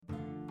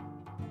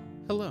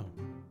Hello,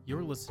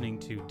 you're listening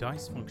to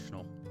Dice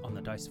Functional on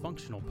the Dice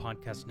Functional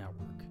Podcast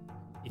Network.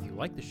 If you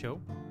like the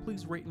show,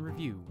 please rate and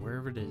review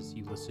wherever it is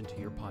you listen to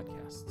your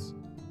podcasts.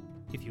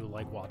 If you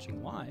like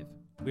watching live,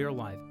 we are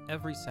live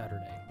every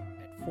Saturday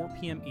at 4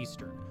 p.m.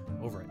 Eastern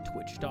over at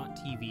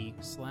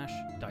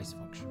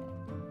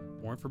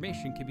twitch.tv/dicefunctional. More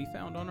information can be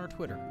found on our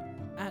Twitter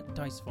at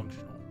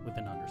dicefunctional with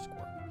an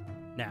underscore.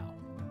 Now,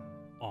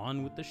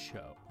 on with the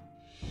show.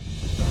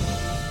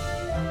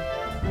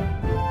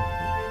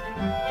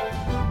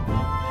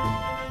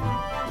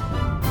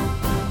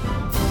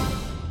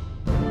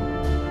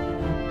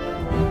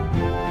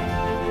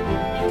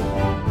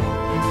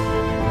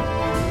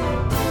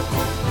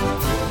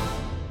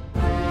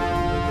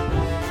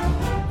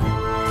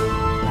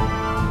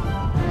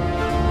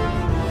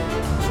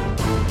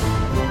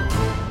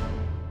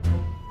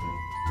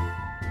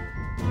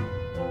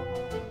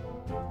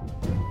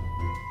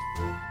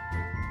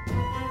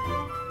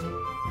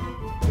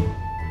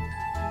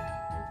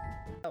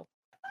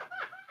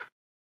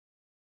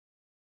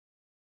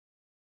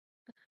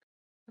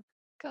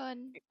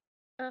 Gun.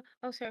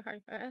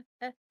 Sorry.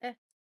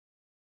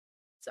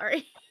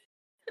 Sorry.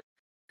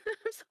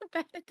 I'm so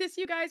bad at this.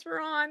 You guys were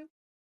on.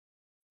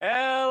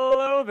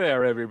 Hello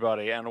there,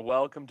 everybody, and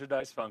welcome to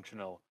Dice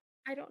Functional,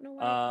 I don't know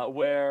why.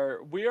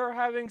 where we are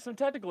having some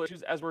technical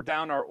issues as we're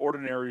down our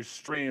ordinary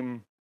streamer,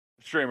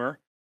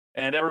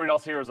 and everyone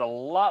else here is a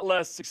lot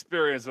less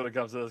experienced when it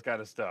comes to this kind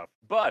of stuff.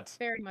 But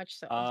Very much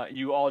so.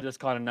 you all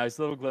just caught a nice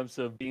little glimpse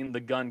of Bean the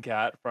Gun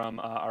Cat from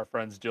our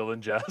friends Jill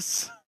and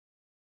Jess,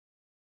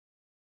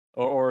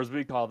 or as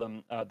we call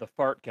them, the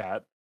Fart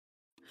Cat.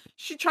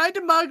 She tried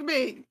to mug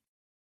me.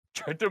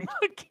 Tried to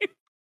mug you.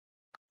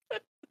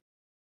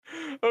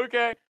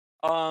 Okay.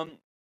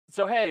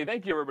 So hey,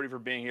 thank you everybody for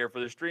being here for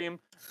the stream.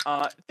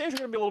 Things are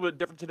gonna be a little bit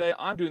different today.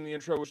 I'm doing the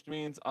intro, which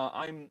means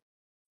I'm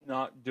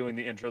not doing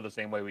the intro the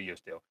same way we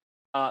used to.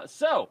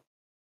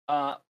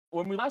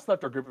 When we last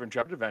left our group of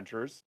Intrepid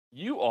Adventurers,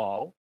 you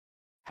all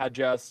had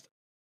just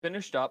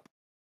finished up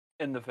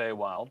in the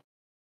Feywild.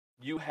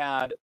 You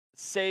had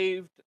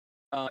saved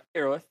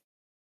Aerith,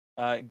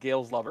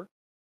 Gale's lover.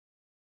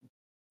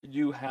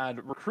 You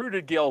had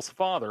recruited Gale's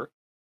father,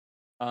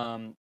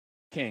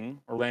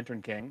 King, or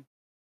Lantern King,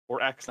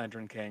 or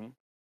ex-Lantern King,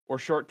 or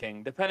Short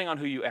King, depending on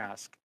who you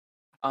ask.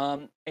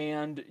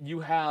 And you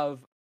have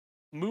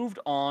moved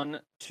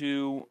on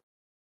to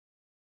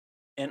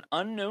an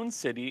unknown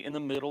city in the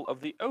middle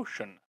of the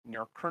ocean,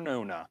 near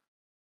Cronona.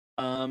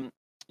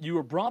 You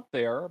were brought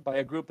there by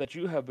a group that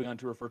you have begun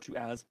to refer to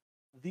as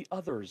the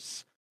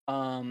Others.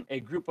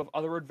 A group of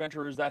other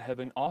adventurers that have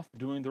been off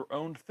doing their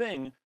own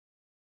thing,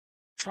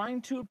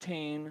 trying to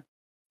obtain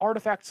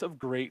artifacts of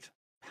great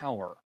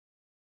power.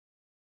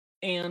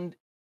 And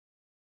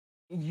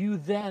you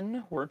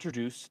then were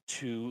introduced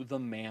to the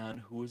man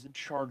who was in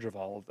charge of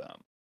all of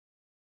them.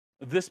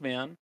 This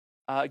man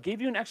gave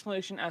you an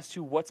explanation as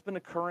to what's been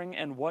occurring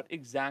and what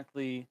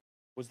exactly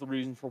was the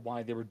reason for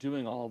why they were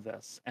doing all of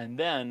this, and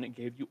then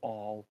gave you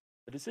all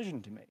a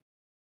decision to make.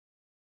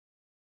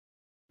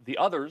 The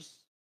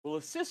Others will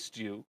assist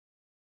you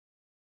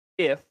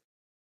if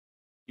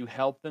you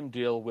help them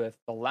deal with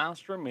the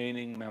last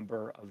remaining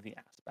member of the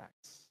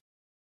Aspects.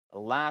 The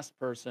last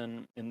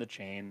person in the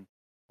chain,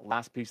 the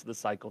last piece of the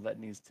cycle that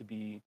needs to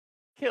be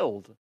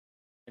killed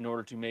in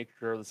order to make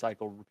sure the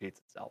cycle repeats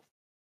itself.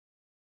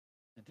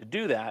 And to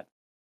do that,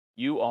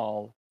 you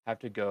all have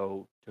to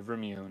go to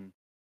Vermune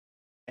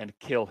and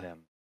kill him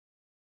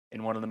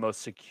in one of the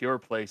most secure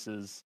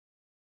places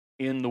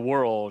in the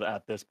world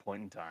at this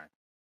point in time.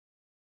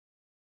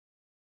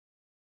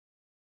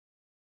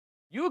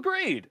 You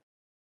agreed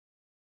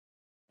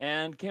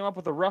and came up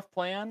with a rough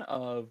plan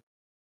of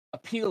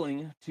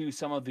appealing to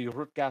some of the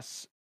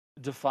Rutgas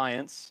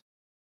Defiance,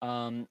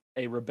 a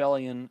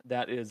rebellion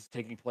that is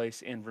taking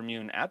place in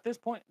Vermune at this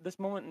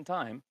moment in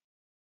time,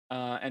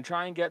 and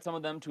try and get some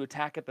of them to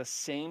attack at the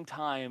same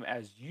time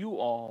as you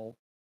all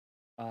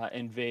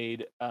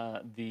invade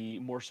the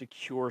more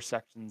secure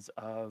sections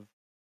of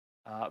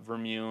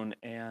Vermune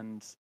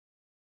and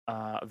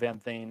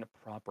Vanthane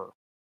proper.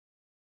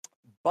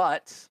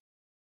 But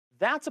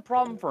that's a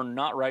problem for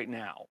not right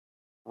now.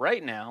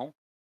 Right now,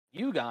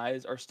 you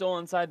guys are still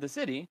inside the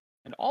city,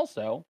 and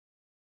also,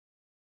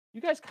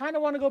 you guys kind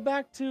of want to go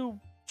back to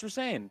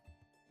Trisane.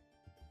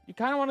 You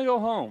kind of want to go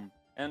home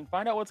and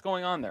find out what's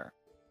going on there.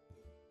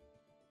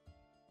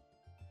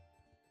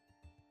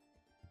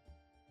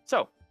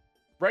 So,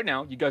 right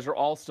now, you guys are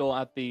all still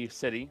at the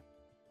city,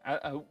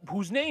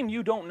 whose name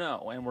you don't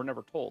know and were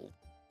never told.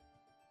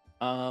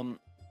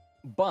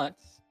 But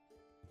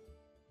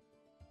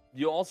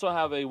you also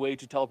have a way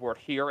to teleport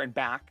here and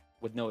back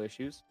with no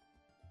issues.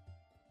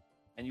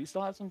 And you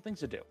still have some things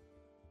to do.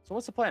 So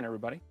what's the plan,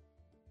 everybody?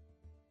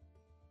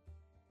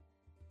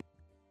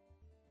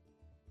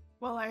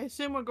 Well, I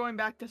assume we're going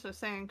back to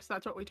Sasang, because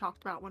that's what we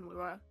talked about when we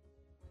were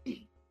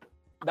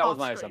That was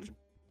my off-stream. assumption.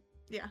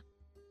 Yeah.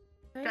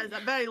 Because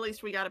at very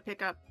least we gotta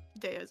pick up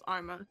Dea's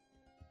armor.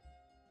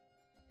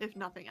 If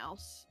nothing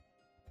else.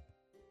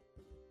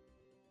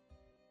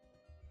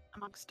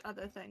 Amongst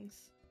other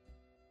things.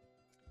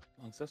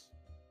 amongst us.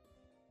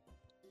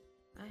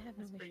 I have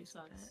no That's pretty issues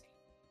with sus.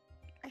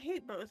 that. I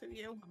hate both of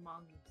you.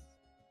 Among us.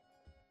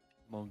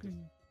 Mogus.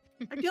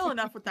 Mm. I deal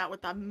enough with that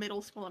with the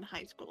middle school and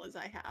high school as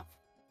I have.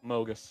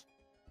 Mogus.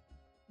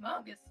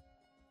 Among us.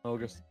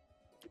 Mogus.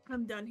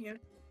 I'm done here.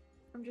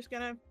 I'm just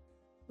gonna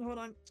hold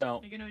on. So,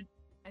 Are you gonna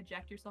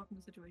eject yourself from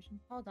the situation?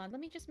 Hold on, let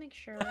me just make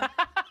sure.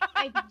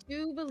 I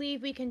do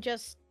believe we can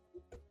just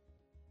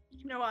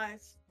No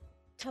eyes.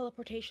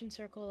 teleportation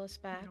circle us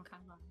back. No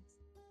kind of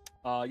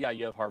eyes. yeah,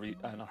 you have Harvey,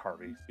 not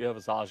Harvey. You have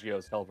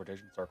Asagio's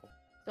teleportation circle.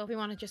 So if we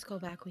want to just go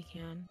back, we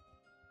can.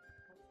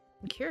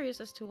 I'm curious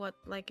as to what,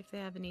 like, if they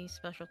have any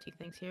specialty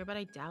things here, but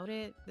I doubt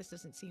it. This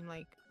doesn't seem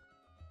like.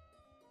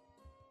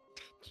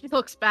 She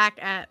looks back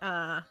at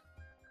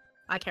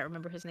I can't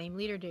remember his name,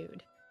 leader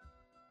dude.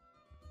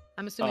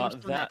 I'm assuming we're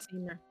still in that that-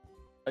 scene there.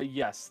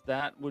 Yes,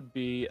 that would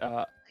be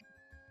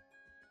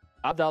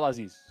Abdal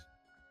Aziz.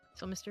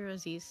 So Mr.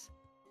 Aziz.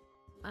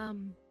 Now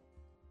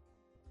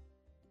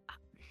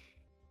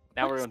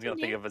What is everyone's the gonna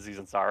think name? of Aziz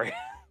Ansari.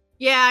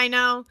 Yeah, I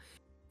know.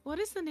 What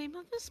is the name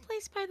of this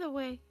place, by the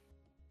way?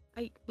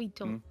 We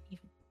don't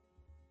even.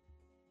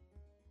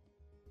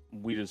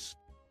 we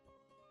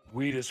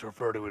just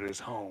refer to it as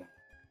home.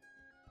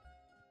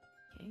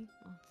 Okay,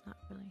 well, it's not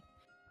really.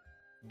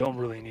 Don't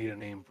really need a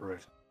name for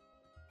it.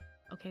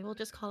 Okay, we'll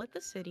just call it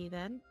the city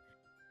then.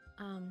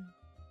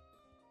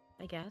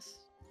 I guess.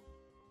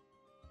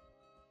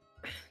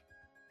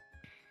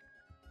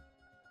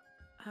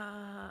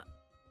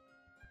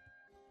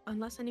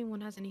 Unless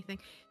anyone has anything,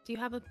 do you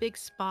have a big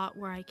spot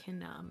where I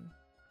can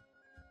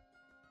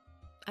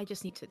I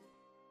just need to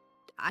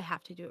I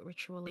have to do it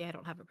ritually. I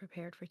don't have it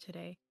prepared for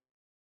today.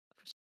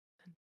 For some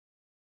reason.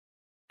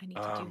 I need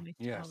to do my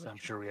Yes, spell I'm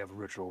ritual. sure we have a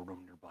ritual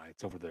room nearby.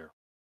 It's over there.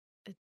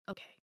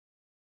 Okay.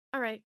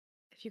 All right.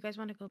 If you guys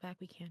want to go back,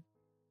 we can.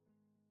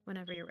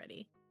 Whenever you're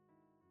ready.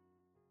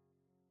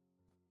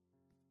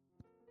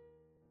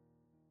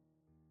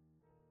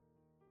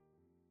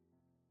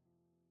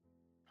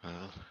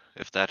 Well,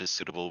 if that is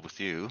suitable with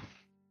you.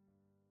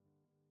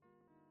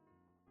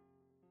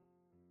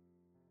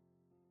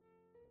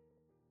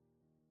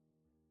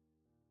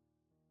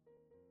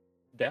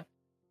 Yeah.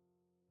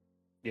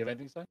 Do you have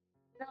anything to say?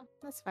 No,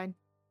 that's fine.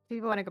 If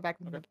you want to go back,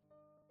 we can.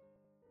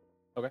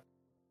 Okay.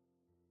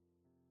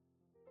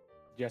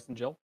 Jess and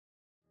Jill?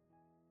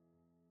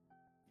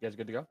 You guys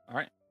good to go? All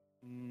right.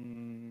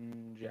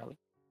 Jelly.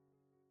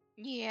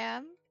 Yeah,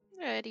 I'm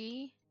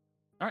ready.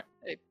 Alright.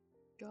 I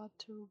got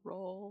to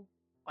roll.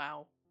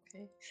 Wow.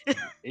 Okay.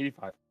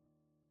 85.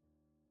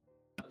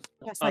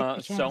 Yes, like Uh,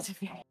 the so- chance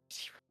of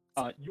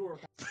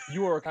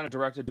You are kind of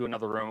directed to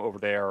another room over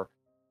there,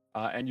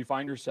 and you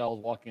find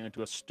yourselves walking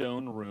into a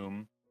stone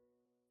room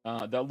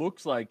that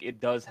looks like it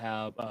does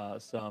have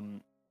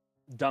some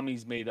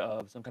dummies made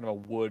of some kind of a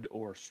wood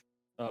or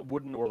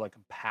wooden or like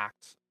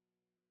compact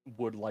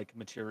wood-like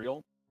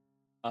material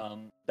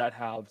that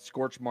have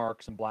scorch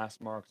marks and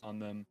blast marks on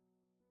them.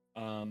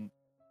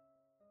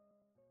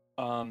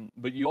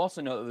 But you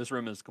also know that this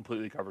room is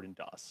completely covered in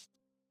dust.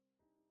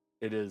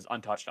 It is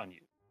untouched,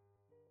 unused.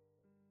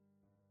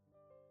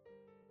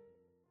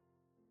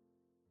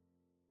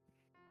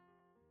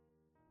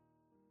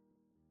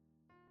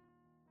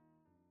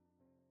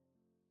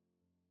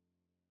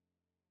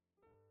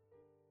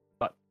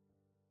 But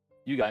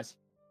you guys,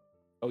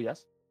 oh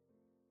yes,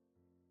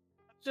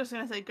 Just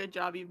gonna say, good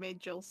job. You made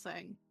Jill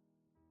sing.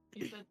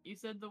 You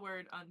said the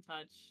word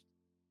untouched.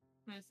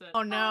 And I said,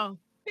 Oh no.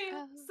 feel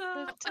Oh,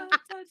 so that's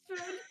untouched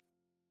already.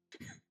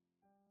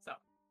 So,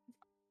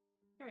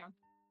 carry on.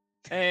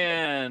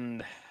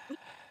 and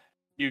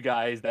you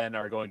guys then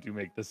are going to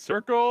make the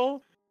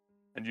circle,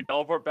 and you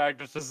teleport back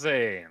just the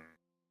same.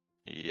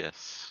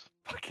 Yes.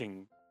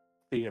 Fucking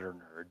theater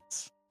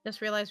nerds.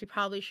 Just realized we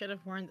probably should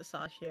have warned the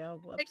Sashio.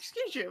 Whoops.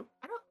 Excuse you.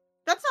 I don't.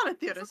 That's not a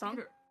theater It's song.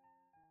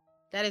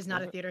 That is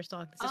not Was a it? theater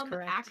song. This is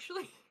correct.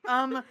 Actually,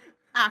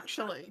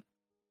 Actually,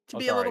 to Oh,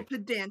 be a little sorry.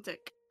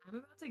 pedantic. I'm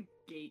about to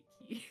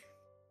gatekeep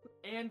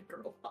and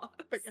girl boss.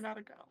 But you're not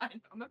a girl. I know,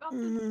 I'm about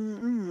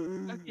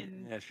to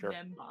fucking Yeah, sure.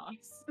 them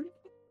boss.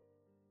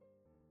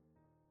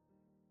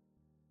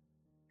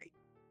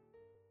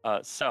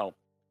 So,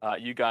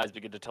 you guys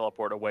begin to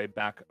teleport away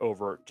back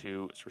over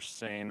to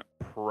Sursane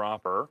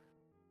proper.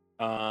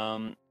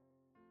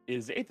 It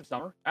is the 8th of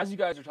summer. As you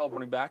guys are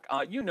teleporting back,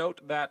 you note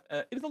that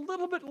it is a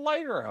little bit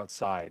lighter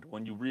outside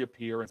when you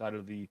reappear inside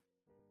of the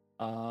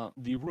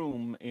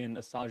room in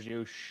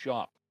Asagio's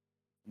shop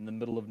in the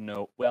middle of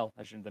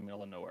actually in the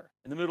middle of nowhere,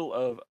 in the middle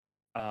of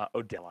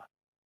Odella.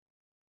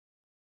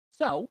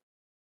 So,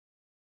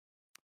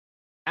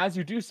 as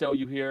you do so,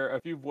 you hear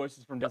a few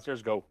voices from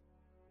downstairs go,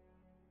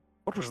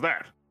 "What was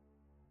that?"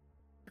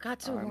 Forgot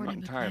to I'm warn not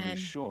him entirely again.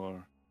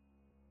 sure.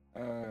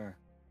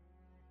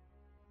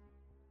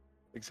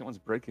 Think someone's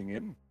breaking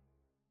in?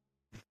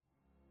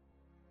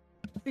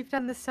 We've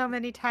done this so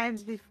many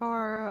times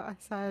before.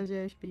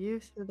 Asajia should be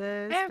used to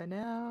this Yeah. by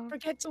now.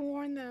 Forget to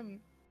warn them.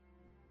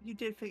 You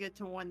did forget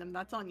to warn them.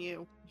 That's on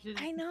you. You should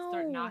I Start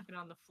know. knocking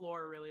on the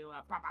floor really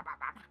loud. Bah, bah, bah,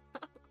 bah,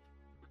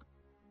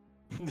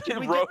 bah. Should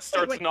we Rose just-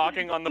 starts wait,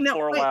 knocking on the no,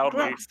 floor wait, loudly.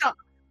 Ro, stop.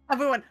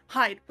 Everyone,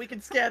 hide. We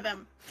can scare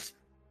them. This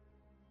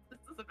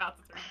is about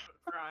to turn into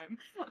a crime.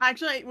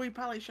 Actually, we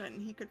probably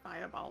shouldn't. He could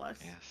fireball us.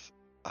 Yes.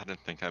 I don't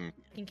think I'm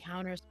I can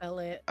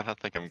counterspell it. I don't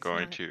think I'm It's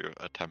going not- to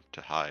attempt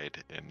to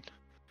hide in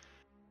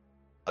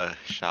a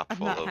shop I'm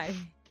full not of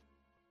hiding.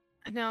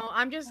 No,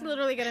 I'm just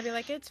literally gonna be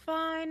like, it's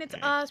fine, it's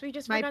us. We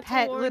just My forgot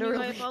pet to warn you. I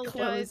literally apologize.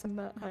 clothes. I'm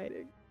not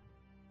hiding.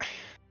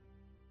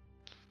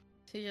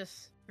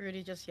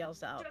 Rudy just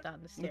yells out down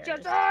the stairs.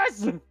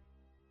 Jesus!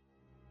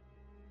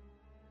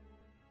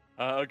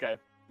 Okay.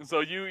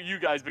 So you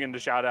guys begin to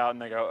shout out,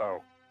 and they go,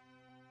 "Oh."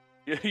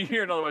 You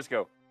hear another voice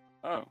go,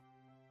 "Oh,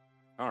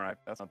 all right,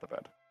 that's not that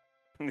bad."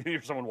 And you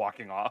hear someone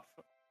walking off,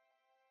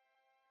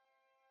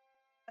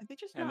 I think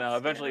just and not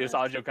eventually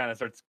scared. Asajio kind of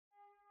starts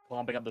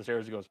clomping up the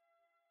stairs. He goes,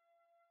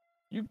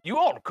 "You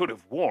all could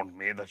have warned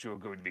me that you were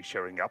going to be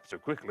showing up so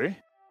quickly."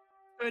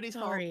 Rudy's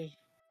fault. Sorry.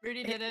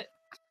 Rudy did it.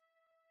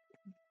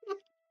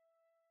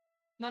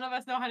 None of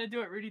us know how to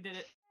do it. Rudy did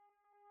it.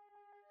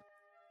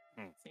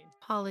 Scene.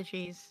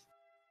 Apologies.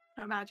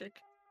 No magic.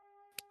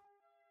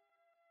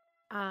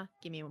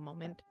 Give me a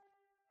moment.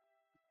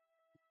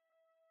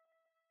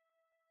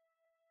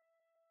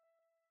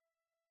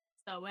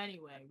 So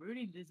anyway,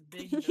 Rudy is a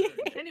big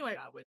nerd. Anyway.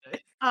 Got with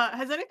it.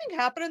 Has anything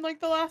happened in like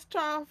the last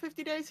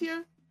 50 days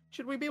here?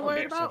 Should we be Oh,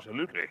 worried yes, about?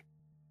 absolutely.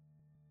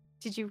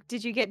 Did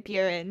you get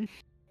Buren?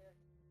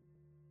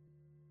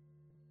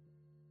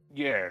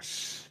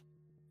 Yes.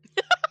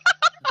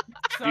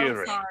 So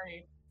Fury.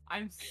 sorry.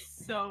 I'm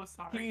so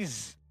sorry.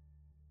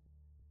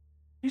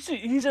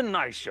 He's a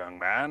nice young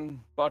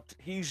man, but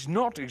he's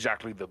not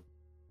exactly the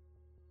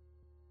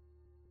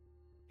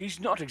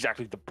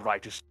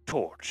brightest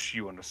torch.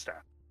 You understand?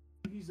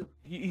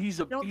 He's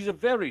a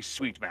very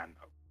sweet man,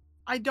 though.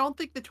 I don't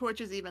think the torch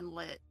is even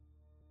lit.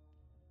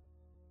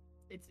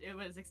 It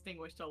was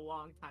extinguished a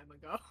long time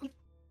ago.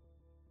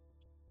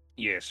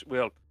 Yes,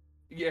 well,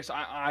 yes,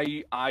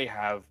 I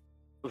have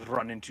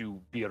run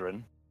into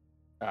Biren.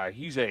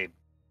 He's a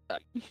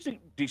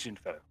decent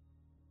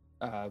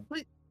fellow.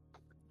 Please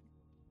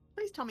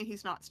tell me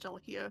he's not still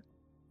here.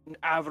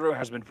 Avro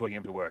has been putting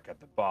him to work at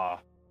the bar.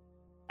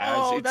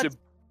 Oh,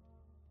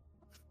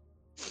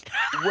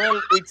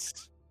 Well,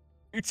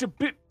 it's a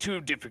bit too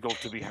difficult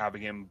to be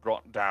having him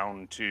brought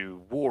down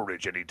to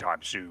Warridge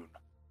anytime soon,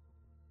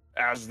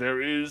 as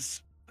there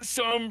is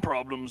some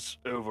problems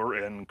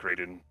over in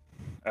Creighton,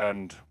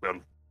 and well,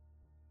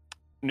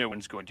 no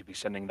one's going to be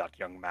sending that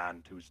young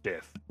man to his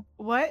death.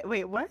 What?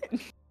 Wait, what?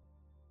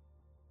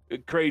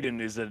 Creighton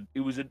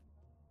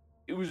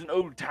it was an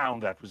old town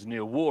that was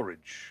near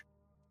Warridge,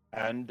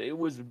 and it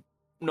was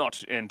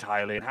not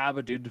entirely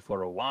inhabited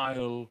for a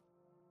while.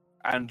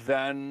 And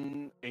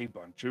then a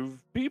bunch of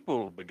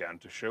people began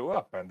to show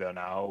up, and they're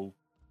now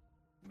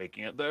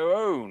making it their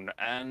own.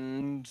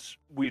 And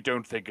we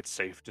don't think it's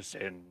safe to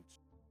send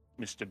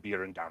Mr.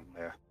 Biren down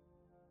there.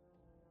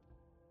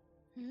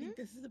 I think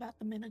this is about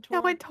the Minotaur.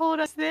 No one told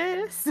us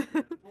this.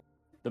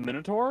 The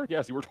Minotaur?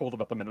 Yes, you were told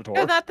about the Minotaur.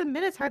 No, not the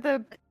Minotaur.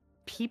 The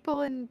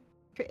people in.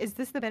 Is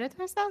this the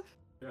Minotaur stuff?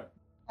 Yeah.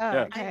 Oh,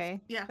 Yeah.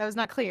 okay. Yeah. That was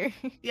not clear.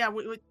 Yeah,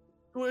 we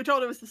were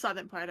told it was the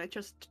southern part. I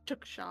just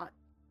took a shot.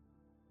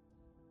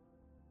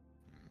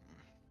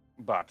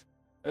 But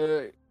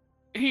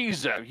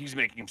he's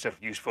making himself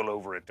useful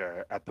over at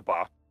the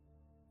bar,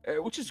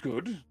 which is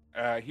good.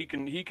 He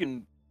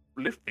can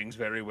lift things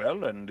very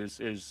well and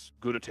is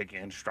good at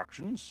taking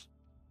instructions.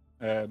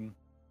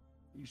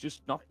 He's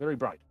just not very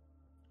bright.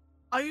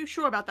 Are you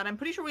sure about that? I'm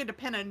pretty sure we had to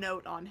pin a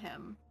note on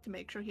him to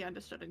make sure he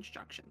understood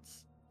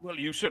instructions. Well,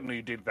 you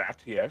certainly did that,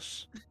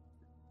 yes.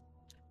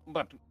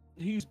 But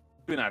he's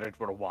been at it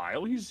for a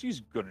while.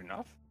 He's good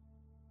enough.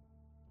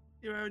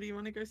 Hero, do you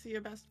want to go see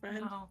your best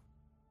friend? No.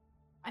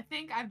 I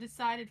think I've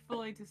decided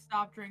fully to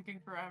stop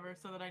drinking forever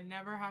so that I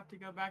never have to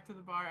go back to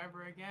the bar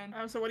ever again.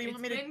 Oh, so what do you It's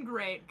want me to? been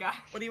great, guys.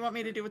 What do you want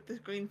me to do with this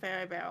green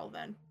fairy barrel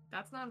then?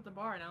 That's not at the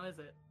bar now, is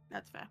it?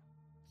 That's fair.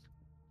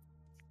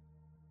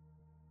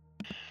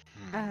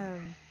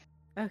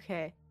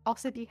 Okay.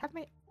 Also, do you have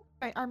my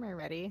armor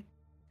ready?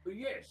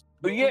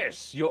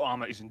 Yes, your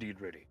armor is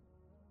indeed ready.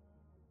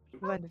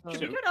 Wonderful.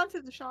 Should we go down to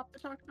the shop to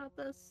talk about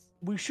this?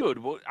 We should.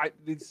 Well,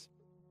 it's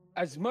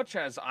as much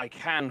as I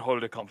can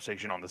hold a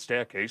conversation on the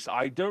staircase.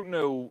 I don't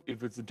know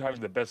if it's entirely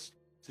the best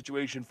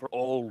situation for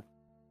all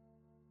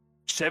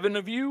 7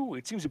 of you.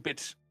 It seems a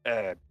bit.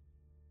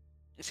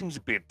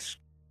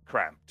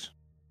 Cramped.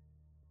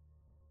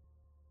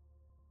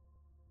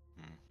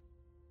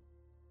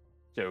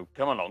 So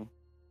come along.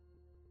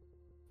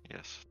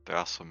 Yes, there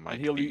also might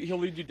And he'll be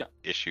lead you down.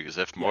 issues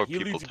if more he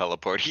people leads-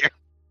 teleport here.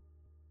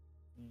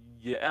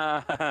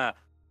 Yeah,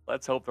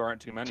 let's hope there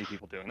aren't too many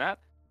people doing that.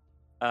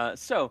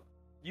 So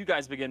you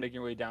guys begin making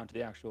your way down to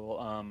the actual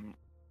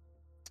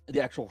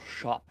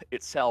shop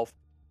itself,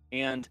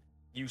 and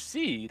you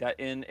see that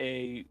in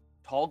a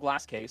tall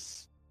glass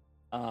case,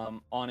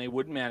 on a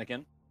wooden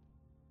mannequin.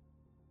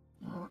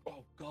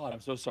 Oh God,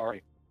 I'm so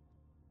sorry.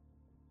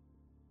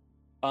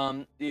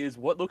 Is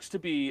what looks to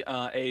be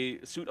a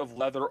suit of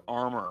leather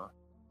armor,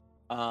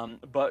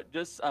 but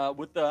just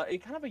with a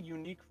kind of a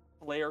unique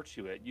flair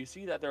to it. You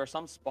see that there are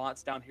some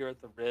spots down here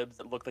at the ribs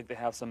that look like they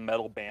have some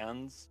metal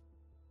bands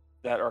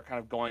that are kind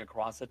of going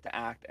across it to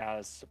act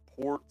as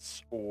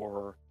supports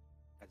or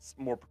as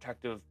more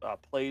protective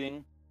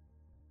plating.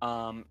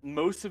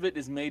 Most of it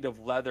is made of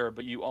leather,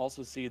 but you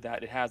also see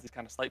that it has these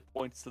kind of slight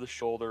points to the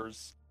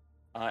shoulders.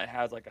 It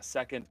has like a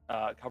second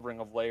covering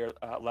of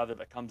leather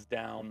that comes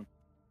down.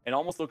 It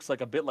almost looks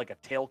like a bit like a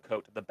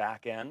tailcoat at the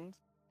back end.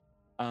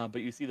 But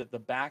you see that the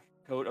back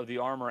coat of the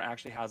armor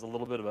actually has a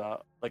little bit of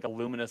a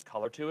luminous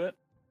color to it.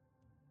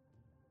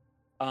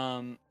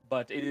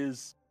 But it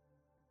is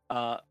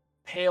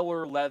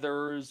paler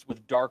leathers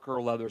with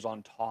darker leathers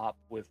on top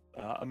with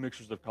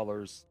mixtures of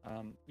colors.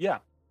 Yeah.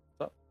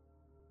 So.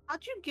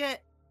 How'd you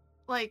get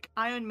like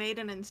Iron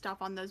Maiden and stuff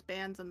on those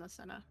bands in the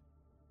center?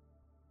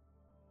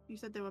 You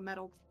said they were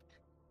metal.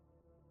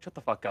 Shut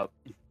the fuck up.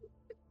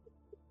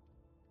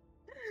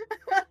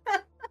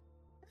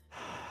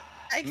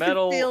 I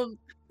Metal can feel...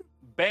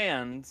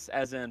 bands,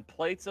 as in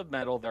plates of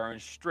metal, they're in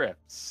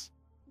strips.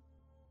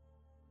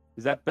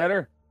 Is that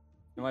better?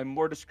 Am I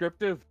more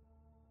descriptive?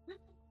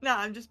 No,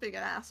 I'm just being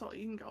an asshole.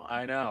 You can go on.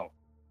 I know.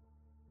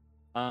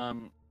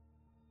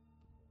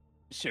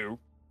 So,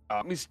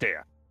 Miss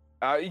Dare,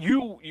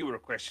 you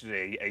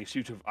requested a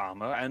suit of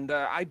armor, and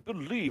I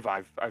believe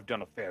I've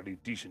done a fairly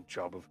decent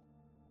job of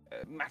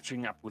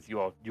matching up with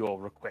your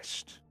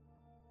request,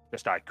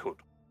 best I could.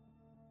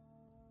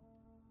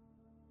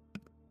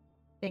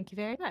 Thank you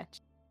very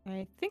much.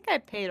 I think I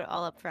paid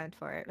all up front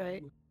for it,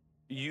 right?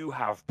 You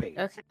have paid.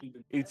 Okay.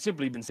 It's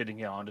simply been sitting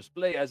here on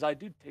display, as I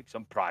did take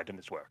some pride in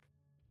this work.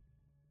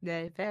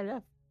 Yeah, fair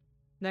enough.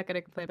 Not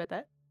gonna complain about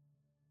that.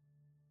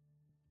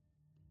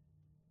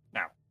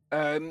 Now,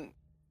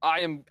 I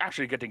am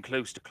actually getting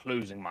close to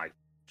closing my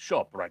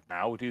shop right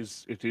now. It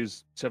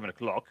is 7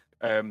 o'clock.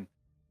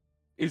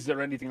 Is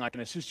there anything I can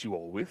assist you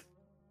all with?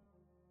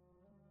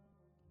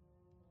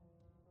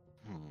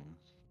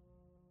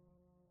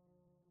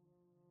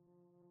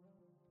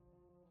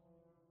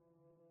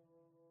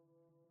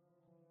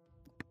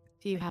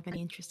 Do you have any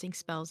interesting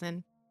spells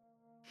in?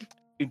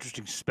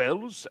 Interesting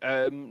spells?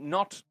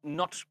 Not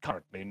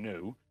currently,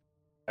 no.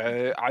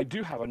 I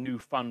do have a new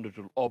fun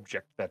little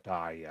object that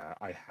I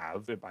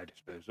have at my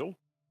disposal.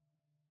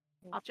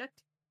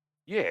 Object?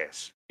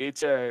 Yes,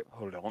 it's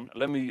hold on.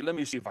 Let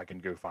me see if I can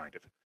go find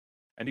it.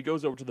 And he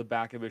goes over to the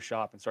back of his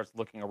shop and starts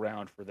looking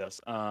around for this.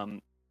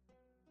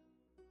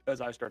 As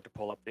I start to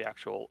pull up the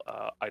actual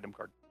item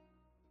card.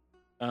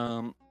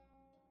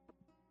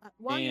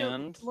 While you're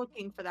And-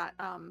 looking for that,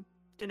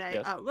 Danae,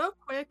 Yes. real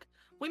quick,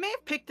 we may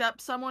have picked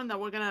up someone that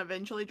we're gonna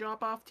eventually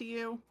drop off to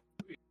you.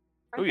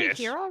 Are yes.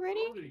 they here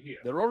already?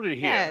 They're already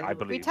here, Yeah, I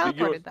believe. we But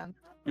teleported them.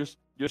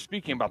 You're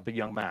speaking about the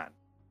young man.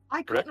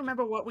 I couldn't Correct.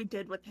 remember what we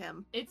did with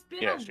him. It's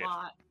been Yes, a yes.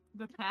 lot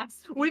the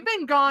past We've week.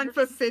 been gone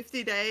for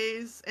 50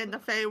 days in the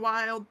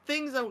Feywild.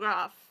 Things are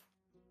rough.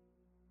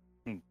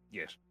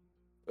 Yes.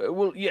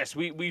 Well, yes,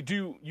 we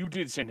do. You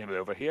did send him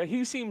over here.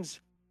 He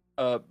seems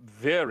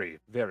very,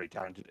 very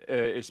talented,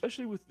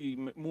 especially with the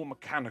more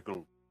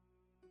mechanical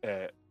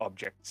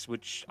objects,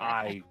 which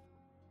I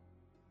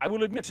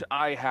will admit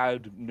I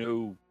had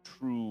no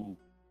true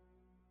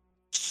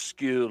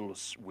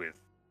skills with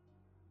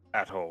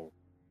at all.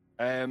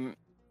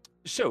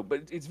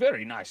 But it's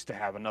very nice to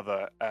have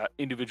another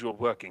individual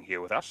working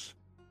here with us.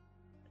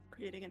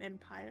 Creating an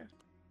empire.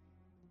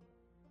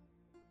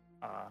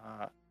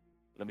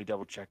 Let me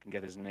double check and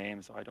get his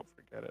name so I don't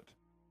forget it.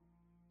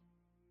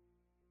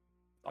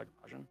 Dog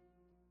Rajan.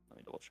 Let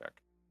me double check.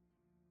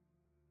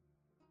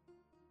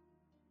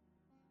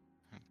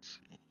 Let's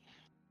see.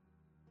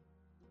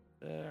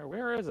 There,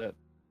 where is it?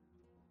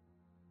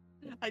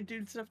 I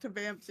do stuff to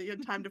vamp so you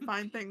had time to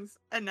find things,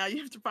 and now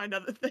you have to find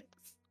other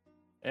things.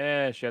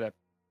 Shut up.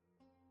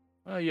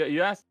 Well,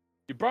 you asked,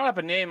 you brought up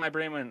a name, my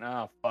brain went,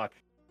 oh, fuck.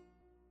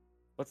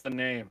 What's the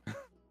name?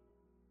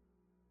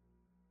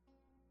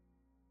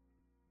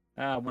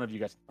 One of you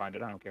guys can find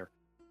it, I don't care.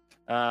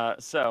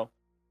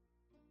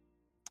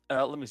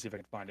 Let me see if I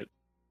can find it.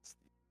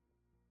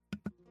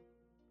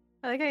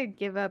 I think I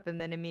give up and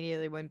then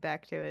immediately went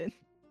back to it.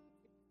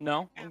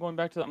 No, I'm going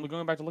back to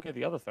look at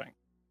the other thing.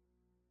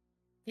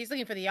 He's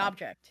looking for the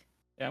object.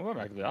 Yeah, I'm going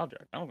back to the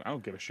object. I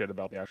don't give a shit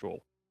about the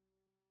actual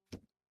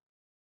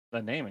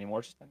name anymore.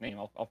 It's just the name.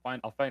 I'll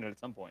find it at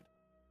some point.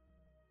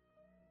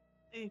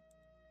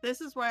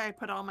 This is where I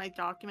put all my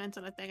documents,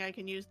 and I think I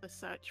can use the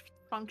search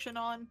function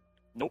on.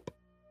 Nope.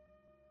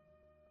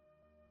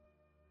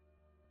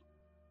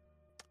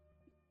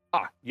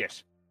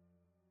 Yes.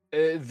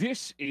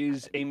 This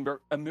is a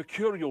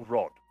mercurial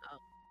rod.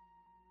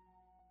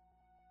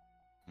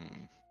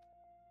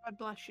 God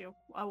bless you.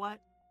 A what?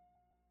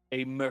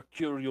 A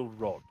mercurial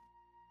rod.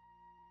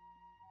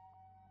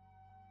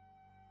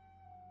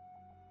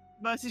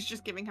 Mercy's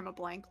just giving him a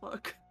blank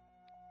look.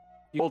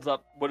 He holds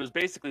up what is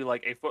basically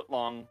like a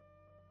foot-long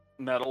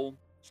metal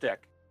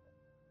stick.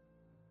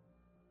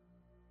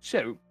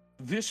 So,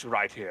 this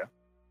right here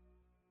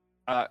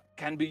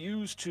can be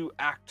used to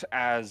act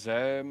as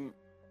a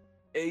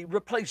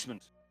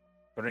replacement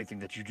for but anything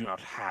that you do not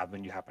have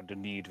and you happen to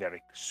need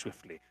very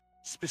swiftly.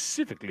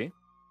 Specifically,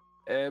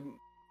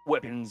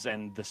 weapons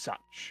and the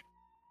such.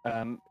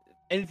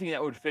 Anything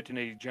that would fit in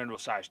a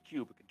general-sized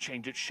cube, it can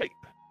change its shape.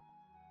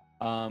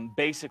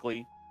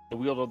 Basically, the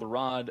wielder of the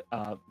rod,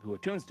 who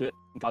attunes to it,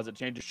 can cause it to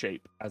change its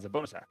shape as a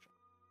bonus action.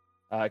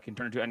 It can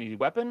turn into any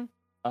weapon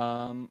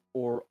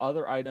or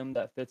other item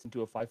that fits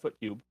into a 5-foot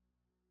cube.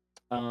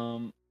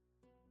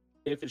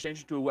 If it's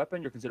changed into a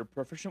weapon, you're considered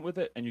proficient with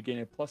it, and you gain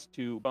a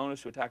 +2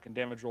 bonus to attack and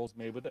damage rolls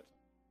made with it.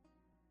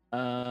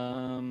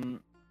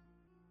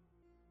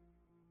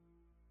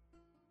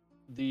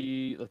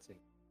 Let's see.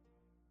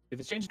 If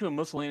it's changed into a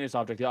miscellaneous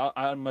object, the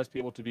item must be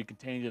able to be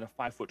contained in a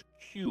 5-foot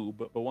cube,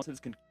 but once it's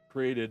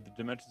created, the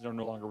dimensions are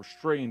no longer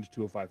restrained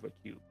to a 5-foot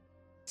cube.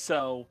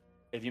 So,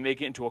 if you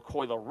make it into a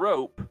coil of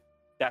rope,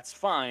 that's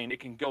fine. It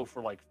can go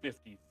for like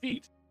 50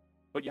 feet,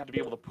 but you have to be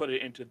able to put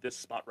it into this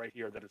spot right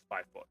here that is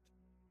 5 foot.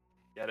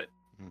 Get it?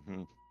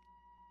 Mm-hmm.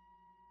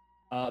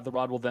 The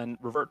rod will then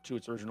revert to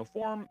its original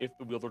form if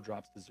the wielder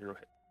drops to 0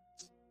 hit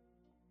points.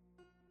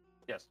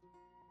 Yes.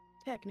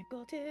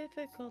 Technical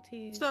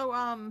difficulties. So,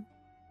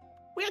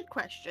 weird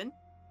question.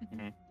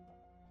 Mhm.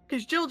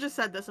 Because Jill just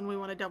said this and we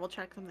want to double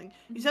check something.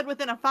 You said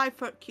within a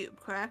 5-foot cube,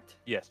 correct?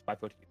 Yes,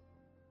 5-foot cube.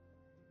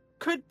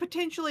 Could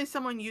potentially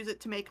someone use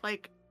it to make,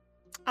 like,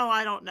 oh,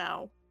 I don't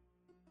know,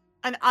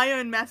 an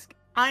Iron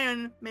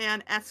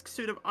Man-esque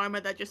suit of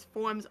armor that just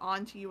forms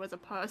onto you as a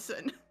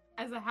person?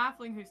 As a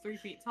halfling who's 3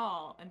 feet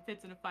tall and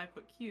fits in a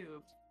 5-foot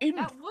cube, In,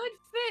 that would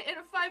fit in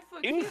a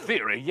 5-foot in cube.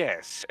 theory,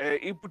 yes.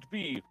 It would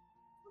be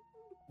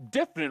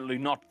definitely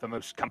not the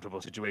most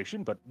comfortable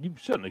situation, but you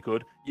certainly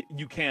could.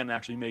 You can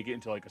actually make it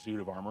into like a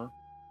suit of armor.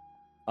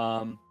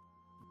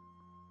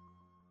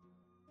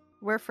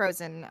 We're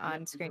frozen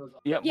on screen.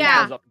 Yep,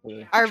 Yeah. up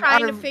completely. Our,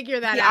 trying to our-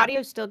 figure that the out.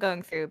 audio's still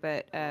going through,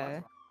 but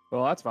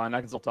Well, that's fine. I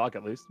can still talk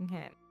at least.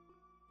 okay.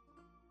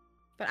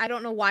 But I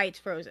don't know why it's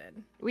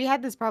frozen. We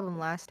had this problem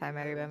last time.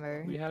 I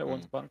remember. We had it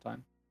once upon a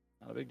time.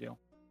 Not a big deal.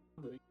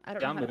 I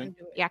don't Yeah, know I'm how to moving.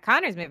 undo it. Yeah,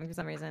 Connor's moving for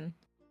some reason.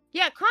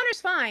 Yeah, Connor's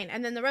fine,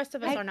 and then the rest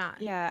of us are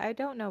not. Yeah, I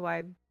don't know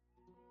why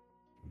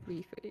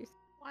we freeze.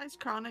 Why does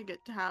Krana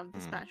get to have the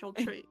special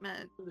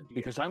treatment?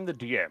 Because I'm the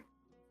DM.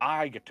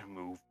 I get to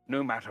move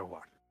no matter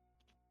what.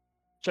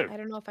 So, I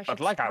don't know if I should. but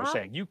like I was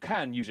stop. saying, you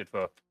can use it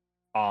for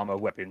armor,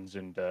 weapons,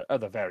 and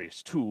other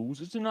various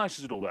tools. It's a nice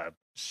little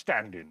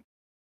stand-in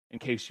in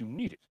case you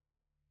need it.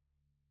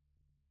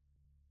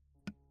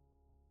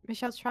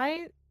 Michelle,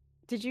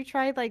 did you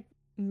try like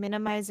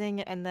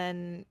minimizing and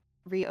then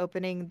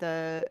reopening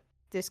the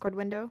Discord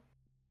window?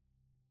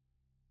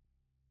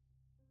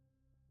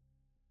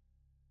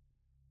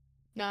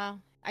 No,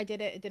 I did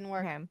it. It didn't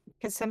work. Okay.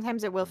 Because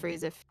sometimes it will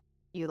freeze if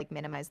you like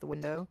minimize the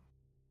window.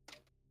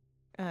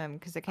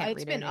 Because I can't It's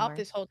read been it up anymore.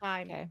 this whole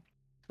time. Okay.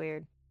 It's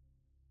weird.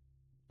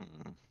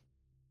 Mm.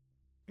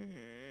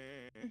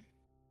 Mm.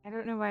 I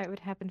don't know why it would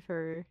happen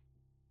for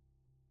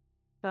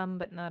some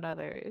but not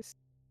others.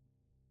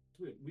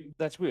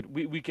 That's weird.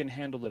 We can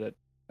handle it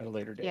at a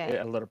later date, Yeah.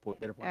 at a later point.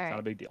 It's Alright. not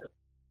a big deal.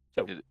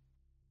 So, It-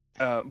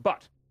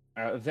 but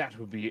that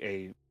would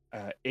be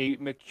a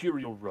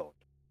mercurial road.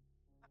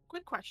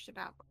 Quick question,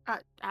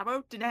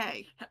 Abo,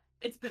 Danae.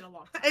 It's been a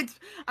long time.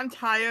 I'm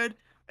tired.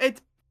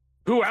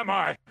 Who am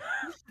I?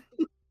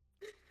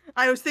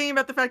 I was thinking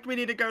about the fact we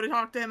need to go to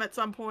talk to him at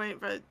some point,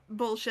 but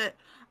bullshit.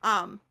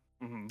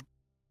 Mm-hmm.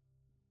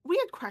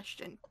 Weird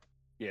question.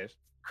 Yes.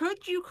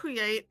 Could you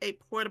create a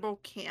portable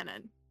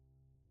cannon?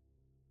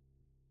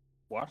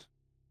 What?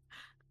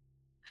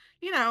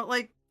 You know,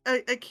 like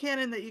a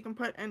cannon that you can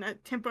put in a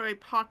temporary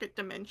pocket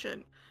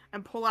dimension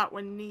and pull out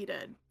when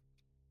needed.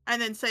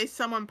 And then say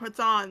someone puts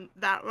on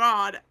that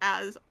rod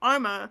as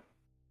armor.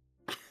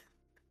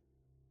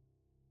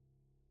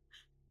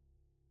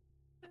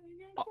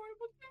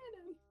 Portable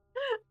cannon.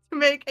 To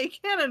make a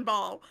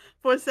cannonball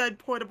for said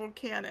portable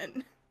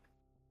cannon.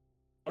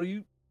 Are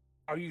you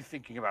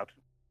thinking about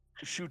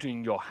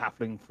shooting your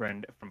halfling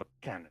friend from a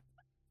cannon?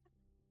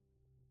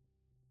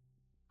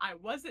 I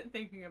wasn't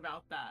thinking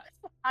about that,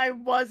 I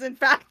was in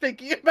fact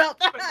thinking about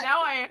that. but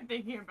now I am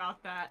thinking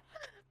about that.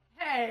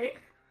 Hey,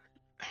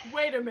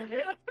 wait a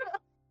minute.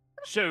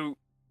 So,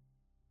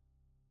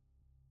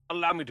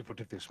 allow me to put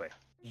it this way.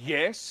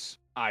 Yes,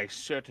 I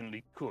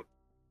certainly could.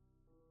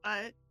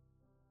 I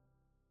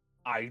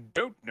I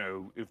don't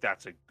know if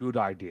that's a good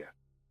idea.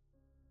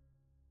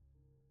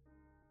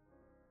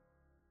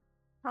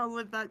 I'll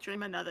live that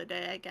dream another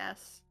day, I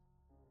guess.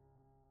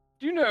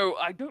 Do you know,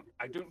 I don't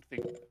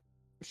think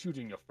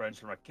shooting your friends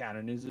from a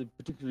cannon is a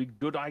particularly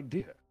good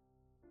idea.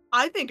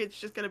 I think it's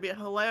just gonna be a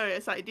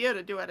hilarious idea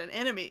to do at an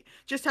enemy.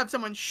 Just have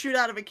someone shoot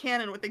out of a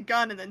cannon with a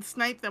gun and then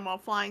snipe them while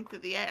flying through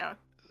the air.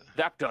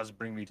 That does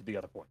bring me to the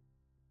other point.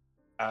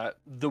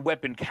 The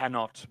weapon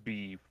cannot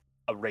be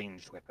a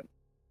ranged weapon.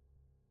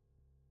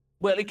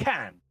 Well, it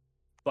can,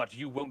 but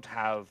you won't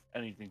have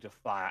anything to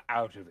fire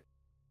out of it.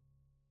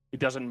 It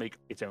doesn't make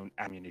its own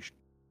ammunition.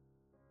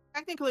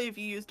 Technically, if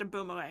you used a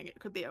boomerang, it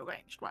could be a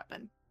ranged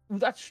weapon.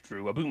 That's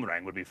true. A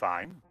boomerang would be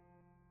fine.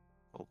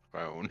 Full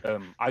grown.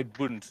 I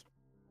wouldn't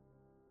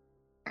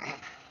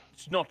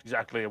it's not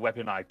exactly a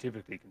weapon I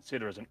typically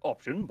consider as an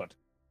option, but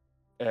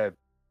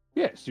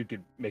yes, you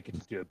could make it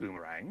into a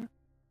boomerang.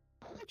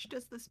 How much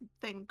does this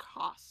thing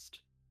cost?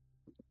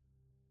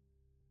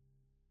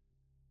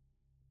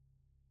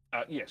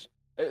 Yes.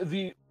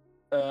 I'm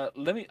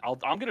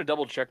gonna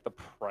double check the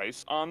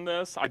price on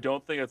this. I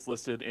don't think it's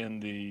listed in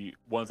the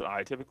ones that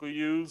I typically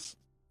use,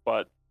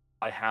 but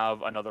I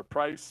have another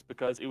price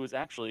because it was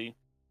actually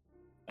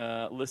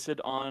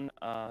listed on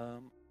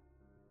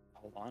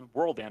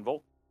World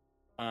Anvil,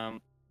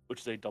 which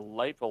is a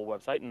delightful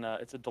website, and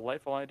it's a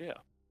delightful idea.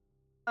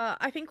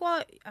 I think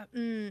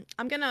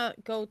I'm gonna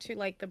go to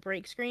like the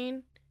break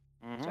screen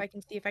so I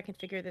can see if I can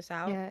figure this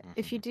out. Yeah,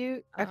 if you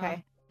do,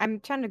 okay. I'm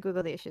trying to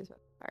Google the issues.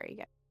 Sorry,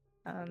 yeah.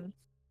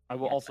 I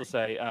will also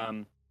say,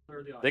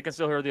 they can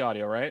still hear the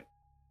audio, right?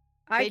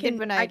 I They did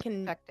when I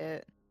can. checked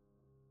it.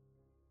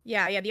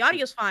 Yeah, the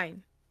audio's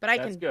fine, but I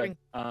That's can good. bring.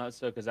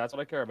 Because that's what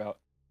I care about.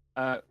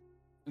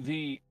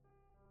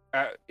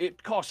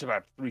 It costs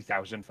about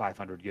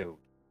 3,500 gold.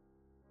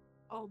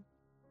 Oh.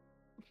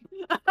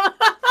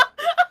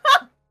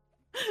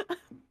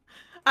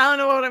 I don't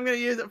know what I'm gonna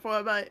use it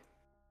for, but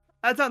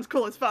that sounds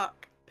cool as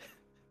fuck.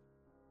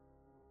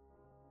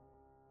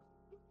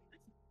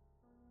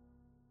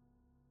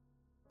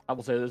 I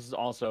will say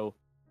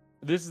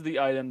this is the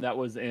item that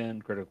was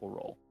in Critical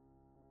Role.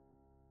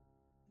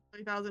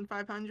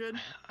 3,500.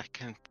 I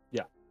can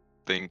Yeah.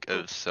 think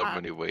of so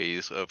many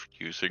ways of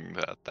using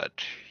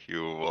that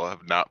you will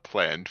have not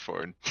planned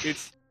for.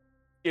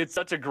 It's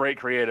such a great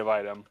creative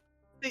item.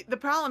 The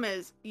problem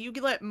is, you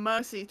let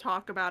Mercy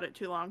talk about it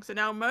too long, so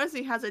now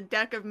Mercy has a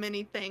deck of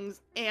many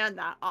things and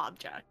that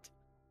object.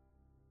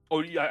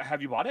 Oh, yeah,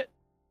 have you bought it?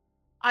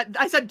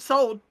 I said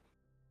sold,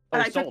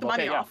 and I sold. took the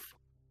money Okay, yeah. off.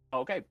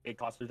 Okay, it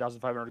costs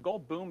 3,500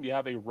 gold. Boom, you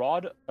have a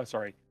rod.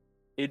 Sorry,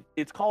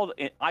 it's called.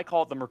 I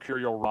call it the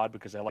mercurial rod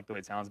because I like the way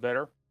it sounds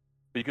better.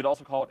 But you could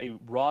also call it a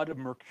rod of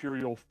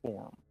mercurial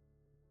form.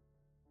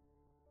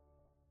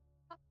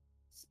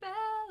 Spell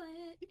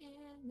it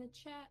in the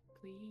chat,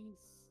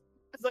 please.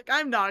 It's like,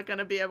 I'm not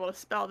gonna be able to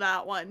spell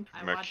that one.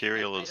 I watched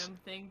Mercurial that is item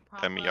thing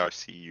pop up,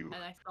 MERCURIAL.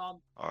 and I saw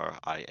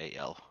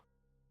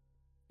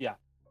Yeah,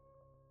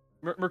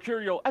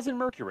 mercurial, as in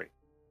mercury.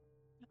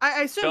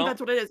 I assume Don't-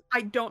 that's what it is.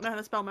 I don't know how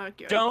to spell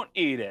Mercury. Don't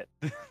eat it.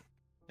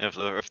 If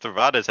the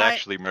rod is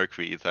actually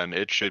mercury, then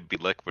it should be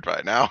liquid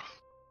right now.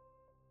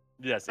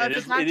 Yes, If it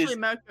it's is. actually It is.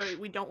 Mercury,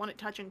 we don't want it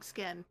touching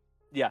skin.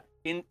 Yeah,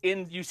 in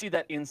you see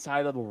that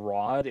inside of the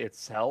rod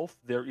itself,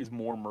 there is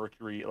more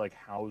mercury like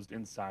housed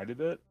inside of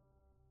it,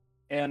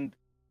 and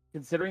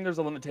considering there's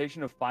a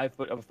limitation of 5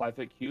 foot of a 5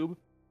 foot cube,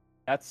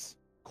 that's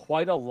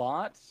quite a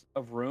lot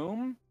of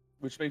room,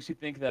 which makes you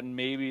think that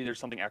maybe there's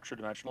something extra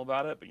dimensional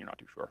about it, but you're not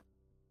too sure.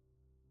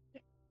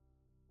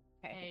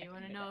 Hey, you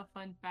want to know a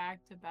fun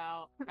fact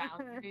about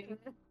Foundry?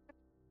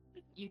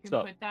 You can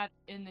So- put that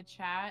in the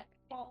chat.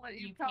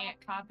 You can't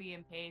copy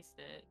and paste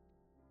it.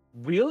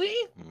 Really?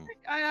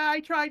 I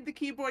tried the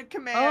keyboard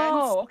commands.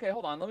 Oh, okay.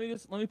 Hold on. Let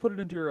me put it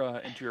into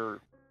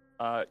your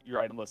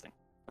item listing.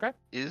 Okay.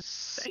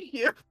 Thank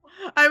you.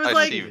 I was I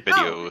like, see oh,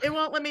 video it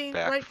won't let me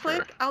back right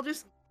click. for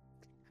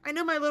I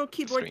know my little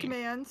keyboard stream.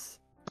 commands.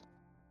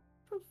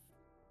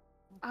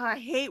 I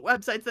hate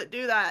websites that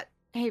do that.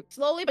 Hey,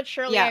 Slowly but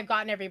surely, Yeah. I've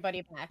gotten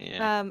everybody back.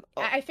 Yeah.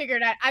 I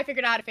figured out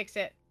how to fix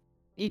it.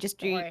 You just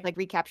Don't worry. like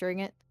recapturing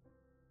it.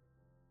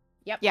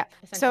 Yep. Yeah.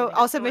 So essentially.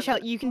 also, Michelle,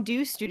 you can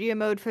do studio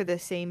mode for the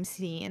same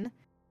scene,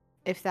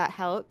 if that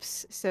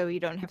helps. So you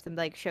don't have to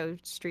like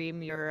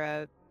stream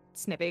your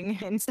snipping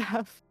and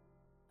stuff.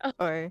 Oh.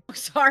 Or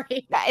sorry.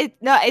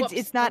 it's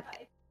Whoops. not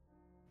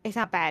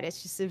bad. It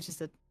was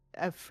just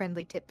a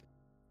friendly tip.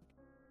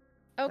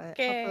 But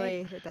Okay.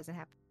 hopefully it doesn't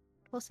happen.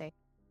 We'll see.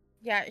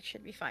 Yeah, it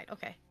should be fine.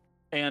 Okay.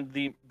 And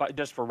but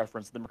just for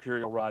reference, the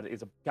mercurial rod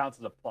counts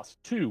as a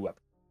 +2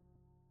 weapon.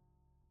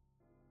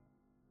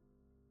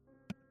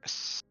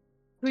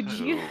 Would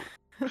you?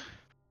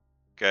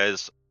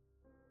 Guys,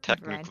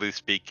 technically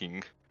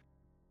speaking,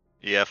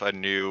 you have a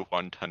new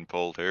 1-ton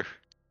boulder.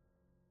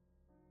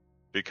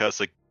 Because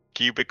a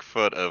cubic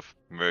foot of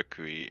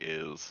mercury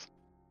is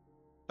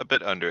a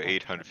bit under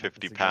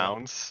 850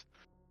 pounds.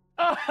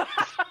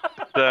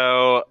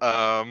 So,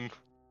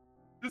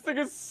 This thing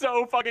is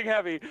so fucking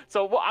heavy.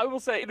 So what I will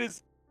say,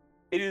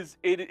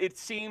 it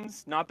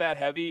seems not that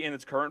heavy in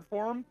its current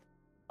form.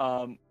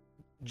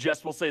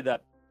 Just will say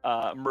that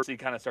Mercy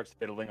kind of starts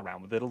fiddling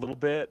around with it a little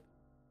bit,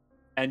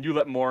 and you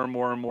let more and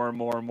more and more and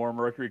more and more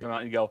mercury come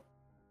out, and you go,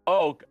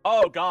 oh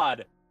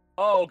god,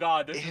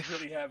 this is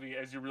really heavy.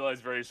 As you realize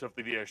very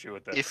swiftly the issue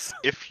with this.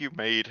 if you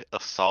made a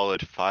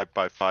solid 5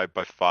 by 5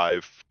 by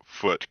 5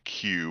 foot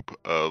cube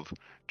of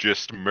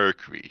just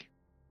mercury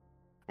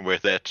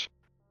with it,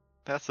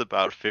 that's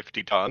about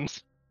 50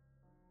 tons.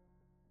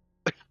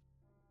 I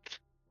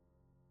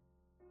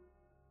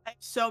have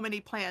so many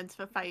plans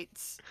for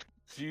fights.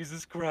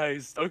 Jesus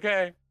Christ.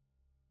 Okay.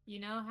 You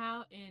know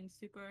how in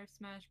Super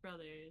Smash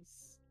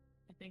Brothers,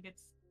 I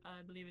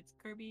believe it's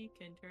Kirby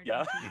can turn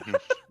Yeah. into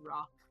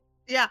rock.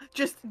 Yeah,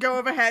 just go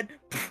overhead.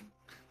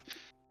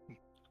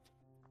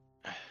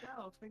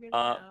 go. Figured it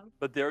out.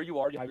 But there you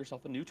are. You have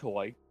yourself a new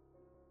toy,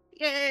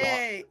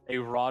 Yay! a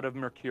rod of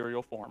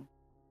mercurial form.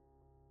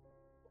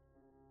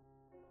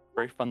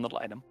 Very fun little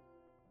item.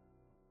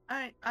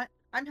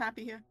 I'm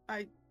happy here.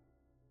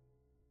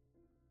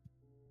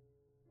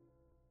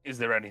 Is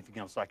there anything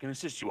else I can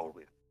assist you all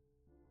with?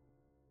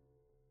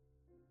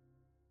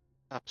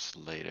 Perhaps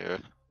later.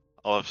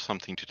 I'll have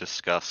something to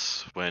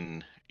discuss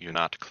when you're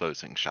not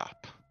closing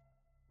shop.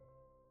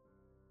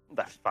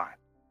 That's fine.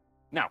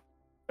 Now,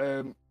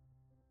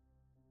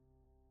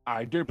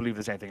 I don't believe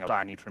there's anything else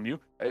I need from you.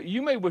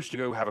 You may wish to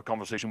go have a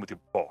conversation with your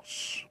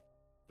boss,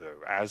 though,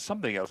 as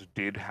something else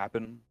did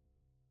happen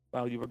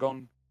while you were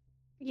gone.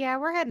 Yeah,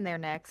 we're heading there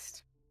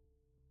next.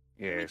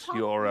 Yes, we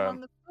your talked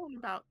on the phone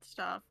about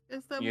stuff.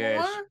 Is there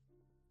yes. more?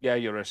 Yeah,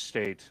 your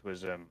estate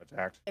was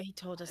attacked. He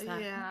told us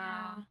that.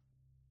 Yeah.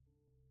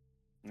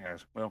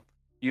 Yes. Well,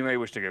 you may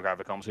wish to go have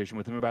a conversation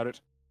with him about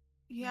it.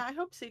 Yeah, I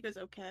hope Seeker's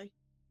okay.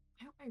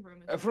 I hope my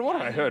room is From what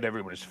okay. I heard,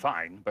 everyone is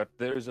fine, but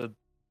there's a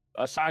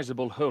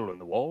sizable hole in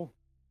the wall.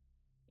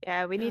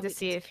 Yeah, we need Oh, to we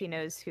see can if he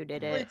knows who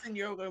did Well, it. it's in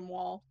your room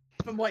wall.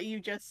 From what you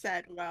just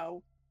said,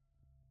 Ro.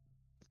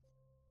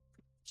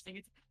 I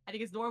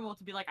think it's normal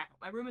to be like,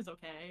 my room is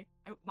okay.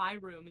 My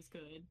room is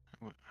good.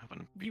 I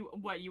wouldn't be...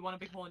 You want a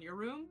big hole in your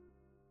room?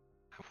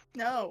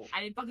 No,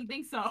 I didn't fucking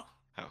think so.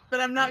 Oh, but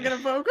I'm not yeah.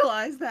 gonna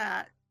vocalize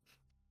that.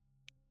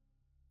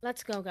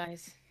 Let's go,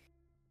 guys.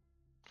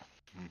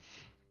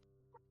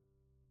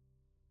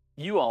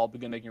 You all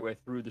begin making your way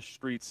through the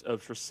streets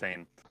of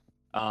Trisane,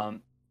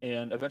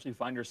 and eventually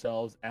find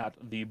yourselves at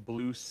the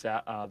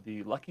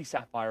the Lucky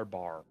Sapphire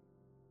Bar,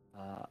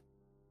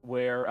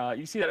 where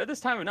you see that at this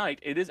time of night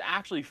it is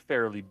actually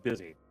fairly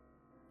busy.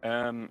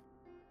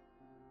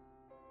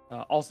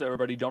 Also,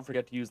 everybody, don't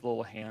forget to use the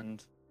little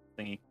hand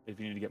thingy if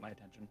you need to get my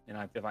attention,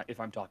 and if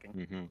I'm talking.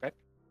 Mm-hmm.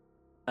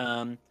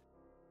 Okay.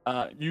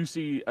 You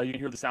see, you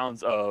hear the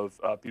sounds of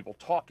people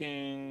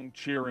talking,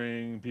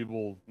 cheering,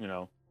 people,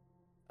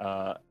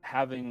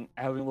 having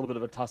a little bit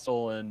of a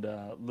tussle and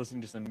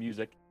listening to some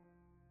music.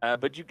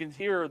 But you can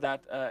hear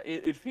that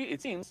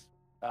it seems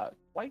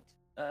quite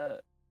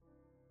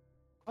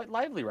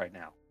lively right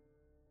now.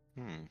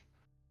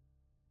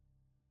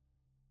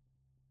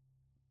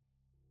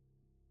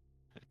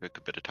 It took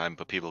a bit of time,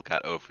 but people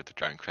got over the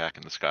giant crack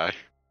in the sky.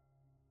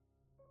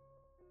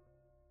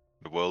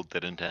 The world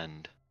didn't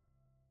end.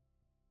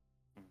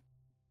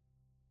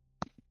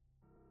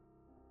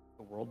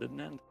 The world didn't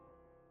end.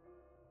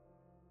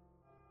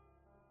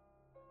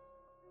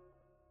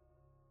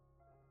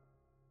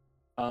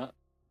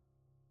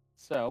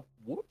 So,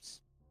 whoops.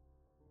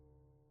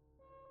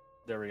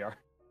 There we are.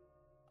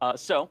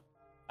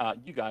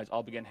 You guys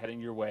all begin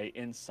heading your way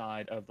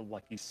inside of the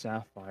Lucky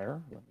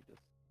Sapphire. Let me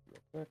just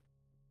real quick.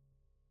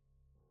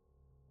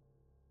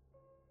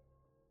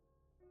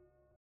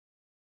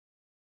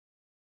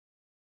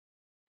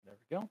 There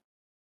we go.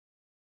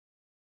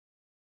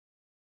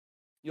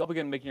 You all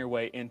begin making your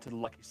way into the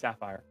Lucky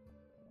Sapphire.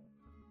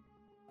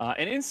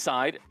 And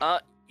inside,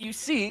 you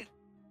see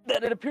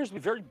that it appears to be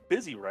very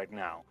busy right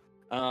now.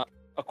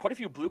 Quite a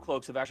few Blue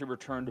Cloaks have actually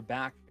returned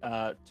back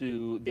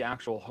to the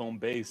actual home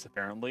base,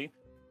 apparently.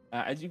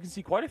 As you can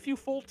see, quite a few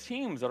full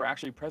teams that are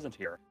actually present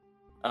here.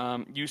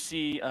 You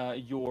see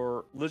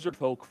your lizard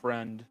folk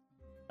friend,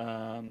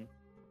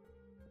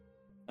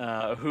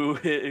 who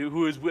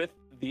is with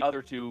the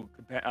other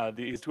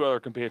these two other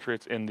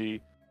compatriots in the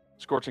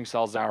Scorching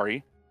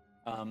Salzari.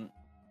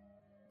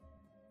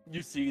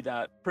 You see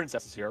that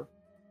Princess is here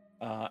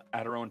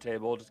at her own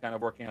table, just kind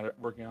of working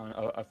on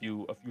a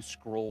few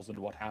scrolls and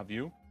what have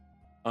you.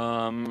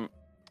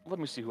 Let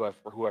me see who I've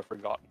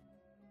forgotten.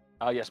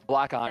 Yes,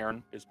 Black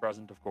Iron is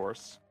present, of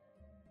course.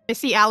 I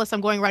see Alice.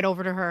 I'm going right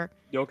over to her.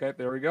 Okay,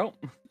 there we go.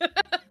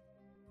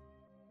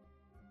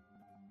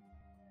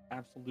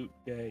 Absolute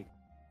gay.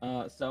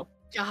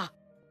 Yeah.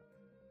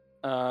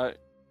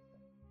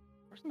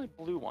 Where's my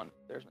blue one?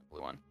 There's my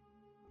blue one.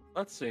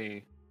 Let's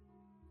see.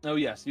 Oh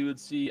yes, you would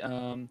see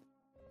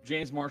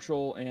James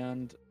Marshall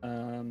and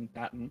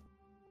Patton,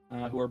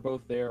 who are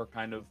both there,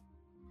 kind of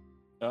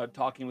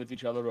talking with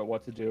each other about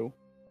what to do.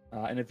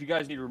 And if you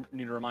guys need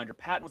a reminder,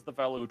 Patton was the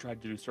fellow who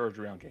tried to do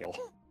surgery on Gale.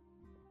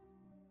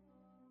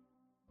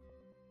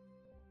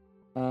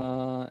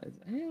 I'm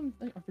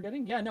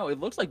forgetting. Yeah, no, it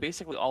looks like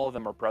basically all of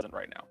them are present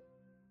right now.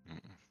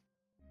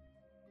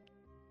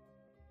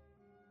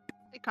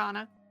 Hey,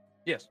 Kana.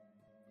 Yes.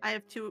 I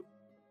have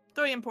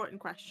three important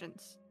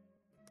questions.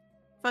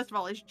 First of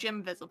all, is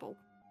Jim visible?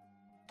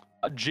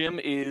 Jim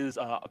is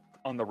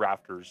on the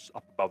rafters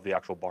up above the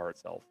actual bar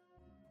itself.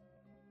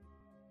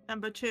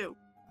 Number two,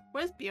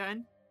 where's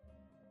Bjorn?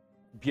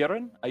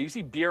 Bjorn? You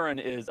see Bjorn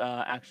is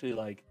actually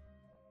like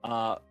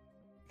kind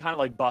of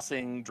like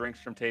bussing drinks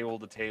from table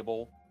to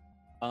table,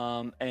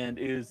 and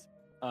is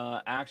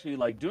actually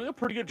like doing a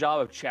pretty good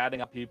job of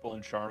chatting up people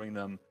and charming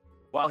them.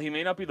 While he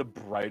may not be the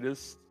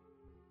brightest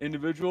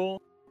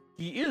individual,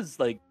 he is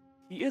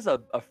a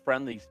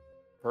friendly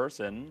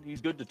person.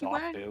 He's good to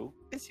talk to.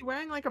 Is he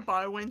wearing like a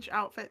bar wench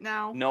outfit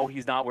now? No,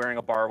 he's not wearing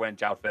a bar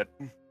wench outfit.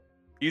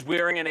 He's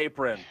wearing an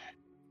apron.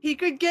 He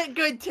could get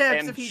good tips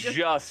and if he just.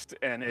 just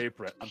an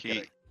apron. I'm He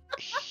kidding.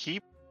 he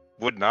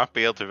would not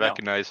be able to No.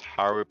 recognize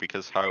Haru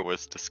because Haru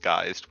was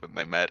disguised when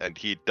they met, and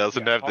he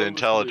doesn't Yeah, have the Haru was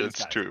completely intelligence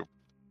disguised. to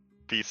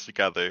piece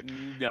together.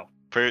 No,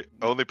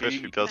 Only person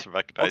who doesn't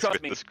recognize trust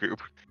with me. this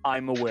group.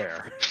 I'm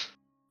aware.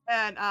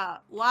 And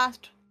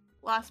last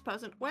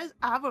person. Where's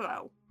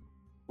Avaro?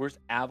 Where's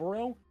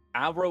Avro?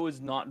 Avro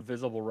is not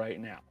visible right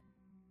now,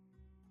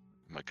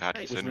 Oh my god,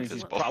 Which he's which means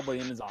he's invisible. probably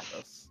in his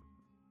office.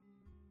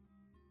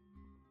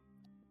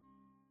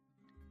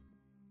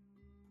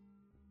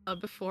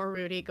 Before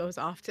Rudy goes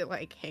off to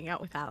like hang out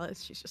with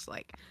Alice, she's just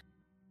like,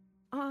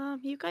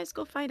 you guys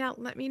go find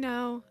out. Let me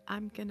know.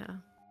 I'm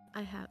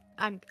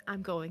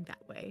going that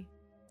way.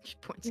 She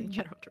points in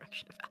general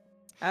direction of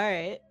Alice. All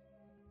right.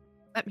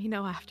 Let me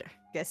know after.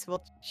 Guess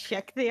we'll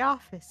check the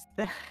office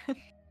then.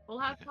 We'll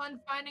have fun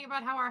finding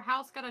about how our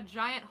house got a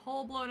giant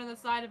hole blown in the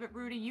side of it,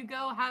 Rudy. You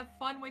go have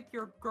fun with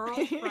your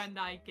girlfriend,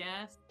 I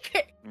guess.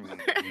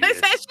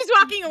 As she's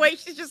walking away,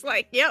 she's just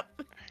like,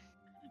 "Yep."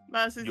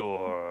 Mercy's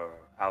Your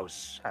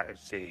house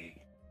has a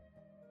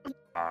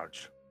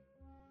large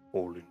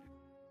hole in it.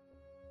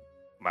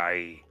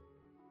 My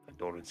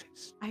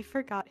condolences. I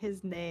forgot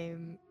his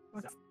name.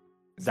 What's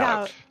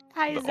Zout. Zout?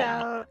 Hi, The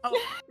Zout.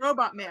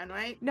 Robot Man,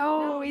 right?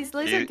 No, No, he's he's-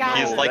 lizard He- guy.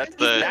 he's like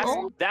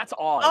that's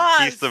odd.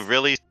 Oh, He's the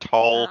really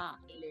tall Ah,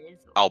 Liz.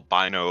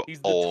 albino He's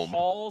the Olm.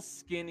 tall,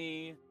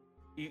 skinny.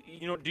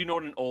 You know? Do you know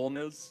what an Olm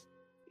is?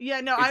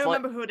 Yeah, no, It's I like-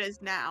 remember who it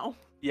is now.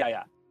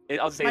 Yeah.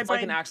 I'll say My it's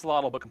like an brain-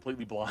 axolotl, but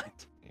completely blind.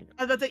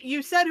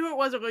 You said who it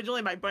was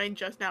originally. My brain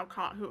just now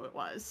caught who it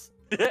was.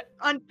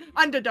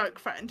 Underdark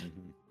friend.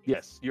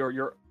 Yes,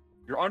 your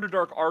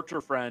Underdark archer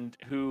friend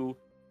who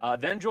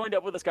then joined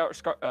up with the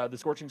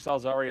Scorching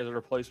Salzari as a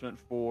replacement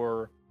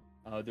for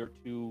their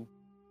two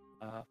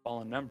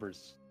fallen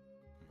members.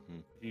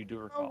 Mhm. If you do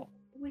recall,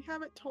 We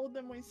haven't told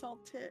them we saw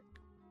Tick.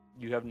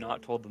 you have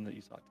not told them that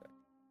you saw Tech.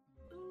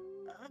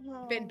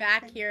 Been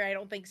back here, I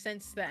don't think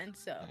since then.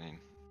 So. I mean,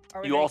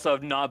 Or You they- also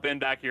have not been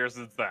back here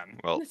since then.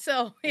 well,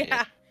 So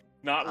yeah.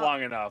 Not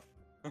long enough.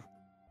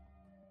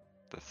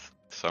 that's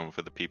some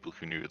for the people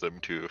who knew them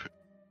to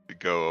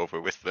go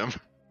over with them.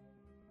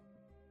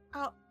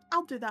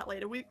 I'll do that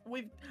later. We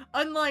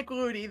unlike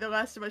Rudy, the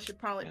rest of us should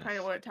probably Yes.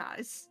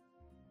 prioritize.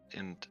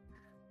 And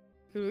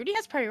Rudy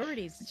has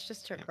priorities. It's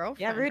just her girlfriend.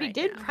 Yeah, Rudy right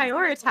did now.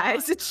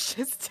 prioritize. It's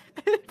just.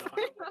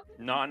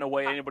 Not in a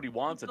way anybody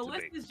wants it The to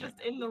list be. is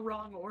just in the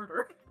wrong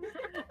order.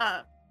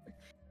 Yeah,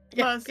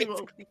 Mercy will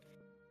basically.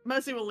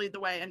 Mercy will lead the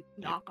way and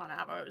knock on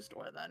Avaro's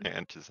door then.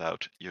 and is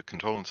out. Your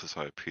condolences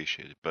are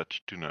appreciated, but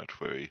do not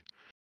worry.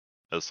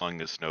 As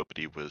long as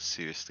nobody was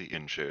seriously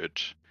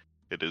injured,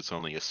 it is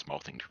only a small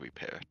thing to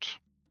repair it.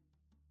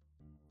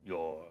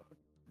 Your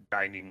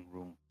dining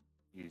room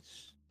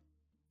is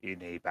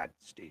in a bad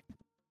state.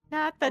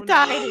 Not the Oh, no.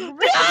 dining room.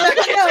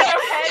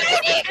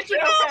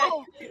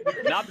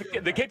 Not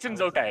the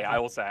kitchen's okay. I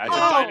will say. I said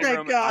Oh, dining thank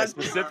room. I God.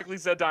 specifically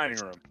said dining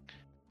room.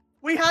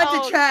 We had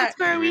Oh, to check. That's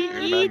where we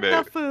eat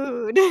Remember- the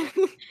food.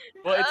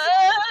 Well, it's,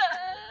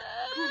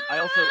 I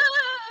also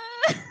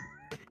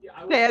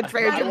That's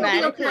very Maddie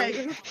will be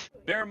dramatic. okay.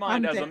 bear in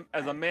mind I'm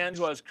as a man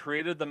who has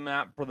created the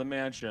map for the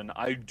mansion,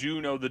 I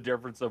do know the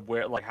difference of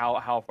where, like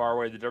how far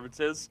away the difference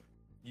is.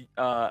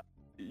 I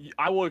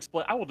will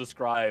explain. I will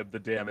describe the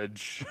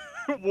damage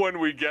when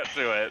we get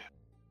to it.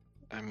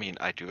 I mean,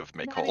 I do have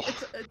make Maddie, hole.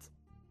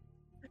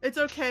 it's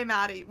okay,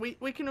 Maddie.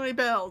 We can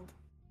rebuild.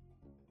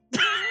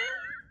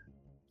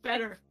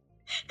 Better.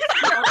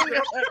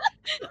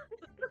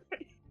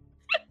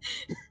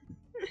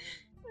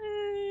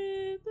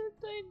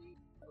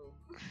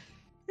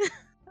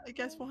 I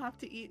guess we'll have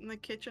to eat in the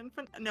kitchen.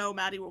 No,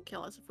 Maddie will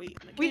kill us if we eat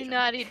in the We kitchen.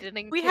 not eating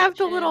in We have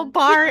the little kitchen.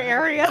 bar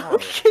area. We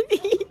can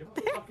eat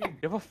there. You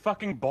have a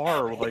fucking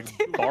bar with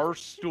like bar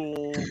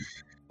stool,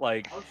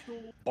 like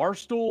bar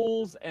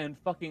stools and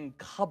fucking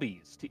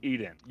cubbies to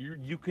eat in.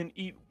 You can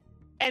eat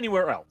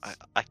anywhere else.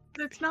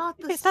 It's not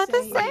the It's not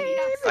the same. same.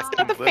 It's I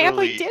not the can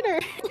family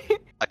literally- dinner.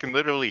 I can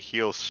literally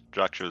heal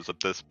structures at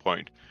this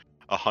point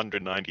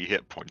 190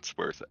 hit points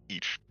worth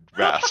each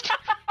rest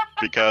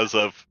because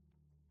of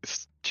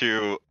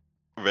two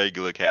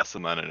regular casts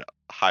and then a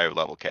higher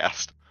level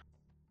cast.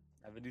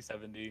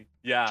 70.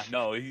 Yeah,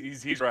 no,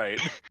 he's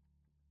right.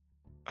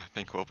 I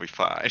think we'll be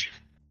fine.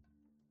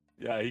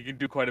 Yeah, he can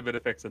do quite a bit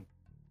of fixing.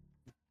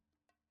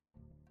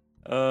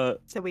 So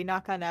we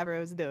knock on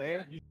Avaro's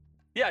door.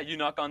 Yeah, you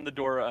knock on the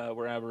door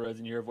where Amber is,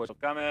 and you hear a voice will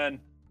come in.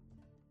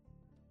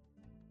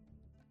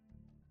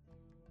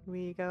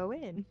 We go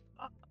in.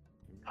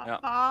 Yeah.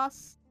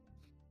 Boss.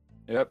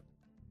 Yep.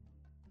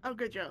 Oh,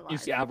 good, you're alive. You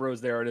see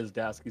Avro's there at his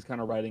desk. He's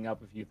kind of writing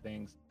up a few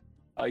things.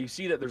 You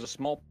see that there's a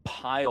small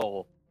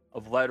pile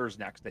of letters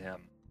next to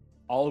him,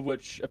 all of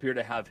which appear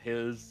to have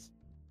his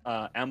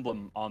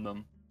emblem on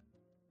them.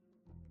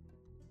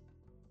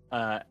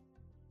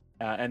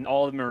 And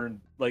all of them are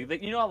like,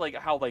 you know, like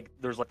how like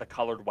there's like the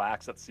colored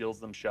wax that seals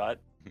them shut.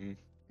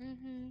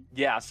 Mm-hmm.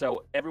 Yeah,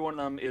 so every one of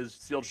them is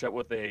sealed shut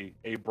with a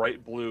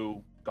bright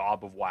blue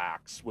gob of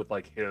wax with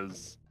like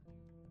his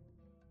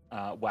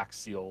wax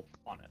seal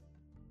on it.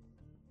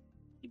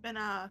 You been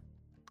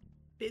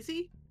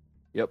busy?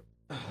 Yep.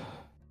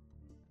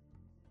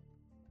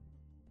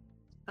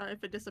 Sorry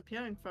for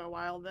disappearing for a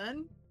while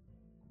then.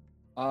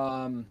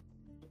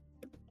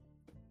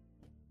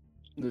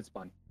 It's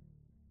fine.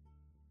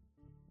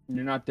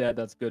 You're not dead,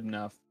 that's good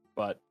enough,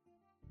 but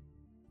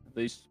at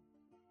least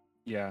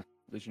you're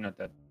not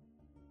dead.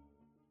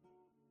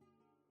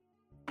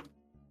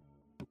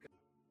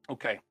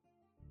 Okay.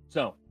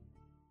 So,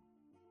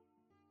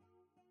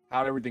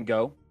 how'd everything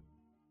go?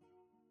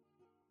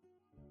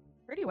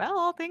 Pretty well,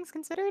 all things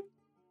considered.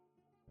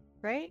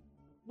 Right?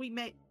 We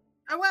made.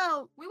 Oh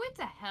well, We went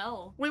to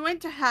hell. we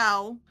went to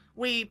hell.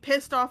 We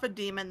pissed off a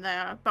demon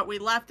there, but we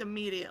left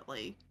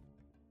immediately.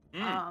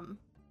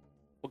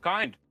 What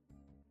kind?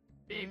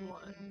 Big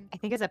one. I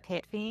think it's a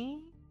pit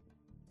fiend.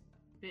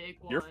 Big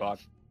one. You're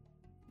fucked.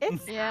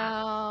 It's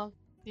Yeah.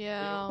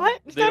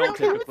 what? They don't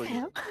kill typically-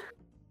 him?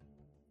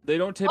 They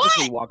don't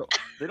typically walk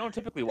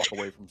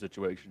away from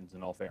situations.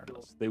 In all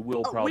fairness, they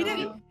will Oh, probably. we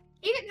didn't-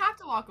 He didn't have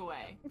to walk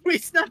away. We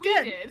snuck We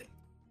in. did.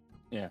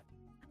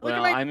 Look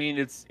Well, at my- I mean,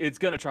 it's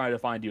gonna try to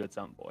find you at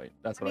some point.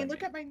 That's I what mean,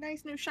 look at my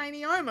nice new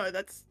shiny armor.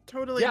 That's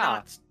totally Yeah.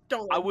 not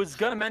stolen. I was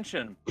gonna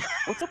mention.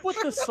 What's up with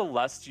the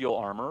celestial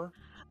armor?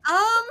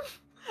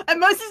 And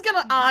Mercy's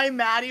gonna eye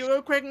Maddie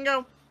real quick and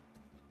go.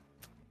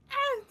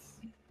 "Eh."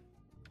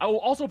 I will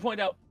also point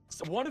out,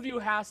 one of you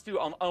has to,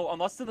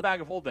 unless it's in the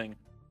bag of holding,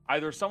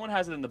 either someone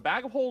has it in the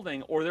bag of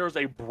holding, or there's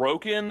a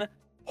broken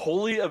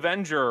Holy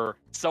Avenger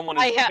someone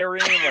is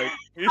carrying,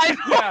 like,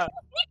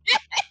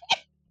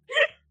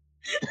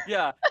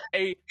 yeah,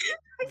 a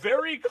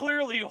very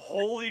clearly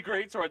holy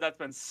greatsword that's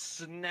been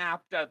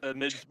snapped at the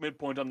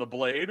midpoint on the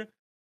blade.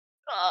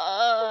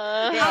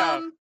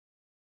 Yeah.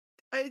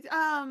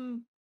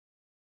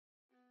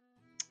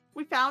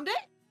 We found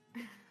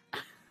it.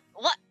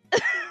 What?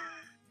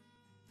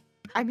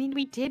 I mean,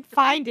 we did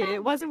find it.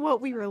 It wasn't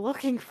what we were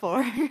looking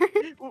for.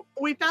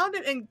 We found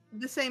it in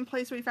the same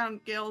place we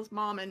found Gail's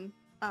mom and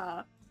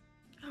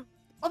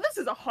well, this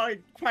is a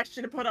hard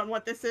question to put on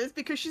what this is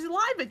because she's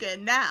alive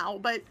again now,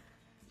 but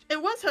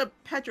it was her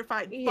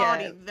petrified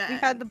body then. We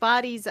found the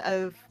bodies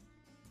of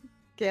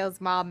Gail's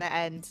mom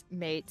and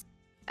mate.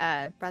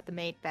 Brought the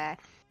mate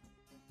back.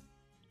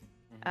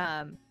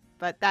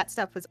 But that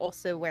stuff was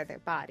also where their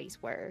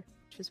bodies were,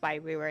 which is why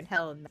we were in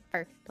hell in the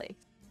first place.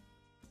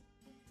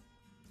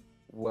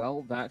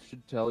 Well, that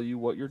should tell you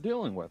what you're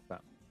dealing with then.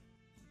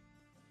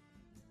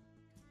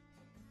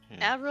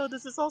 Avro,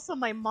 this is also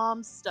my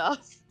mom's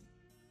stuff.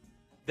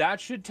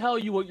 That should tell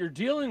you what you're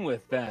dealing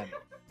with then.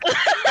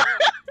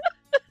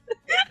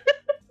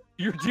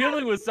 You're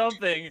dealing with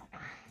something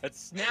that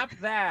snapped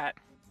that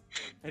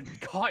and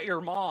caught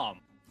your mom.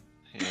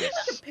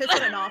 Yes. Piss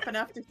it off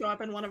enough to show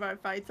up in one of our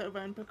fights over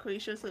in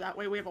Paquisha, so that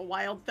way we have a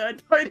wild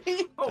third party.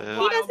 He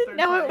doesn't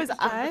know it was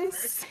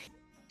us.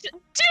 To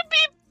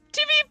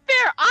be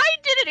fair, I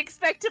didn't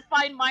expect to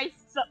find my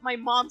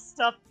mom's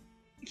stuff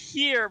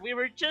here. We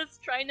were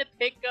just trying to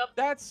pick up.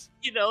 That's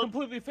you know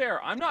completely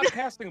fair. I'm not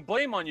casting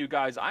blame on you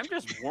guys. I'm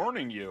just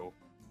warning you.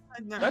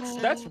 No.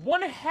 That's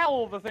one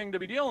hell of a thing to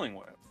be dealing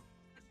with.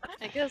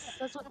 I guess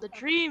that's what the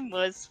dream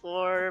was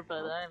for,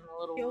 but I'm a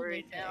little Kill me,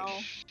 worried now.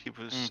 He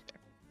was.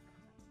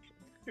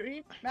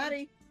 Dream,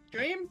 Maddie,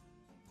 dream.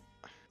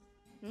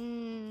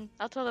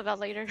 I'll tell about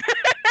later.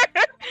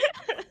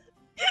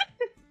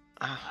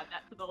 Add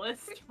that to the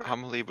list.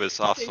 Amelie was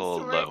also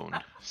story. alone,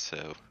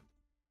 so.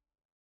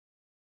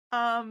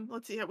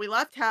 Let's see here. We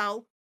left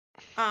hell.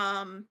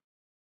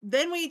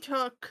 Then we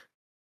took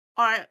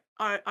our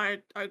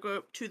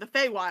group to the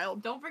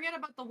Feywild. Don't forget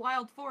about the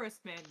wild forest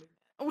man.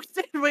 We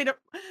did wait.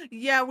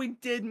 Yeah, we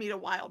did meet a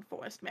wild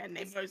forest man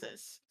named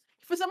Moses.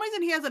 For some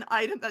reason, he has an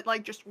item that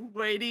like just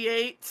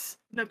radiates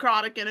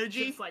necrotic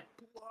energy. Just like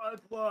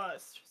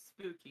bloodlust,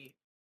 spooky.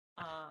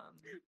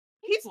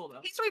 He's cool though.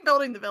 he's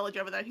rebuilding the village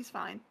over there. He's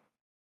fine.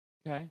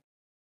 Okay.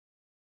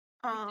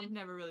 We did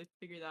never really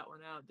figure that one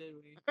out, did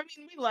we? I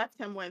mean, we left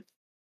him with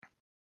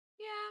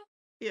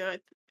Yeah.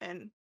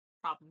 and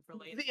Problem for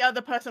later. the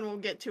other person we'll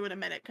get to in a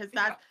minute because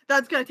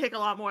that's gonna take a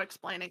lot more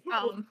explaining.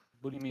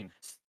 What do you mean?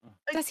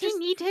 Does he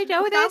need to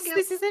know this?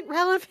 This isn't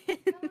relevant. He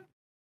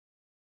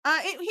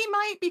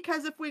might,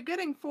 because if we're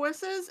getting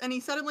forces and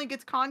he suddenly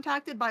gets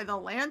contacted by the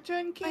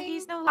Lantern King, But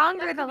he's no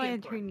longer that the could be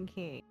Lantern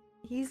King.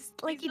 He's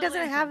He's he the doesn't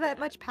Lantern have that King.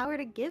 much power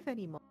to give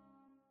anymore.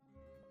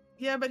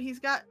 Yeah, but he's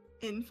got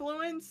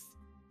influence.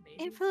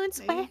 Maybe. Influence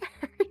Maybe. where?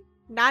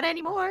 Not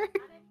anymore.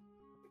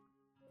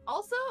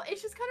 Also,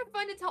 it's just kind of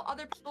fun to tell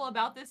other people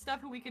about this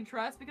stuff who we can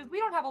trust because we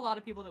don't have a lot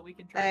of people that we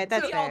can trust.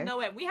 That's we all fair.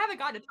 know it. We haven't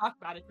gotten to talk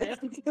about it yet.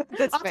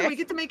 That's Also, fair. we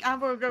get to make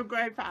Avro go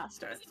gray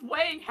faster. It's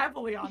weighing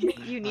heavily on me.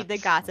 You need the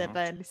gossip,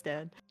 I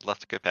understand.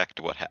 Let's get back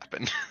to what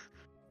happened.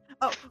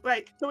 Oh,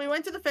 right. So we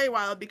went to the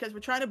Feywild because we're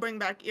trying to bring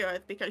back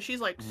Aerith because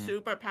she's like Mhm.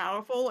 super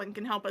powerful and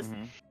can help us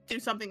Mhm. do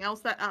something else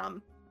that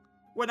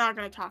we're not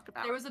going to talk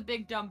about. There was a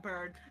big dumb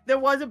bird. There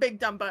was a big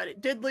dumb bird.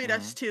 It did lead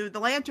us to the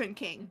Lantern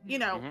King. You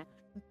know, Mhm.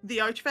 the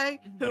Archfey.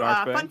 Who, An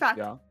archfey? fun fact,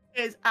 Yeah.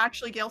 is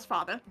actually Gale's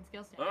father. It's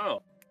Gale's dad.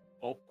 Oh.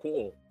 Oh,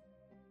 cool.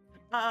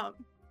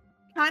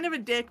 kind of a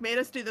dick, made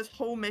us do this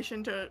whole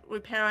mission to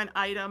repair an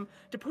item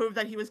to prove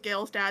that he was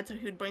Gale's dad, so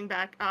he'd bring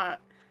back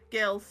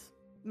Gale's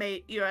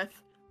mate,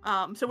 Earth.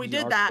 So we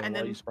did that, and Why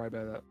are then you surprised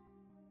by that?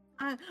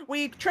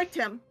 we tricked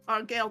him,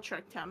 or Gale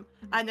tricked him,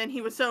 and then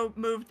he was so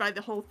moved by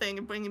the whole thing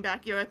and bringing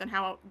back Earth and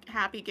how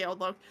happy Gale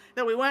looked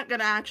that we weren't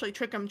gonna actually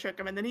trick him,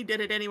 and then he did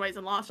it anyways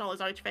and lost all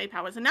his Archfey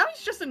powers, and now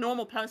he's just a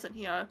normal person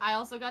here. I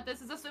also got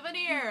this as a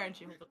souvenir, and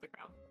she holds up the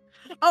crown.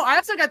 Oh, I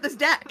also got this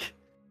deck.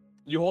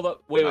 You hold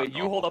up. Wait.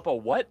 You hold up a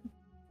what?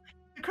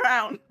 The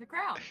crown. The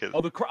crown.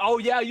 Oh, Oh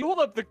yeah, you hold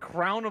up the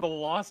crown of the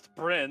Lost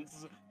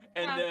Prince,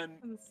 and Yeah, then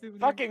as a souvenir.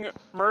 fucking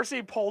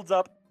Mercy pulls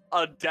up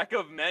a deck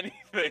of many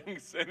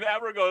things, and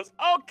Abra goes,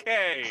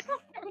 "Okay,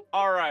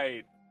 all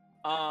right."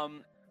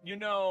 You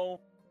know,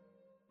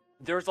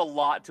 there's a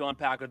lot to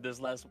unpack with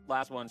this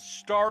last one.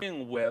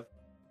 Starting with,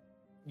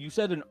 you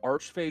said an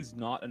Archfey's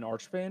not an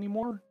Archfey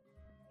anymore.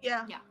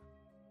 Yeah. Yeah.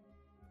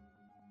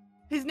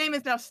 His name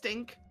is now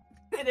Stink.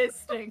 It is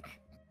Stink.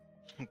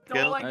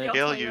 Don't let Gale Gale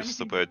tell you used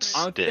the anything word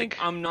different. I think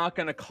stick. I'm not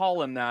gonna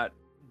call him that,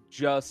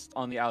 just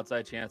on the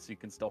outside chance he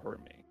can still hurt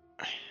me.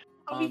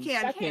 Oh, he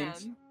can.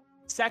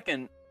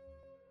 Second,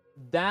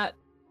 that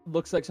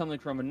looks like something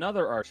from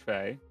another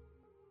Archfey.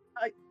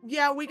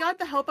 Yeah, we got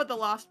the help of the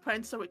Lost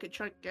Prince so we could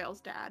trick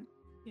Gale's dad.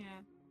 Yeah.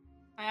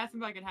 I asked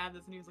him if I could have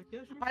this, and he was like, yeah,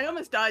 sure. I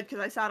almost died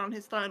because I sat on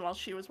his throne while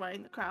she was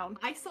wearing the crown.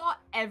 I saw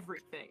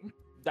everything.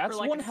 That's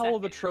like, one a hell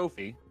of a second.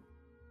 trophy.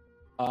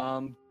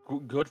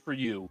 Good for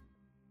you.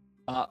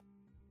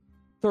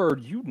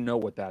 Third, you know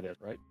what that is,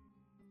 right?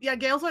 Yeah,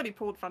 Gale's already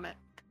pulled from it.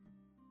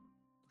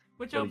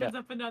 Which What do you opens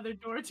up another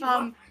door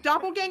to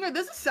Doppelganger,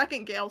 there's a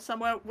second Gale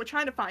somewhere. We're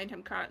trying to find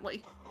him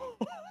currently.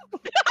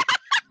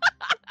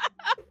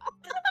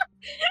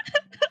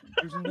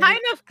 Kind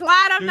of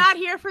glad I'm there's- not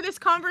here for this There's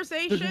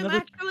conversation, another,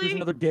 there's actually.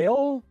 another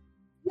Gale?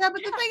 Yeah,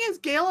 but the thing is,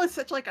 Gale is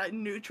such like a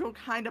neutral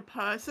kind of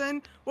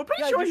person. We're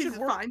pretty Yeah, sure you he's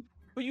should work- fine.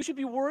 But you should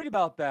be worried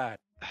about that.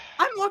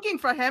 I'm looking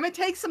for him. It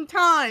takes some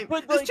time.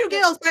 But, There's like, two the-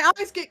 Gales. My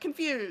eyes get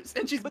confused.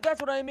 And she's But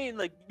that's what I mean.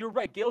 Like, you're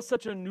right. Gale's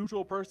such a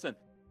neutral person.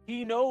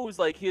 He knows,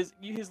 like, his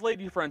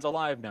lady friend's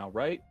alive now,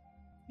 right?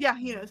 yeah,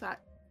 he knows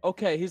that.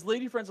 Okay, his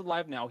lady friend's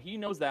alive now. He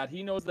knows that.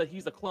 He knows that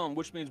he's a clone,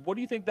 which means, what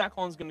do you think that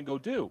clone's gonna go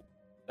do?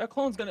 That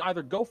clone's gonna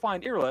either go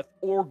find Irilith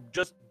or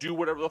just do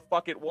whatever the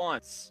fuck it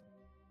wants.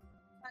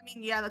 I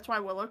mean, yeah, that's why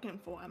we're looking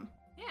for him.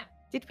 Yeah.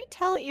 Did we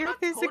tell Earth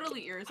Not is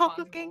totally a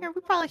irresponsible. doppelganger?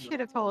 We probably should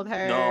have told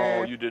her.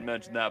 No, you did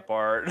mention that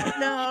part.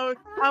 No,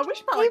 we should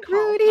Hey, probably call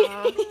her.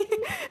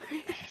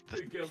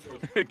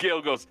 Rudy.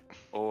 Gale goes,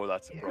 oh,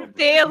 that's a problem.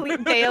 Dale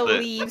The-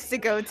 leaves to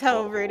go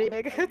tell Rudy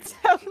to go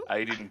tell.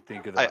 I didn't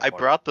think of that I part.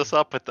 brought this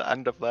up at the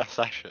end of last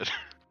session.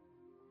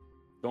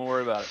 Don't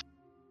worry about it.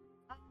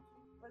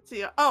 Let's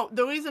see. Oh,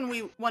 the reason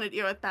we wanted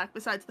Earth back,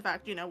 besides the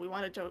fact, we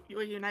wanted to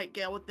reunite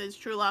Gale with his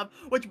true love,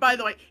 which, by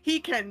the way, he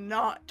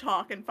cannot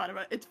talk in front of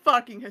her. It's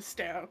fucking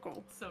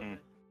hysterical. So Mm.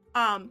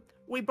 good.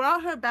 We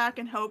brought her back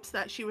in hopes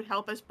that she would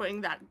help us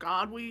bring that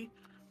god we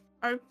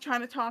are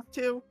trying to talk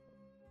to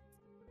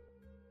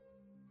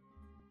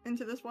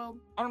into this world.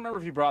 I don't remember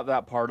if you brought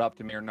that part up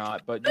to me or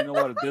not, but you know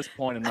what? At this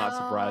point, I'm not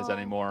surprised Oh.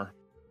 anymore.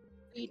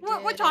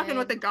 We're talking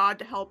with the god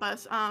to help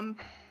us.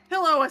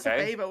 He'll owe us a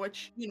Okay. favor,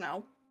 which,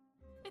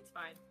 It's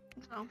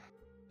fine.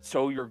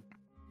 So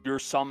you're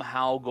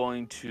somehow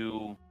going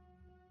to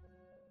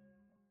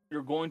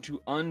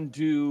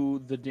undo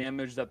the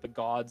damage that the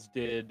gods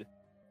did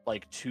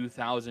like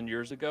 2,000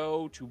 years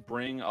ago to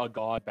bring a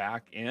god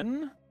back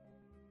in?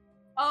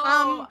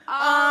 Oh,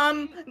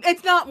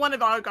 it's not one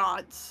of our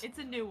gods. it's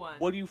a new one.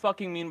 What do you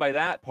fucking mean by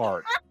that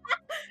part?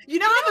 You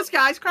know how the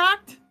sky's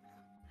cracked?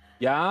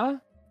 Yeah?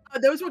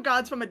 Those were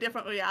gods from a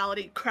different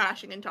reality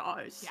crashing into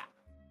ours. Yeah.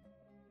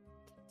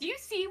 Do you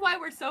see why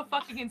we're so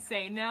fucking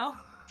insane now?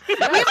 We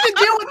have to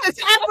deal with this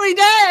every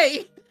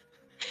day!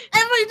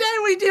 Every day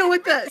we deal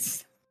with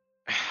this!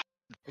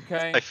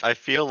 Okay. I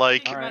feel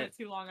like Think about Alright. it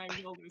too long, I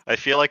will lose. I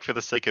feel like for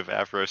the sake of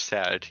Avro's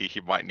sanity,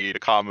 he might need a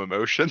calm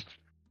emotion.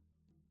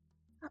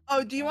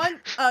 Oh, do you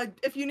want,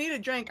 if you need a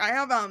drink, I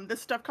have,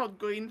 this stuff called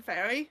Green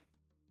Fairy.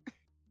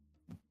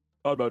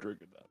 I'm not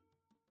drinking that.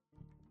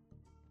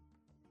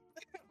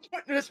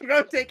 Just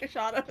go take a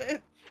shot of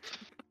it.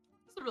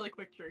 It's a really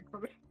quick drink for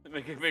me.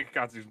 Make a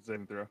constitution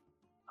saving throw.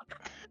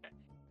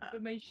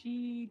 But my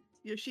sheet,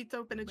 Your sheet's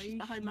open, it's just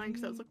My behind mine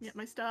because I was looking at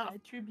my stuff.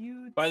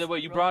 attributes. By the way,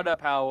 you brought up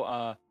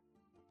how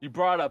you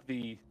brought up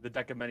the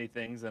deck of many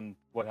things and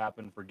what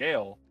happened for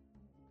Gale.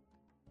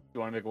 You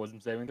want to make a wisdom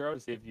saving throw to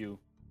see if you?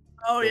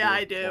 Oh yeah,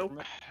 I feel do. from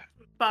it?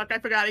 Fuck, I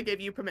forgot I gave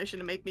you permission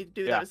to make me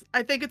do Yeah. those.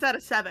 I think it's at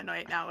a 7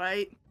 right now,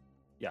 right?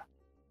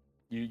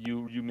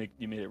 You made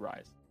it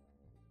rise.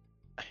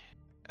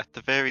 At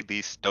the very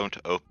least, don't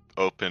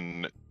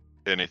open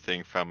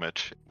anything from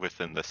it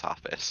within this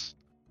office.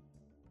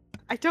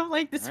 I don't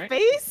like this Alright.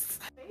 face.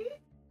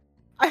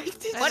 I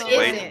just What don't- is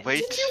Wait, it?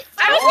 wait.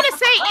 I was gonna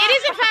say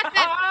it is in fact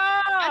that.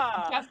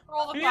 Ah, Just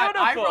roll the 5.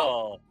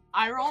 beautiful.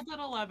 I rolled an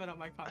 11 on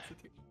my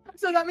constitution.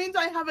 So that means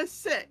I have a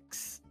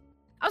 6.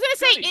 I was gonna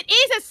say Goody. it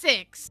is a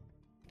 6.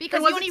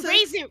 Because was you it only 6?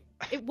 raised it.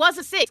 It was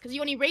a 6 because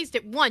you only raised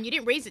it 1. You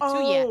didn't raise it 2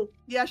 yet. Oh,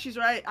 yeah, she's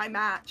right. I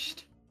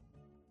matched.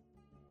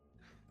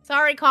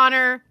 Sorry,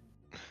 Connor.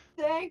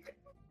 Thank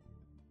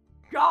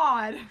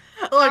God.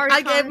 Look, Sorry,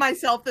 I Connor. gave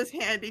myself this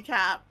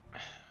handicap.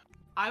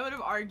 I would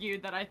have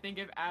argued that I think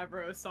if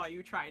Avro saw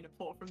you trying to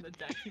pull from the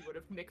deck, he would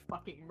have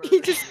fucking He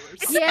murdered just-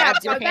 you. Yeah,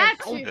 Stabs your but hand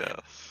that's open.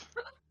 Yes.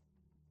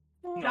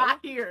 Not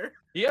here.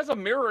 He has a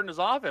mirror in his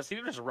office. He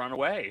can just run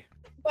away.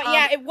 But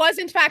yeah, it was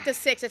in fact a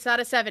 6. It's not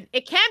a 7.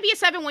 It can be a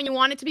 7 when you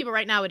want it to be, but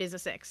right now it is a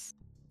 6.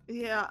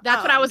 Yeah.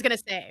 That's what I was gonna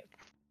say.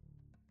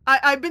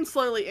 I've been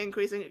slowly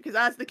increasing it because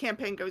as the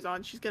campaign goes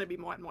on, she's gonna be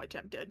more and more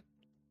tempted.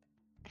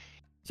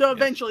 So Yes.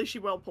 eventually she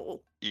will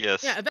pull.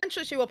 Yes. Yeah,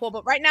 eventually she will pull,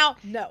 but right now,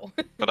 no.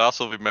 But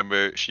also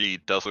remember, she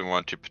doesn't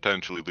want to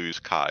potentially lose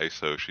Kai,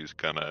 so she's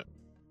gonna.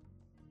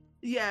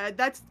 Yeah,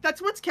 that's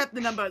what's kept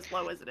the number as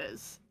low as it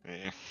is.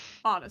 Eh.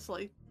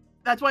 Honestly,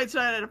 that's why it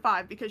started at a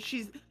 5 because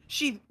she's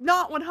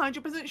not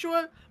 100%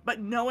 sure, but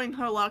knowing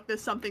her luck,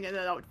 there's something in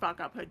there that would fuck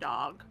up her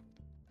dog.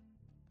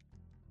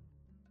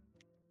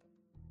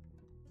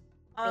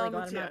 Really glad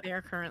let's I'm not see.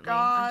 there currently.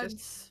 I'm just...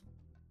 Gods,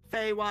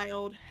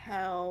 Feywild,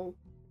 Hell.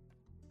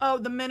 Oh,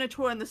 the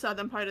Minotaur in the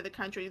southern part of the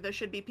country. There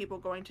should be people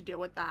going to deal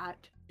with that.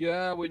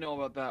 Yeah, we know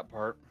about that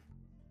part.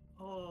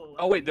 Oh.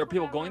 Oh wait, there are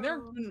people going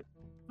there?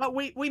 But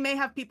we may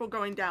have people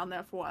going down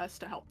there for us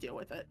to help deal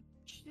with it.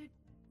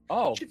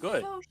 Oh, Should-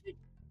 good.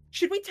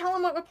 Should we tell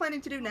him what we're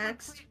planning to do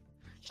next?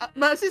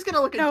 Mercy's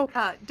gonna look No,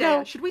 at Dea.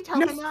 no, Should we tell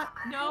no. him that?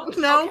 No.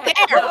 No. Okay.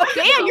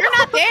 Dea, you're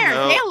not there.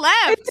 No. Dea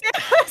left.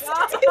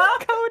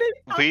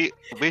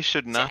 We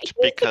should not,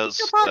 think because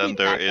you're probably then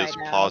there back is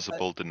right now,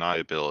 plausible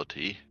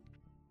deniability.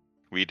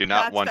 We do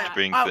not That's want fair. to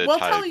bring We'll the tell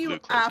Thai you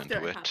glucose after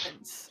into it it.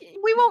 happens.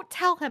 We won't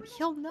tell him.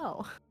 He'll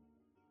know.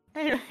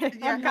 Anyway, Yeah, I'm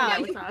yeah, gone.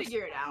 You with can us.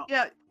 figure it out.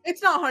 Yeah,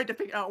 it's not hard to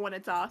figure out when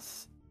it's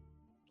us.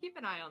 Keep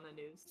an eye on the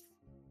news.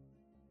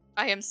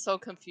 I am so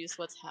confused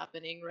what's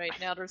happening right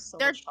now. There's so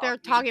They're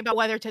much talking about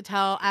whether to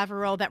tell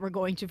Averil that we're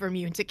going to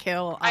Vermune to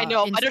kill. I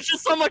know, but there's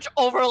just so much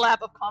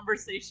overlap of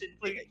conversation.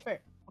 Please, fair.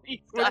 please,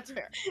 That's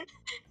fair.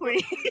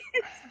 please.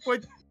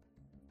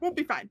 We'll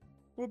be fine.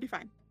 We'll be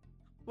fine.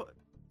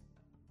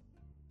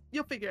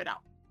 You'll figure it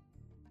out.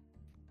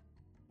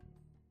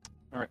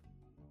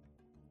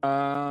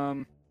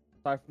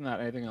 Aside from that,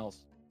 anything else?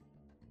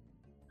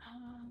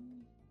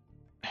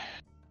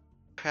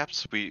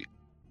 Perhaps we.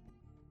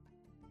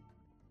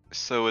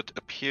 So it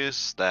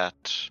appears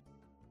that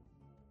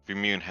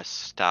Vermune has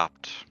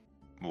stopped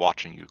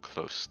watching you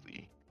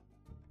closely.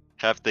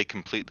 Have they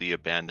completely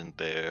abandoned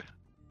their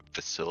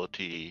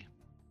facility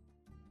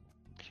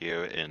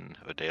here in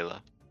Odela?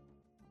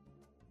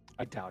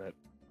 I doubt it.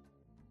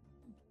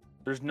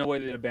 There's no way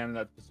they'd abandon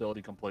that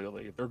facility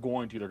completely. If they're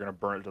going to, they're going to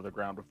burn it to the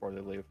ground before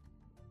they leave.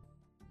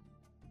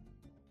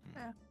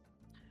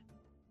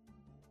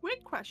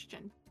 Weird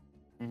question.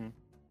 Mhm.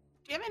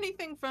 Do you have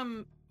anything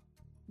from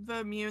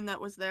Vermune that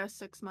was there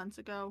 6 months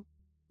ago?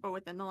 Or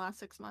within the last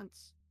 6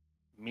 months?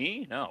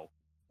 Me? No.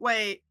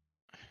 Wait.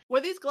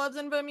 Were these gloves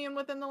in Vermune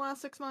within the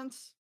last 6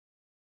 months?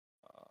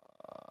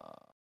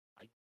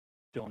 I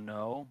don't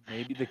know.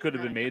 Maybe they could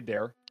have been made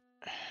there.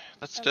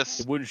 Let's Okay. It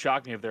just wouldn't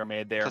shock me if they were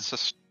made there. let's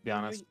just To be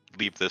honest.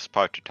 leave this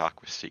part to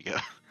talk with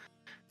Siga.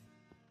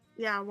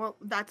 Yeah, well,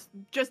 that's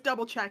just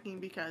double checking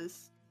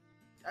because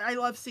I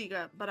love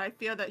Siga, but I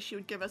fear that she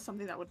would give us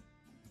something that would,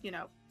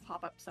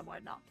 pop up somewhere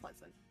not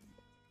pleasant.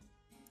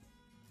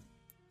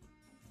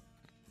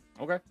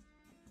 Okay.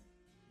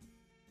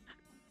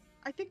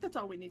 I think that's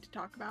all we need to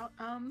talk about.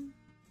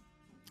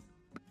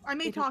 I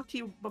may talk to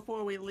you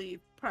before we leave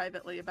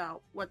privately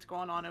about what's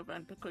going on over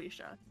in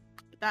Pakuisha.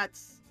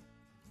 That's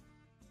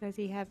Does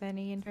he have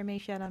any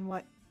information on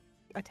what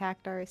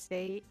attacked our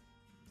estate?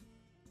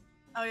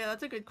 oh yeah,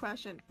 that's a good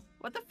question.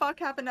 What the fuck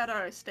happened at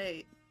our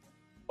estate?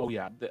 Oh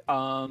yeah.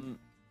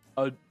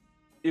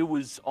 It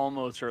was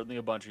almost certainly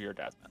a bunch of your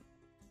dad's men.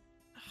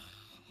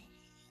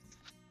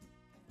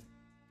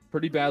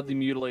 Pretty badly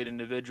mutilated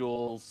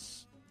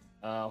individuals.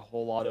 A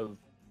whole lot of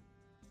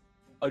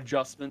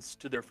adjustments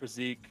to their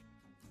physique.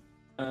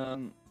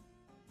 Long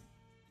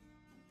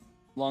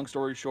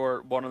story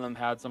short, one of them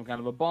had some kind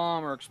of a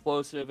bomb or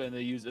explosive, and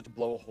they used it to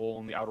blow a hole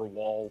in the outer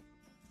wall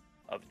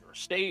of your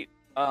estate.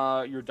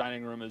 Your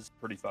dining room is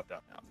pretty fucked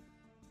up now.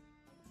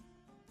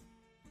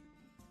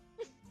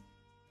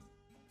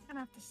 I'm gonna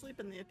have to sleep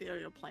in the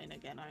ethereal plane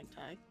again, aren't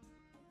I?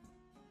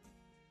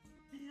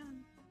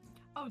 Man.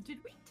 Oh, did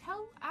we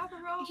tell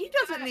Avaro? He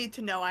doesn't need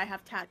to know I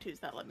have tattoos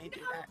that let me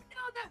do that.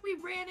 know that we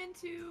ran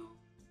into.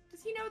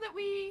 Does he know that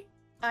we?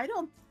 I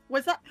don't.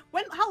 Was that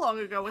when? How long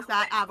ago was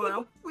that,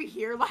 Avro? We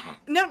hear last.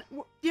 No.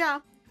 Yeah.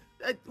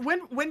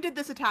 When did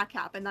this attack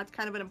happen? That's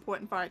kind of an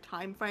important for our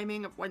time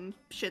framing of when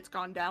shit's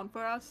gone down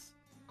for us.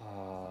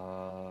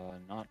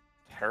 Not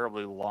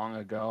terribly long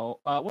ago.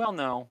 Well,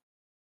 no.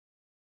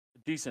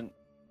 Decent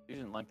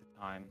length of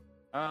time.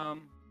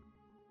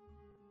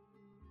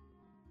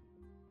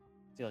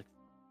 See, like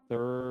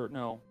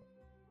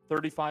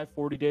 35,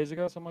 40 days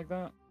ago, something like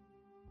that.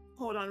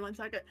 Hold on 1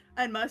 second.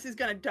 And Mercy's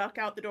gonna duck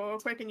out the door real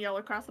quick and yell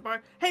across the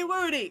bar, "Hey,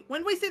 Rudy, when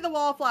did we see the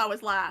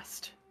wallflowers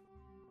last?"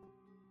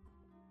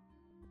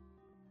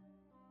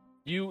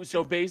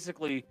 So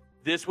basically,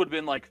 this would have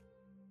been like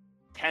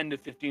 10 to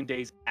 15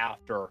 days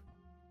after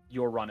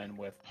your run-in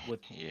with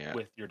Yeah.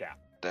 with your dad.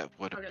 That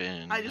would have Okay,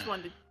 been. I just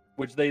wanted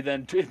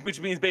Which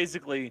means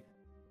basically,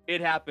 it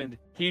happened.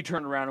 He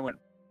turned around and went,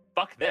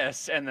 "Fuck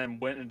this," and then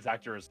went and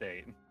attacked your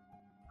estate.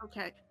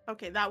 to...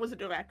 Okay, that was a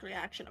direct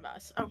reaction of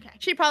us. Okay.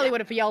 She probably Yeah.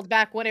 would have yelled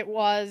back when it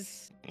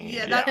was.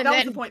 Yeah, And that was the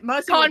then point.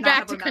 Mercy Gone would not back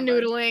have to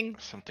remembered. canoodling.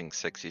 Something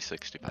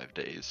 65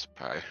 days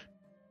prior.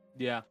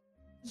 Yeah.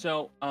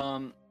 So,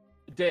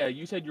 Dea,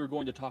 you said you were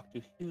going to talk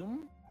to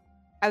him.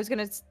 I was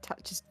gonna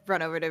just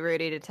run over to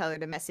Rudy to tell her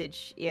to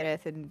message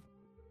Edith and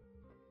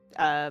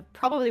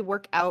probably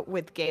work out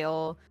with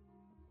Gale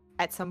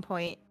at some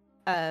point,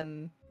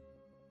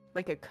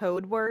 like a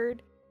code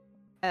word,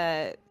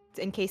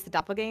 in case the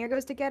doppelganger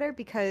goes to get her,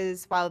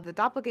 because while the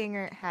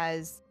doppelganger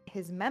has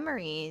his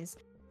memories,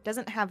 it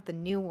doesn't have the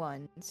new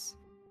ones.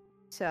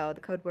 So the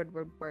code word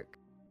would work.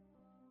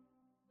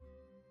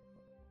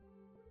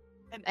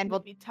 And we'll-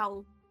 maybe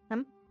tell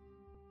him?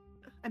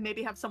 And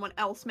maybe have someone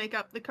else make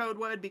up the code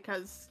word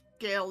because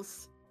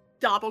Gale's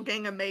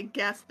doppelganger may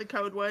guess the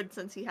code word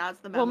since he has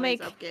the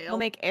memories of Gale. We'll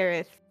make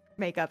Aerith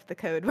make up the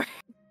code word.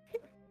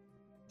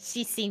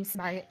 She seems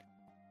smart.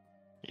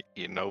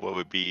 You know what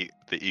would be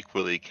the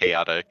equally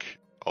chaotic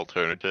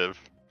alternative?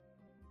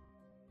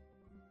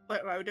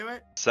 Let Ro do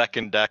it.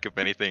 Second deck of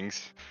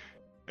anything's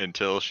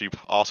until she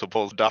also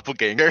pulls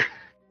doppelganger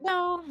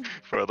No,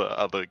 for the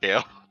other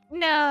Gale.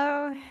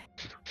 no.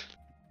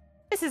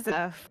 This is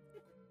enough.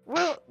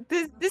 Well,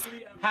 this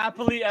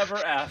Happily ever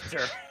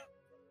after.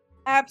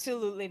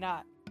 Absolutely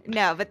not.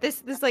 no, but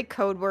this like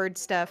code word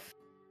stuff,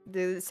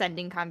 the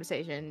sending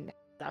conversation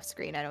off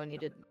screen. I don't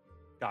need it.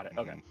 Got it.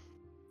 Okay.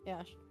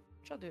 Yeah,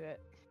 she'll do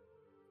it.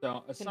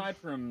 So, aside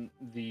from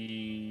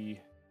the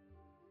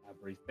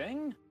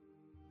everything,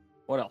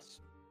 what else?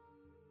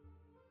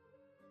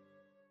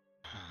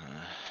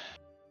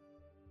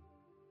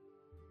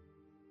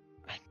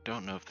 I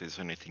don't know if there's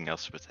anything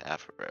else with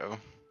Avro.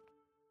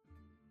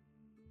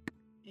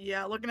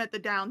 Yeah, looking at the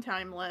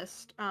downtime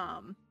list,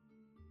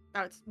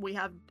 that's we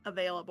have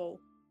available.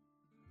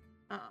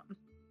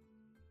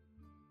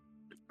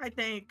 I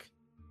think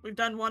we've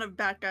done one of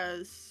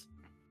Becca's.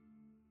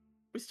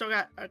 We still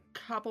got a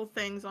couple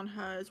things on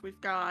hers. We've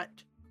got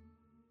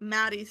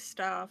Maddie's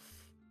stuff,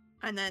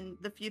 and then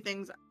the few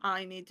things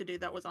I need to do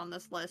that was on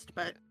this list,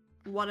 but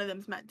one of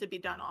them's meant to be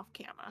done off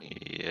camera.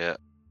 Yeah,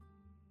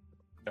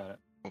 Got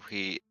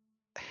it.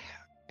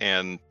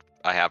 and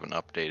I haven't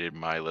updated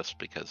my list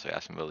because there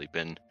hasn't really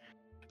been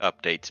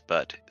updates,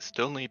 but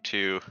still need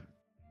to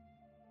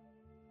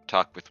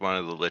talk with one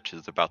of the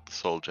liches about the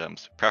soul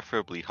gems,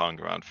 preferably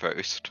Hungaron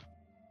first.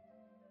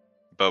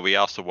 But we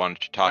also wanted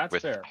to talk That's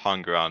with fair.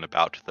 Hungaron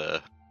about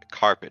the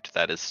carpet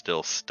that is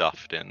still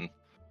stuffed in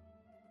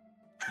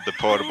the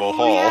portable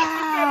hole.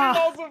 Yeah! That's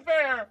also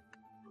fair.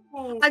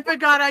 I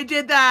forgot I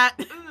did that.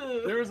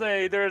 There's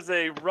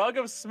a rug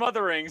of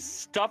smothering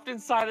stuffed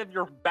inside of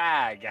your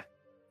bag.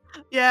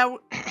 Yeah,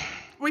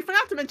 we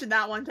forgot to mention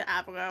that one to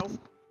Avro.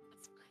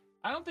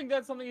 I don't think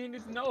that's something you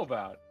need to know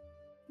about.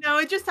 No,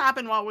 it just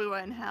happened while we were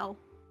in hell.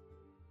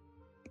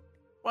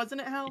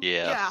 Wasn't it hell?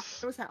 Yes. Yeah,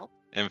 it was hell.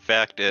 In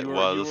fact, it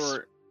was.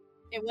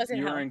 It wasn't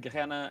You hell. were in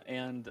Gehenna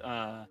and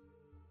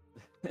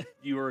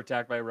you were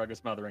attacked by a rug of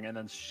smothering and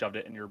then shoved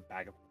it in your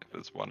bag of It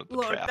was one of the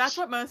Look, traps. that's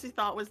what Mercy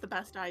thought was the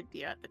best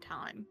idea at the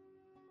time.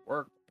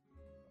 work.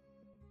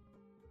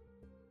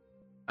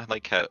 I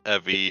like how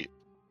every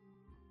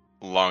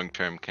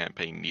long-term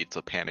campaign needs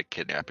a panic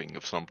kidnapping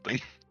of something.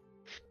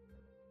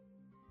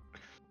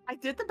 I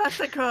did the best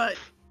I could.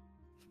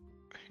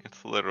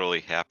 It's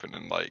literally happened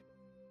in like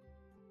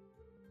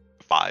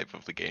 5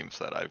 of the games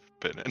that I've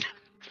been in.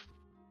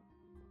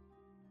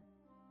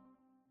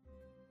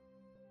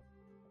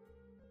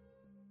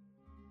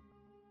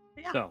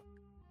 Yeah.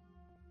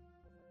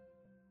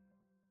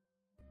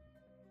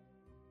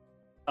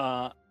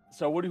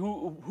 So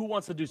who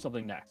wants to do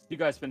something next? You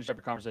guys finished up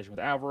your conversation with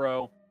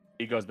Avro.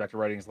 He goes back to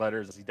writing his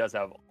letters as he does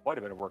have quite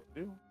a bit of work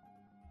to do.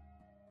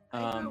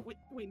 I vote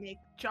we make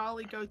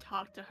Jolly go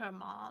talk to her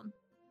mom.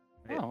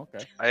 Oh,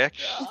 okay. I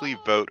actually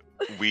vote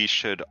we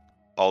should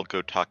all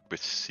go talk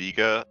with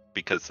Siga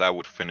because that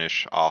would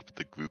finish off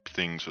the group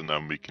things and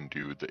then we can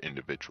do the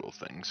individual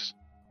things.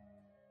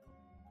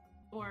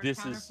 Or This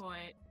is-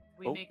 counterpoint,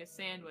 we Oh. make a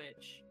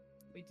sandwich.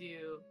 We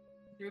do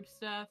group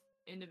stuff,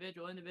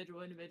 individual,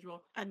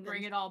 And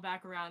bring then- it all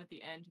back around at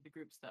the end to the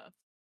group stuff.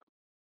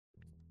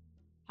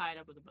 Tie it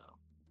up with a bow.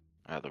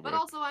 Either But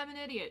work. also, I'm an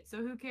idiot, so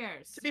who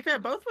cares? To be fair,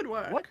 both would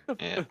work. What the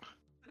Yeah.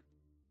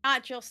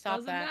 Not, you'll stop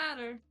Doesn't that.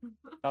 matter.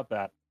 Not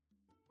that.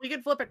 We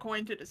could flip a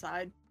coin to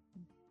decide.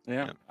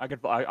 Yeah, Yeah. I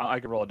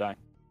could roll a die.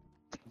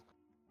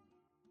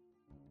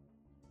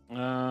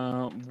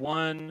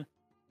 One,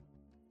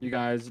 you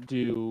guys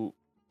do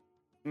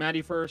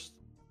Maddie first.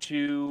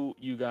 2,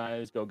 you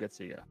guys go get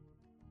Siga.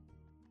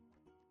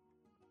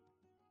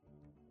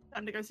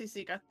 Time to go see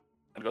Sika.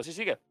 And go see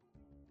Siga.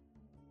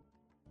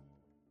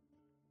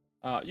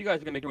 You guys are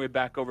gonna make your way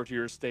back over to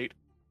your estate,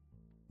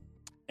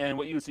 and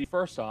what you see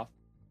first off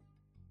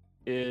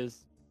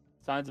is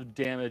signs of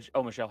damage.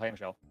 Oh, Michelle. Hey,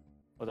 Michelle.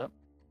 What's up?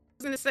 I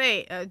was gonna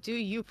say, do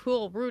you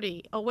pull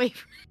Rudy away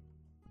from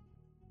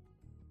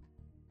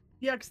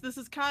Yeah, because this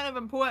is kind of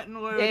important,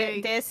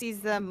 Rudy. Dea sees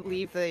them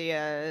leave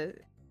the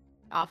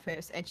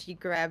office, and she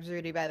grabs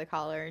Rudy by the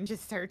collar and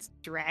just starts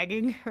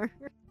dragging her.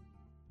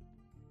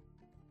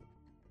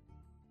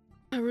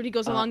 Rudy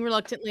goes along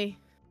reluctantly.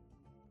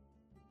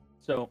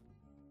 So,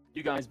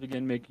 you guys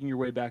begin making your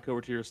way back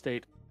over to your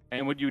estate,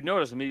 and what you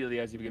notice immediately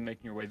as you begin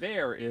making your way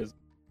there is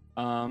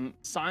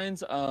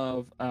signs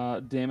of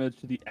damage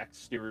to the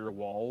exterior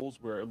walls,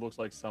 where it looks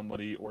like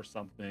somebody or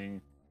something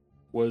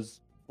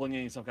was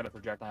flinging some kind of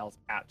projectiles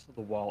at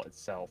the wall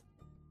itself.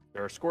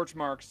 There are scorch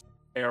marks,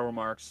 arrow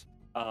marks,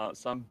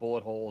 some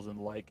bullet holes, and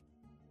like,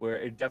 where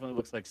it definitely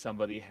looks like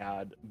somebody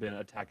had been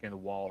attacking the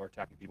wall or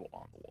attacking people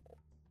on the wall.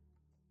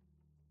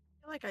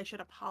 I feel like I should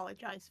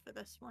apologize for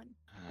this one.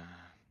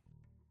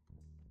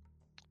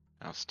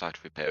 I'll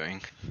start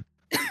repairing.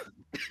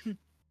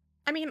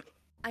 I mean,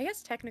 I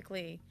guess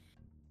technically,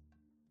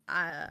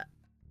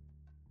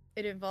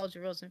 it involves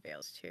rules and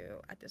fails too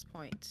at this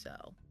point. So,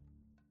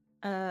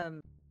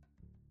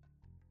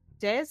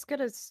 Dea's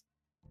gonna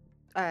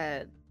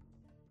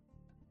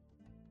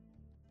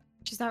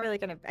she's not really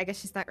gonna, I guess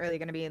she's not really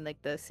gonna be in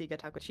like the Sika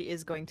talk, but she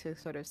is going to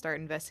sort of start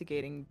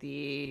investigating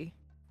the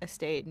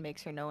estate and make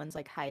sure no one's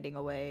like hiding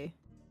away.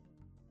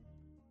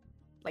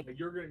 Like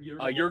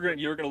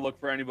You're gonna look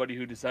for anybody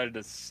who decided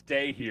to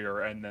stay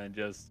here and then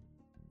just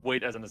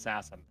wait as an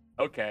assassin.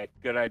 Okay,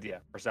 good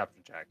idea.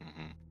 Perception check.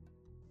 Mm-hmm.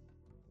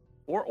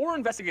 Or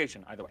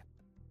investigation, either way.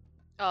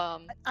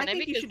 Can I think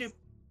make you a should do.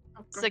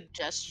 Oh, go ahead.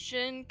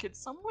 suggestion? Could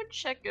someone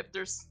check if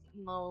there's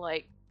no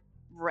like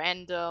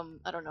random,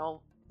 I don't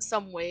know,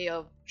 some way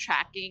of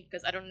tracking?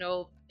 Because I don't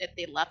know if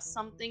they left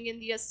something in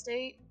the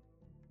estate.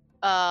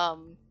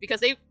 Because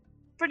they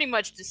pretty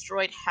much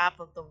destroyed half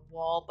of the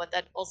wall, but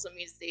that also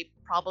means they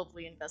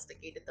probably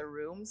investigated the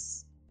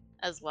rooms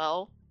as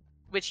well,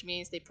 which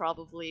means they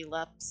probably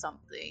left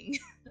something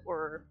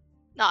or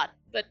not,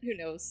 but who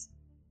knows.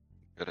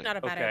 not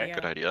a bad Okay, idea.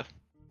 Good idea.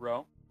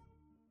 Ro?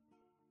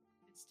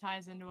 This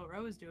ties into what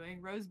Rose is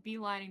doing. Rose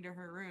beelining to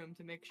her room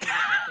to make sure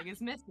that nothing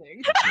is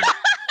missing.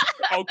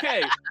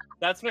 Okay,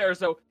 that's fair.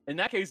 So, in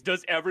that case,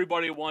 does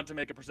everybody want to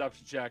make a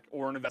perception check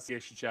or an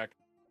investigation check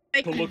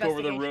Make to an look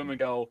over the investigation. room and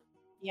go,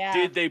 Yeah.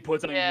 did they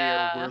put something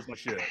Yeah. here? Where's my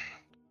shit?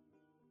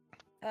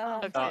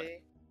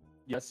 Okay.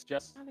 Yes,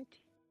 Jess?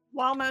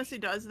 While Mercy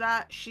does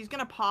that, she's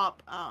gonna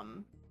pop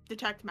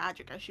detect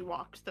magic as she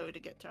walks through to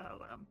get to her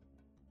room.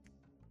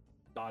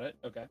 Got it.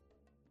 Okay.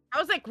 I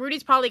was like,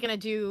 Rudy's probably gonna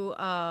do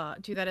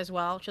that as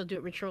well. She'll do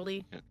it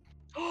ritually.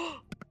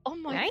 Oh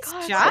my Nice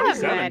god. job,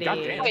 27, Maddie.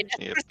 goddamn. Wait,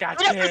 Yep.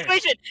 that's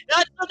persuasion!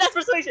 That's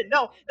persuasion!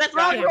 No, that's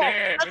wrong roll!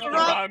 Goddamn, That's it's the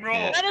wrong! wrong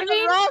roll. That is I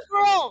mean- the wrong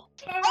roll!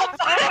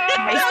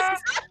 Yeah.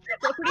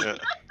 Still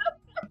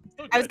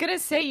I was good. gonna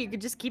say you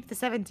could just keep the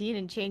 17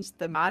 and change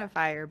the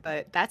modifier,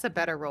 but that's a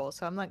better roll,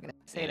 so I'm not gonna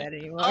say Yeah. that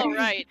anymore. Oh,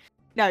 right.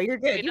 No, you're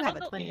good. Wait, You I have a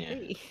don't know-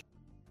 23.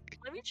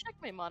 Let me check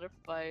my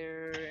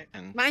modifier.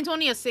 And Mine's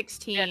only a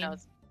 16. Yeah, no,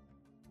 it's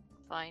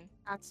fine.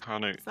 That's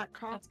Connor, is that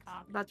cost? That's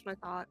common. That's what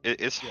I thought.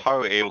 is Yeah.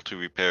 Haru able to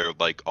repair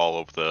like all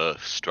of the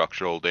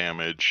structural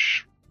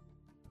damage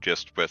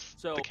just with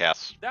So, the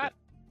cast? That,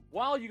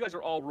 while you guys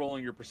are all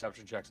rolling your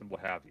perception checks and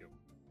what have you,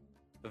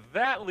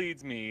 that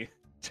leads me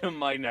to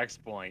my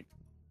next point.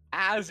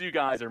 As you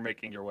guys are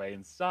making your way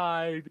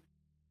inside,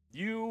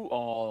 you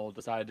all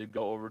decide to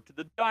go over to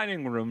the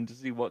dining room to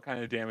see what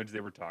kind of damage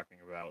they were talking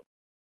about.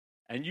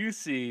 And you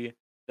see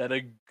that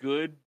a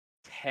good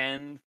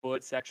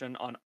 10-foot section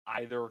on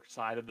either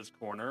side of this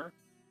corner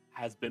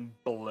has been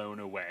blown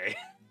away.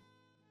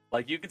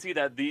 Like, you can see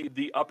that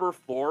the upper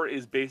floor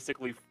is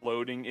basically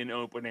floating in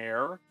open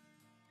air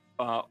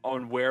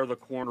on where the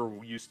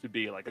corner used to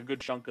be. Like, a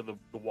good chunk of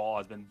the wall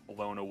has been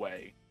blown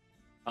away.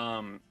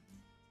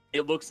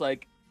 It looks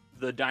like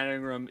the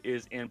dining room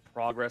is in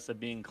progress of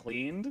being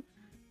cleaned,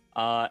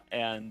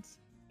 and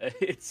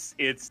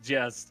it's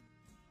just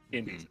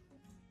indecent.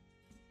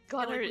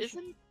 Connor, we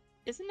should-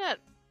 isn't that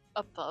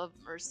above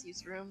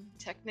Mercy's room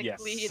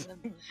technically? Yes.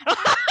 And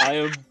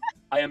then-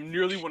 I am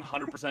nearly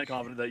 100%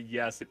 confident that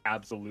yes, it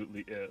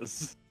absolutely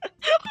is.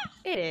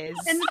 It is.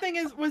 And the thing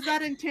is, was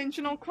that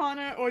intentional,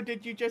 Connor, or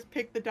did you just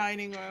pick the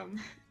dining room?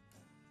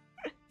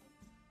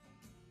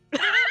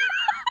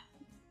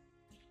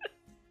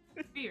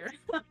 Fear.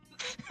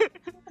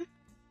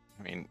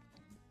 I mean,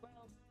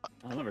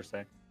 I'll never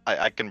say.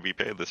 I can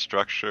repair the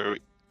structure.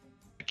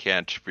 I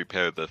can't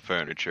repair the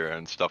furniture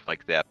and stuff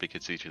like that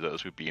because each of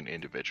those would be an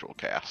individual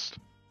cast.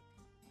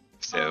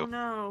 So, Oh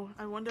no!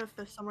 I wonder if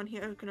there's someone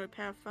here who can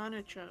repair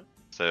furniture.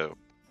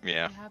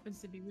 Yeah. He happens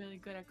to be really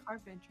good at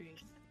carpentry.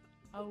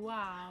 Oh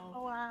wow.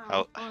 Oh wow!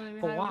 How- Only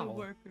we Oh, have wow. a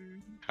worker.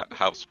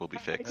 House will be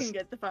I can fixed.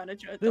 get the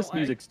furniture. This don't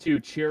worry. music's too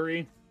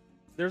cheery.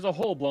 There's a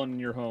hole blown in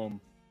your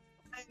home.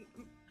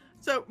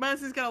 So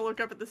Mercy's gonna look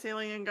up at the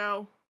ceiling and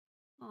go,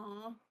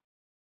 "Aw,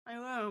 my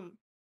room."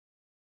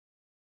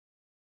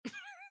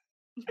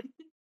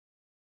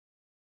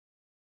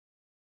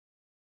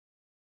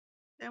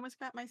 They almost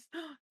got my.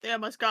 They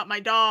almost got my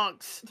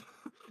dogs.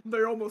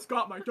 They almost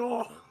got my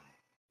dog.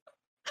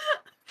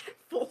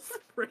 Full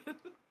sprint.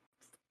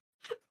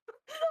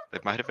 They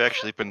might have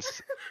actually been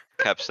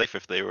kept safe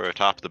if they were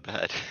atop the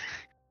bed.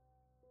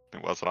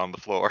 It wasn't on the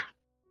floor.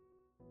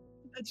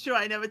 That's true.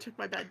 I never took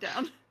my bed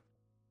down.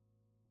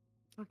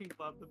 Fucking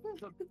love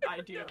the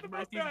idea of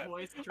Mercy's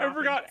voice I dropping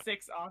forgot.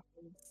 6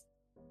 octaves.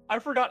 I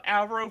forgot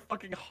Avro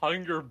fucking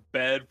hung your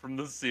bed from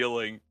the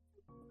ceiling.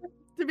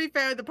 To be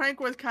fair, the prank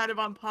was kind of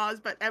on pause,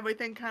 but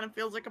everything kind of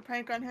feels like a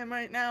prank on him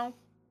right now.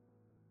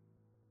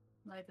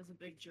 Life is a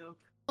big joke.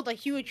 Pulled a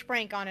huge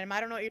prank on him. I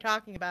don't know what you're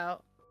talking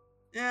about.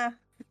 Yeah.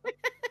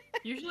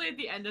 Usually at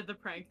the end of the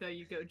prank, though,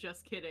 you go,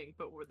 just kidding,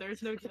 but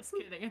there's no just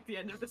kidding at the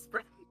end of this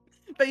prank.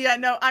 But yeah,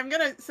 no, I'm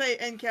gonna say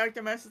in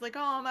character, Mercy's like,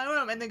 oh, my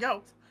room, and then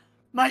go,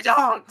 my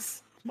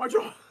dogs! My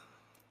dog!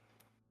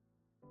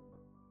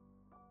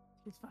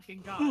 He's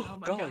fucking gone. Oh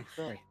my god.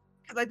 Sorry.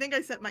 Because I think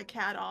I set my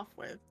cat off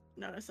with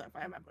Notice, if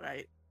I remember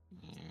right.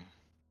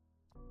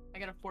 I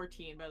got a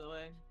 14, by the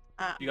way.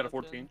 You got a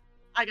 14?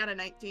 I got a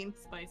 19.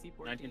 Spicy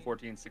 14. 19,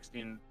 14,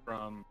 16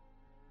 from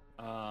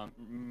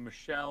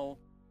Michelle.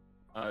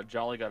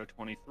 Jolly got a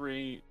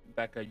 23.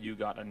 Becca, you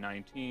got a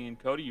 19.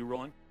 Cody, you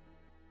rolling?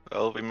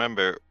 Well,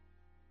 remember,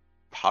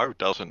 Haru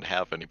doesn't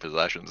have any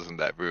possessions in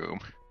that room.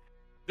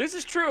 This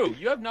is true.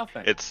 You have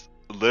nothing. It's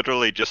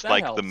literally just That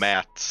like helps. the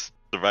mats,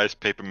 the rice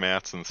paper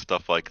mats and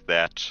stuff like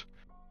that.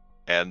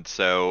 And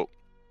so,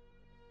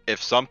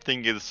 if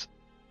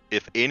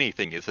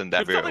anything is in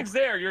that if room, something's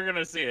there, you're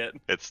gonna see it.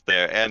 it's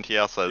there. And he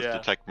also has Yeah.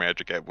 detect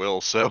magic at will,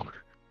 so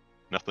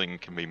nothing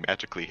can be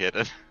magically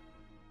hidden.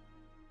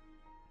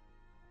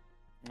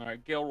 All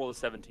right, Gale rolled a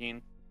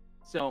 17.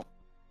 So,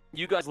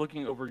 you guys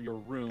looking over your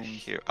rooms.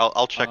 Here,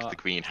 I'll check the trying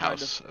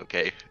greenhouse,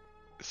 okay?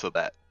 So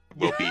that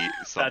will be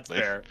something. That's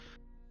fair.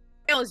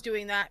 Gale is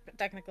doing that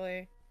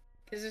technically,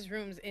 because his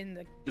room's in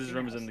the. His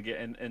room is in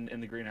greenhouse. the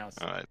in the greenhouse.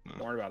 All right. Don't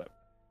worry about it.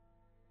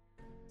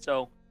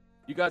 So,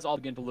 you guys all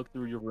begin to look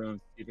through your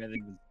rooms, see if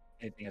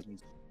anything has been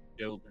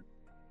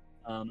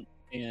stolen.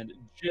 And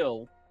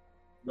Jill,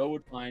 Ro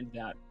would find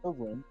that her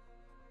room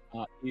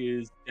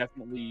is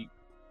definitely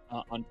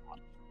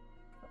untouched.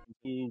 Nothing's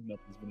moved,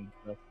 nothing's been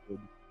adjusted.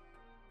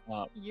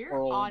 Your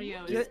Pearl-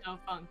 audio is so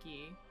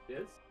funky.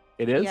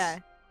 It is? Yeah.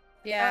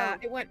 Yeah, Oh,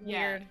 it went yeah.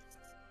 weird.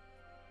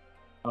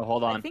 Oh,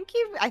 hold on.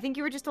 I think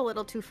you were just a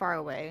little too far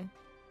away.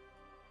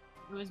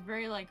 It was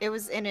very like. It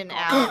was in and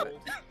out.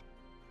 garbled.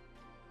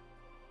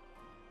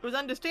 It was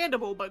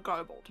understandable, but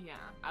garbled. Yeah,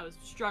 I was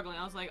struggling.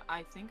 I was like,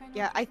 I think I know.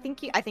 Yeah, I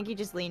think you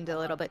just leaned a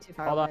little bit too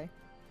far Hold on. away.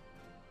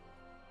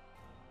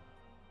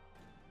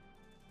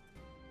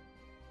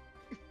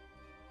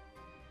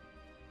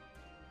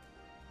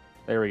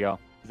 There we go.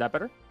 Is that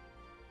better?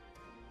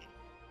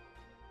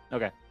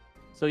 Okay.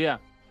 So yeah.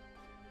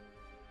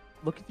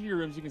 Looking through your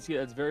rooms, you can see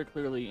that it's very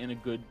clearly in a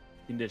good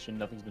condition.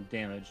 Nothing's been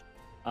damaged.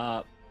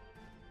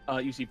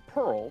 You see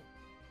Pearl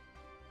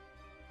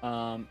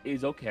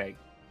is okay.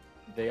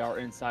 They are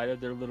inside of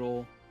their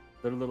little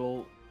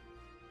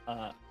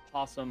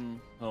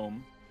possum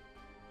home.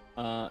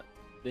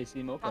 They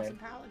seem okay. Awesome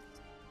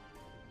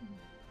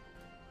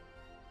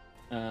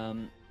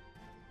palace.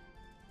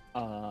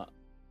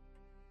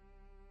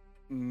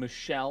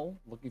 Michelle,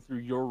 looking through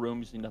your room,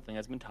 you see nothing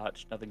has been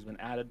touched, nothing's been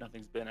added,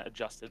 nothing's been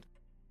adjusted.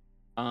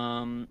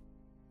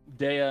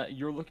 Dea,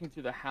 you're looking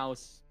through the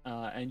house,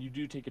 and you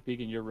do take a peek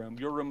in your room.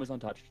 Your room is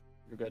untouched.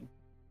 You're good.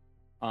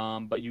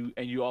 But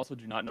you also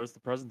do not notice the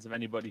presence of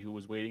anybody who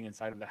was waiting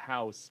inside of the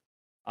house.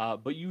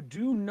 But you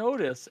do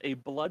notice a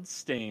blood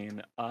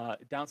stain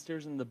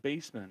downstairs in the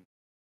basement.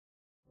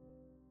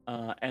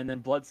 And then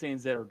blood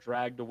stains that are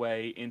dragged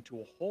away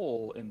into a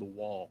hole in the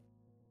wall.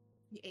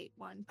 He ate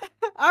one.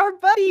 Our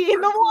buddy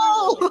in the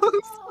walls!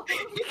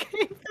 He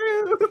came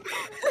through!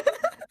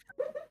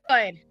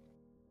 Good.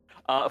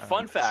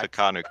 Fun fact,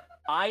 Sakanu,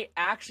 I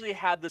actually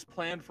had this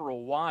plan for a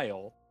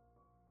while,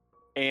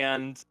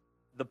 and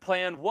the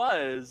plan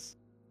was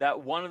that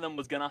one of them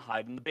was going to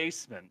hide in the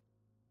basement.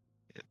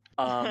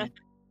 And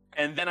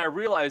then I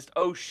realized,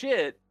 oh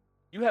shit,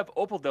 you have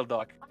Opal Del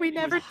Duck. We He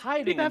was never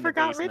hiding in the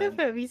got rid of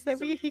basement. him. He said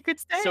he could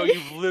stay. So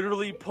you've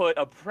literally put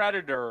a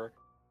predator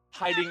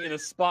hiding in a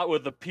spot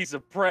with a piece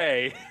of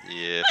prey.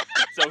 yeah.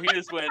 So he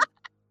just went,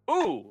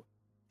 ooh,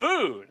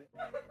 food.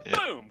 Yeah.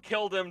 Boom,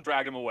 killed him,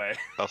 dragged him away.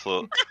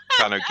 Also,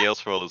 Connor,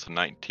 Gale's roll is a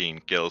 19.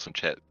 Gale's in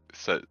chat,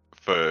 so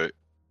for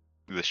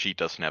the sheet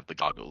doesn't have the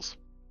goggles.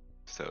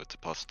 So it's a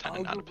plus 10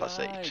 and not a plus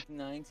 8.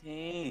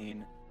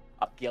 19.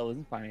 Gale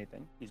doesn't find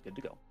anything. He's good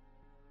to go.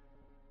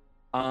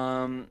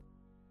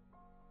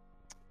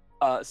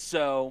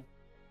 So,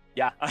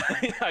 yeah,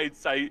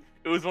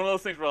 it was one of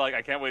those things where like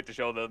I can't wait to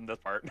show them this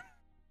part.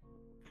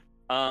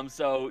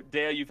 So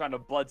Dea, you found a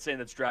blood stain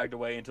that's dragged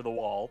away into the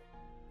wall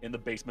in the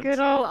basement. Good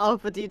old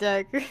Alpha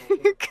D-Deck.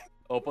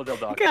 Opal Del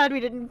Duck. God, we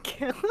didn't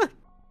kill him.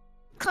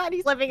 God,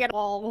 he's living at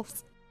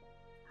walls.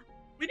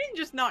 We didn't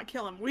just not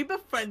kill him. We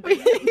befriended We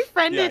him.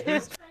 befriended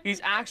him. He's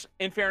actually,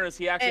 in fairness,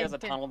 he actually has a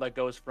And- tunnel that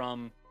goes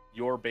from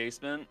your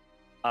basement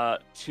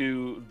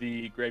to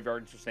the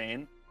graveyard in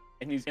Susain,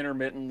 and he's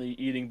intermittently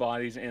eating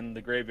bodies in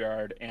the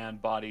graveyard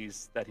and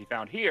bodies that he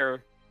found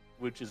here,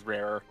 which is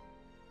rarer.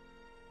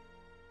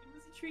 It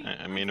was a treat.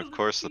 I mean, It of was a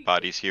course, the treat.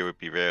 bodies here would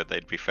be rare.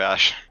 They'd be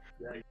fresh.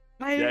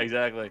 Yeah,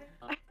 exactly.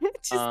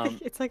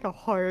 It's like a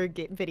horror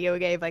video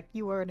game. Like,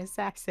 you are an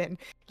assassin.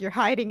 You're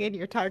hiding in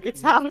your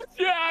target's house.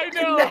 Yeah, I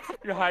know.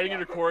 You're hiding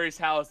in Corey's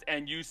house,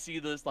 and you see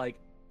this like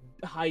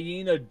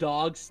hyena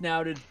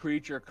dog-snouted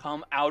creature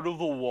come out of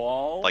the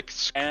wall, Like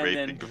and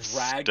then scraping of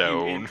drag you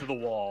stone. into the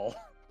wall.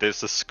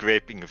 There's a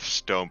scraping of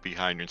stone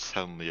behind you, and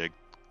suddenly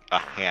a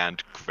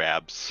hand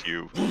grabs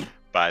you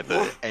by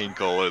the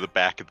ankle or the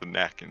back of the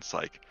neck, and it's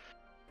like,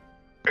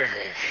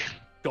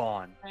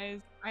 Gone. Guys,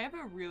 I have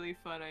a really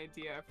fun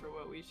idea for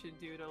what we should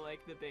do to like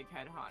the big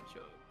head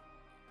honcho.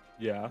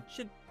 Yeah.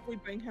 Should we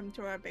bring him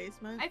to our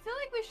basement? I feel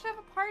like we should have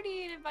a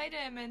party and invite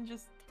him and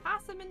just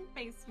toss him in the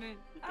basement.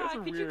 guys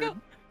are Could weird. you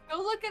go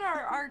look at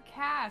our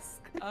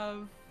cask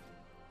of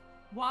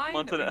wine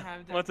that we have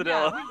down-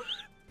 Mozzarella.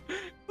 Yeah,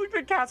 Look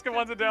at cask of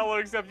mozzarella,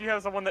 except you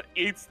have someone that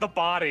eats the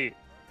body.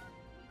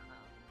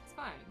 it's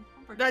fine.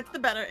 Don't forget That's about the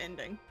it. better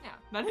ending. Yeah,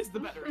 that is the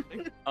better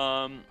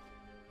ending.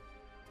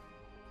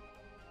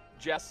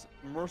 Jess,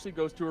 Mercy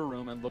goes to her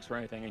room and looks for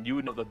anything, and you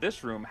would know that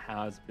this room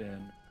has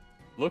been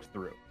looked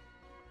through.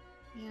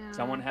 Yeah.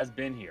 Someone has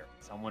been here.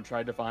 Someone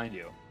tried to find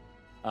you.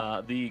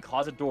 The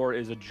closet door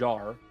is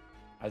ajar.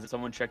 Has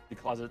someone checked the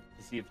closet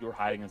to see if you were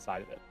hiding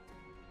inside of it?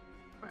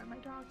 Where are my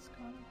dogs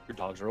gone? Your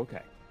dogs are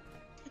okay.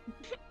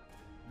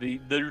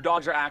 Your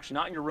dogs are actually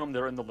not in your room.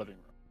 They're in the living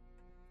room.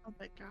 Oh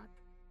my god.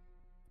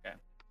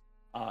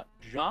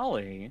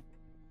 Jolly,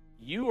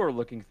 you are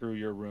looking through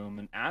your room,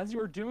 and as you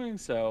are doing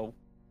so,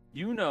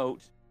 you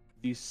note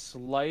the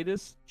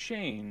slightest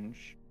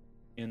change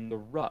in the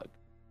rug.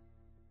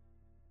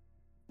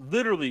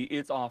 Literally,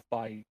 it's off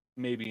by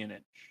maybe an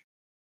inch.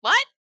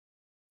 What?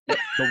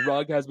 The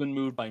rug has been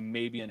moved by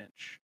maybe an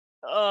inch.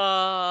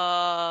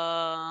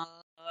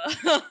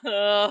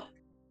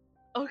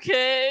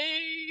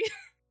 Okay.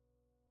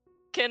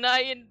 Can I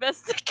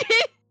investigate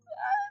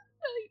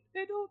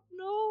that? I don't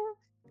know.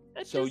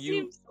 That So just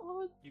seems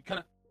odd.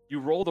 You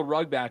roll the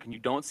rug back, and you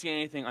don't see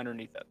anything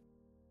underneath it.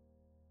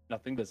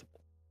 Nothing visible.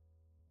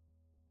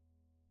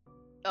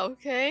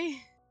 Okay.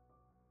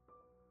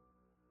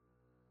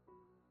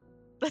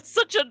 That's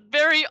such a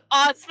very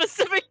odd,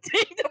 specific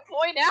thing to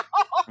point out.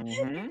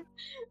 Mm-hmm.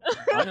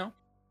 I know.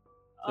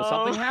 So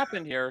something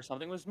happened here.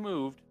 Something was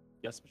moved.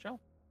 Yes, Michelle.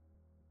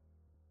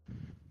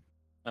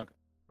 Okay.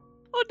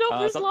 Oh no,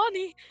 where's some-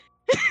 Lonnie?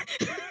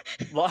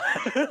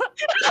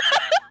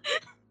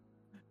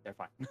 They're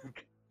fine.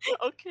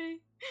 Okay.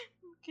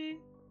 Okay.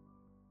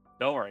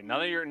 Don't worry.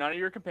 None of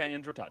your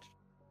companions were touched.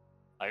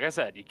 Like I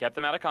said, you kept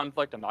them out of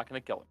conflict. I'm not going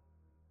to kill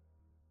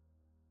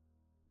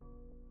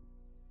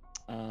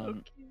them.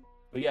 Okay.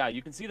 But yeah,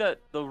 you can see that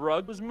the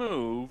rug was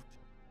moved.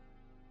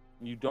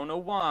 You don't know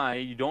why.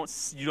 You don't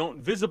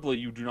visibly.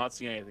 You do not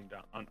see anything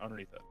down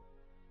underneath it.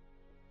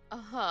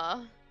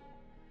 Uh-huh.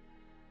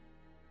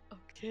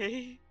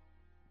 Okay.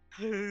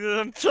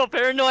 I'm so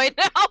paranoid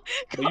now.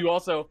 But you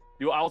also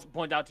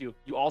point out to you.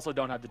 You also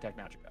don't have detect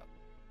magic out.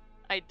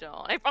 I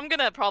don't. I'm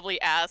gonna probably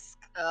ask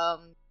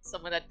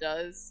someone that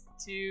does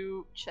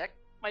to check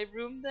my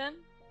room then.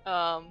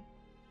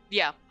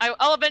 Yeah,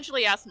 I'll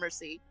eventually ask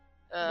Mercy.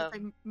 It's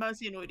like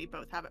Mercy and Woody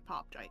both have it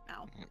popped right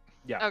now.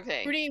 Yeah.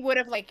 Okay. Rudy would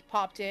have like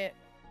popped it.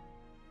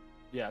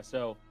 Yeah.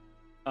 So,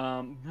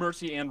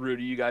 Mercy and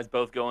Rudy, you guys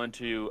both go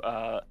into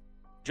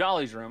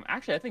Jolly's room.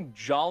 Actually, I think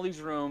Jolly's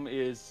room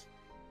is.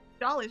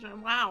 Jolly's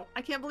room. Wow.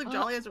 I can't believe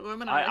Jolly has a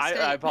room in our I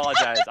estate.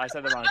 apologize. I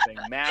said the wrong thing.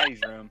 Maddie's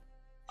room.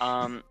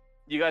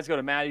 You guys go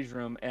to Maddie's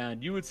room,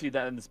 and you would see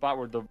that in the spot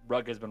where the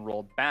rug has been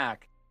rolled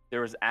back,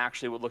 there is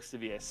actually what looks to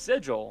be a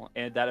sigil,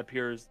 and that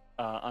appears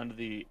under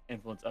the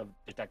influence of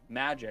detect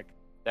magic.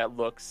 That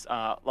looks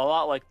a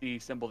lot like the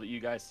symbol that you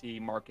guys see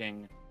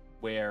marking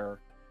where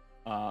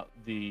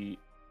the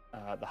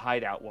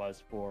hideout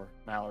was for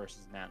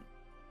Malorus's men.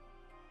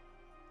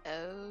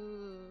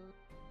 Oh.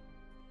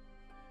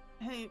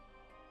 Hey,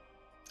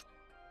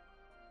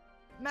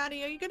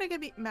 Maddie, are you gonna get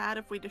me mad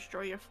if we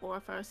destroy your floor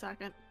for a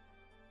second?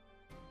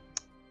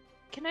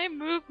 Can I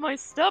move my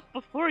stuff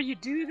before you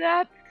do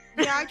that?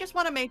 Yeah, I just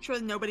want to make sure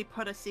nobody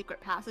put a secret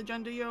passage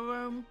under your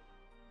room.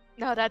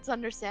 No, that's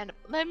understandable.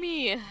 Let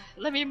me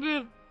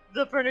move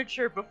the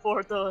furniture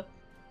before the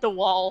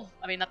wall.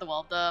 I mean, not the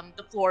wall.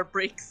 The floor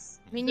breaks.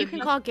 I mean, you can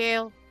call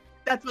Gale.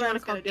 That's what You I wanna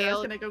was gonna call do. I was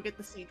Gale? gonna go get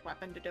the siege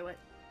weapon to do it.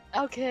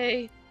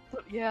 Okay. So,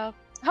 yeah.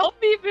 Help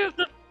me move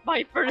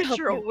my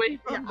furniture you. away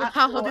Yeah, from the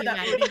I'll help do you, that.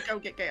 Maddie. Woody, go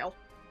get Gale.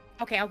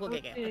 Okay, I'll go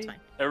get Gale. That's Okay. fine.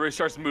 Everybody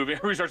starts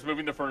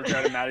moving the furniture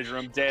out of Maddie's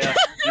room. Dea,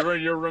 you're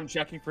in your room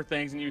checking for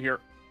things, and you hear.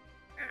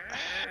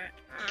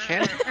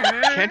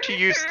 Can't you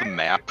use the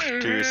map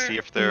to see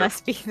if It there are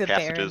must be the bear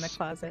in the passages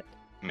closet.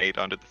 made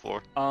under the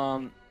floor?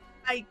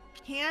 I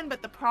can,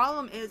 but the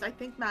problem is, I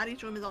think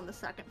Maddie's room is on the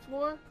second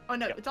floor. Oh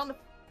no, Yeah. it's on the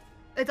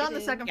It the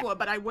is. second floor.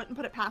 But I wouldn't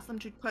put it past them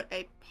to put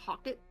a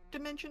pocket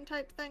dimension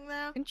type thing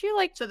there. Couldn't you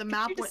like? So the could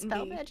map you wouldn't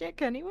dispel be.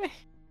 magic anyway?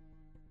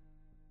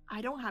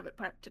 I don't have it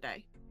prepped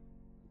today.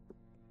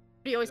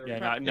 You always Yeah,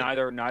 prep.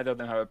 neither of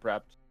them have it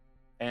prepped,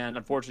 and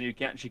unfortunately,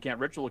 she can't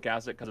ritual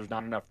cast it because there's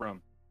not enough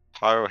room.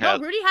 Haru No, has.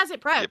 Rudy has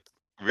it prepped.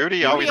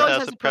 Rudy always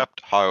has it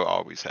prepped. Haru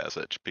always has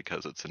it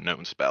because it's a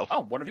known spell.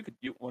 Oh, one of you could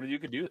do.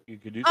 You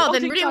could do. Oh,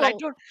 then thank Rudy God, I will.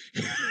 don't-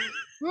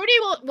 Rudy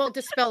will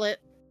dispel it.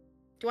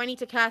 Do I need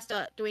to cast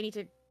a? Do I need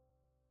to?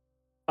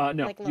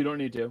 No, like, you look. don't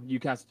need to. You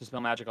cast dispel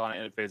magic on it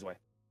and it fades away.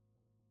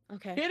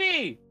 Okay.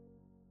 Kitty.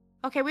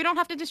 Okay, we don't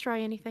have to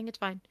destroy anything. It's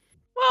fine.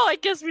 Well, I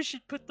guess we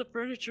should put the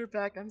furniture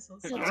back. I'm so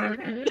sorry.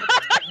 To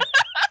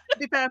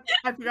be fair,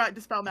 I forgot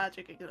Dispel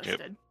Magic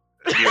existed.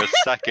 Give you a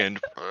second.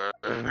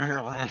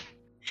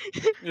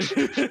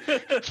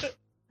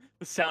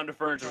 The sound of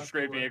furniture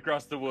scraping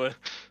across the wood.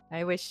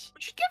 I wish.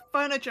 We should get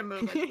furniture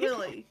moving,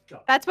 really.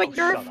 That's what Oh,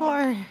 you're shut up.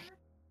 for.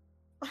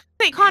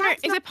 Wait, Connor,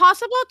 That's is not- it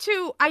possible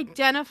to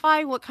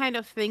identify what kind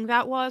of thing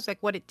that was?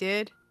 Like what it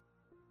did?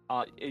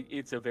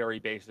 It's a very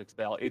basic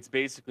spell. It's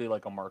basically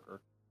like a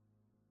marker.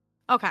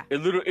 Okay.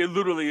 It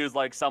literally is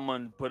like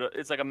someone put a.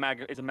 It's like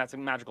it's a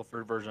magical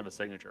version of a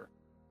signature.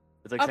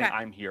 It's like saying Okay.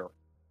 I'm here.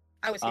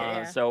 I was here.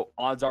 Yeah. So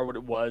odds are what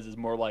it was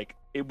more like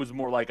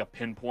a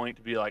pinpoint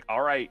to be like,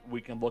 all right, we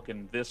can look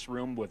in this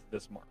room with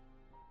this mark.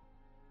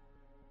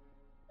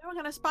 Now we're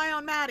gonna spy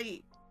on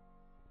Maddie.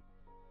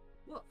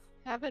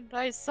 Haven't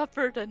I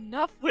suffered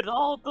enough with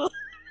all the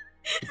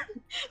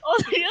all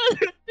the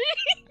other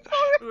things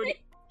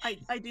already?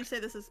 I do say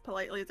this as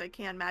politely as I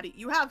can, Maddie.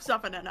 You have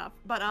suffered enough,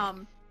 but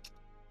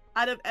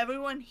out of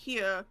everyone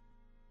here,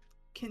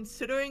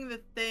 considering the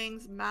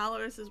things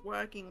Malorus is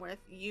working with,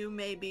 you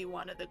may be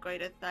one of the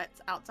greater threats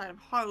outside of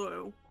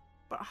Haru,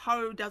 but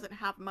Haru doesn't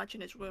have much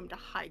in his room to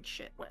hide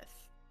shit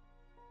with.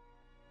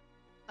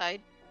 I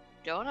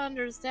don't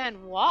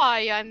understand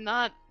why I'm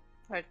not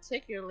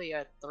particularly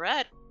a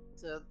threat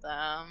to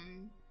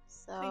them.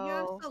 So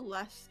you're So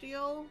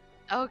celestial.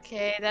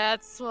 okay,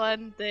 that's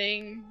one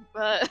thing,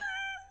 but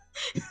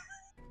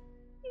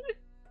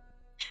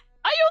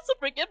I also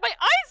forget my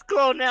eyes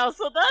glow now,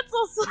 so that's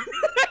also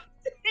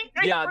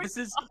Yeah,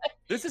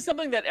 this is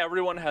something that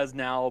everyone has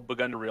now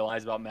begun to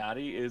realize about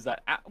Maddie is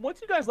that once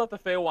you guys left the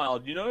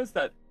Feywild, you notice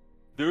that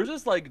there's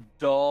this like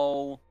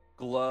dull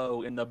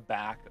glow in the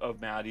back of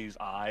Maddie's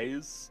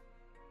eyes.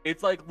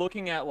 It's like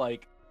looking at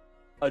like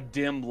a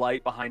dim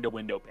light behind a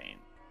window pane.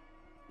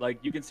 Like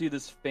you can see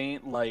this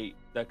faint light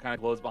that kind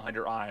of glows behind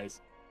her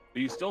eyes,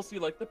 but you still see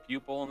like the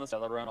pupil and the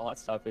sclera and all that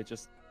stuff. It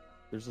just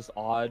there's this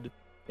odd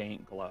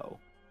faint glow.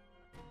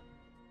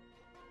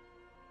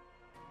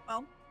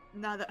 Well,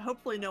 now that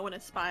hopefully no one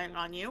is spying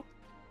on you.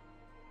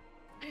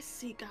 Where's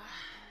Sika?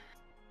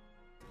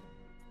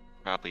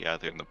 Probably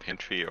either in the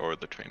pantry or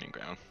the training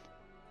ground.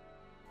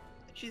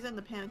 She's in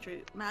the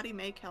pantry. Maddie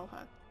may kill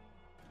her.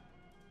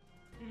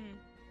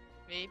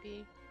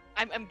 maybe.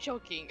 I'm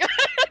joking.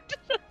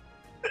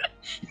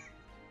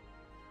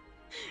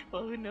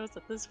 Well, who knows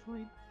at this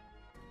point?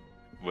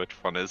 Which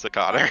one is it,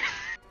 Connor?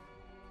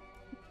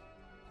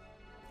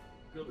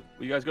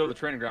 You guys go to the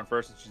training ground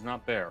first, and she's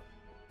not there.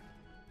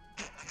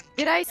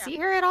 Did I see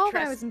her at all when I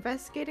Tress- was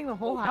investigating the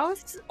whole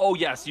house? Oh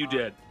yes, you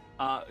did.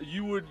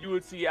 You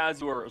would see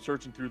as you were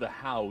searching through the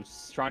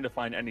house, trying to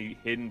find any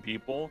hidden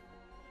people.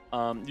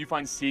 You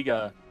find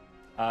Siga,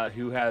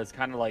 who has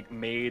kind of like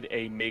made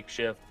a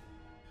makeshift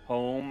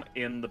home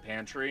in the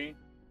pantry.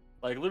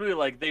 Like literally,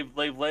 like they've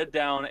laid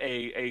down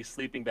a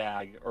sleeping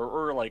bag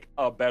or like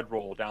a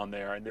bedroll down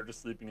there, and they're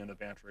just sleeping in the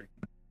pantry.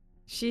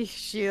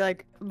 She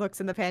like looks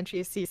in the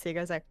pantry, sees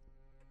Siga's like,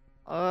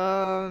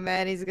 "Oh,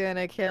 Maddie's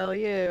gonna kill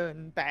you,"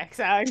 and backs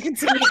out and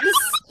continues.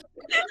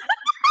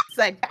 It's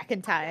like back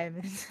in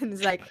time. And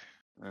it's like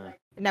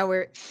now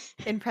we're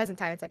in present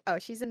time. It's like, oh,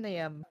 she's in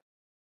the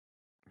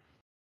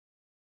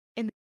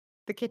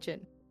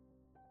kitchen.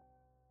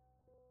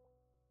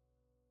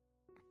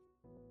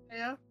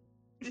 Yeah?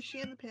 Is she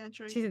in the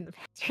pantry? She's in the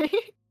pantry.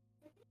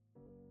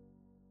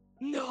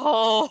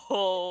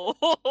 No.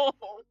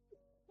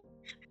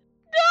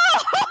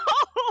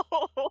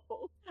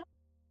 No.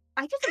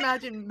 I just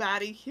imagine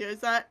Maddie hears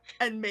that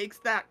and makes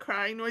that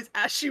crying noise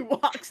as she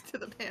walks to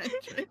the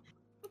pantry.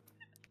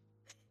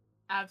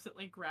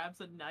 Absently grabs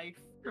a knife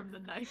from the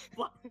knife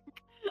block.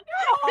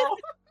 No!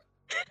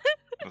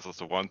 This is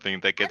the one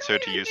thing that gets I her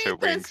don't to even use her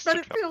need this, wings but to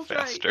it jump feels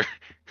right.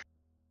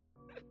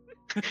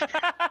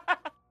 faster.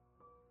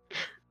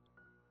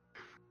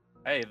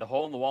 Hey, the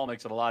hole in the wall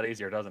makes it a lot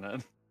easier, doesn't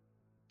it?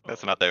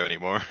 That's not there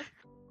anymore.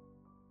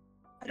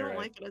 I You're don't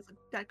right. like it as a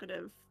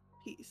decorative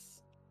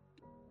piece.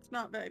 It's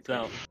not very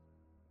So,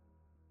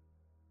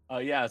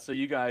 pretty. yeah, so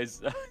you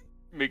guys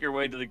make your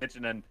way to the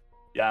kitchen, and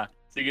yeah,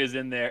 Siga's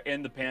in there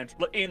in the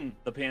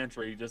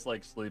pantry, just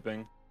like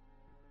sleeping.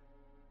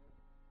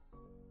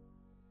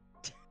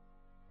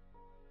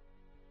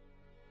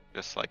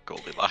 Just like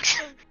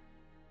Goldilocks.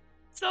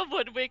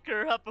 Someone wake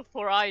her up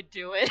before I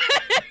do it.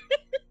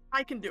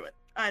 I can do it.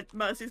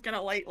 Mercy's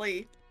gonna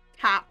lightly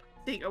tap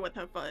Sika with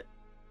her foot.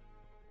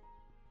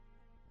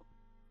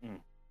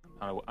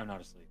 I'm not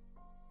asleep.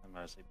 I'm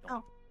not asleep.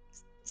 Don't. Oh.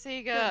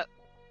 Siga,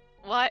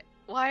 why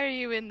are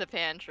you in the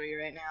pantry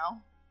right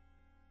now?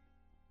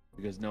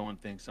 because no one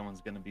thinks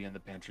someone's going to be in the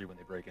pantry when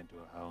they break into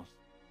a house.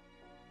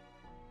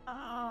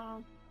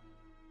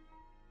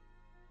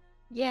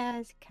 Yeah,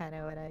 it's kind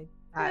of what I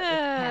thought was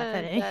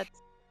happening.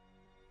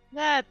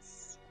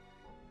 That's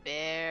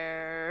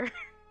fair.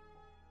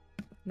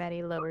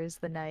 Maddie lowers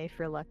the knife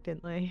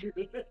reluctantly.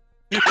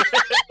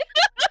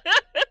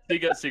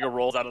 Sega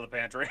rolls out of the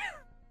pantry.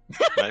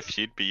 Knife,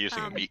 she'd be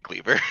using a meat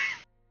cleaver.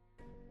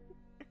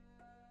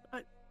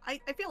 I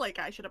feel like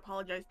I should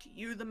apologize to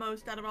you the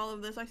most out of all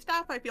of this. Our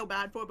staff I feel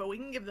bad for, but we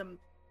can give them,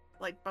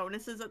 like,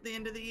 bonuses at the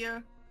end of the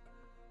year.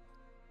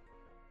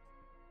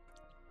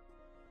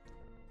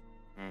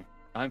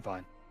 I'm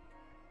fine.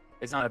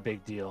 It's not a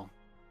big deal.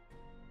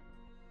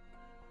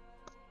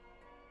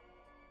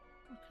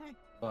 Okay.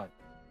 But,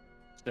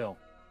 still.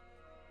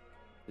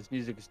 This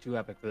music is too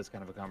epic for this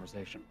kind of a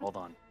conversation. Hold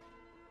on.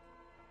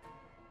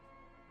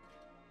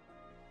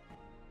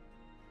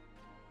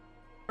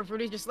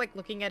 Rudy's just like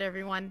looking at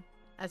everyone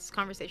as this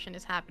conversation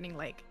is happening,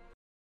 like,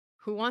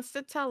 who wants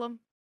to tell him?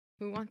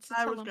 Who wants to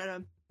tell him?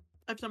 Gonna.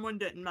 If someone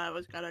didn't, I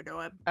was gonna go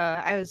ahead.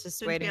 I was just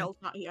Since waiting. Gail's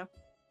not here.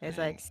 It's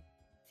like,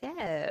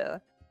 so,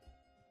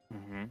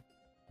 Mm-hmm.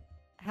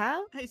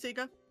 how? Hey,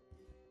 Sika.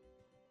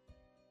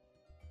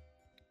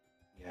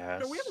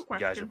 Yes. So we have a You guys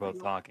question are for both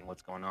you. talking.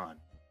 What's going on?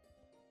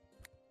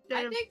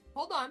 I Dea- think.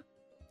 Hold on.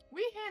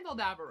 We handled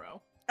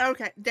Avaro.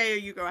 Okay, Dea,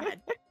 you go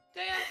ahead.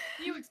 Dea,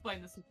 you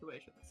explain the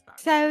situation this time.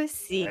 So,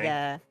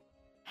 Siga,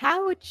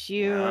 how would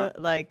you Yeah.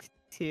 like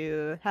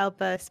to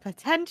help us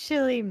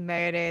potentially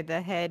murder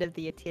the head of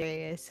the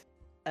Aterius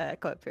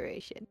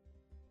Corporation?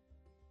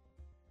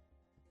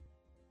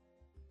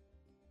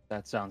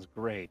 That sounds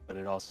great, but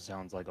it also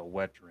sounds like a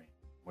wet dream.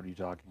 What are you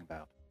talking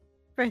about?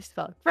 First of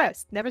all,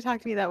 gross. Never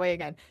talk to me that way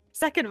again.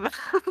 Second of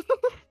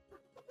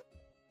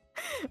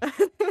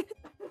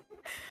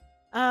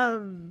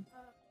all,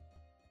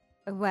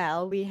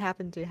 well, we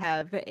happen to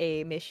have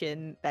a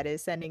mission that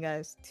is sending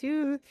us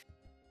to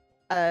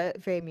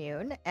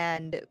Vermune,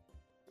 and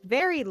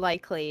very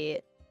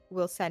likely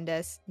will send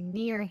us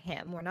near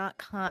him. We're not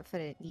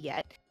confident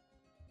yet,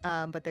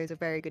 but there's a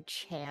very good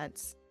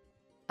chance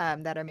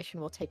that our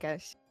mission will take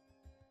us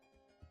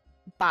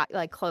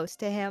like close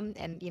to him,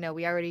 and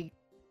we already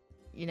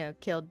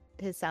killed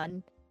his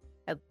son,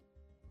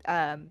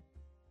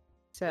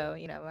 so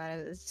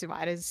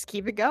might as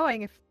keep it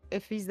going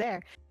if he's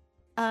there.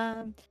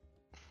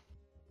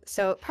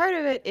 So part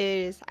of it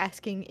is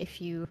asking if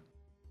you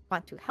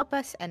want to help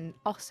us, and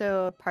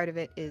also part of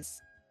it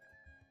is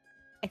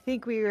I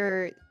think we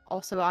were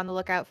also on the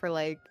lookout for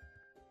like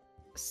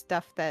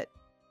stuff that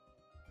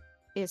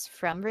is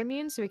from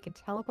Rimune so we can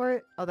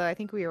teleport, although I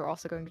think we were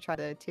also going to try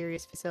the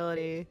Tyrius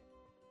facility.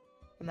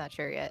 I'm not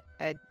sure yet.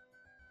 I'm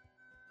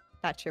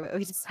not sure what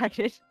we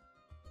decided.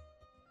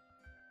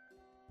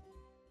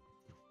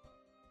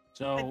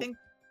 So, I think.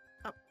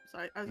 Oh,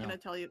 sorry. I was No. gonna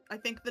tell you. I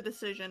think the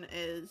decision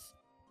is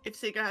if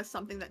Sika has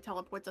something that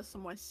teleports us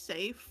somewhere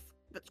safe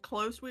that's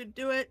close, we'd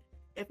do it.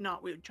 If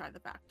not, we would try the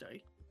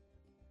factory.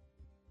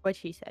 What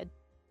she said.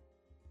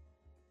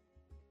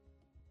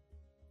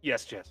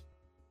 yes, Jess.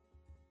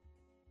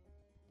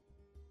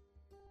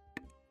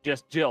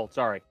 Just Jill,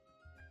 sorry.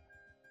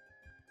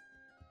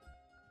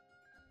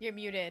 You're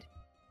muted.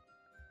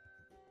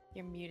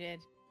 You're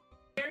muted.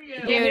 Hear you.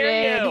 Can't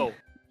hear you.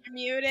 You're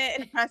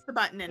muted. I pressed the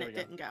button and There it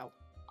we go. didn't go.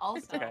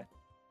 Also, Okay.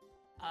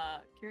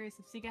 curious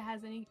if Sika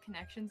has any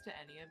connections to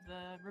any of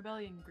the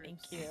rebellion groups.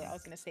 Thank you. I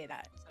was gonna say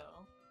that.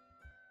 So,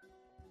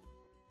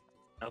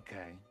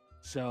 Okay,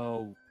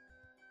 so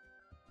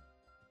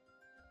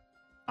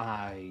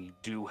I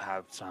do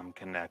have some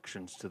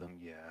connections to them,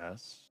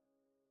 yes.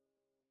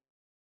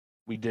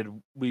 We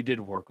did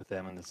work with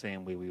them in the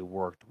same way we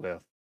worked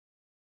with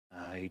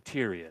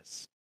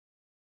Tyrius.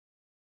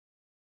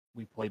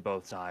 We play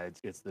both sides,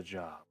 it's the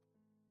job.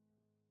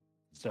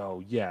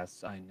 So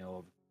yes, I know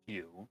of a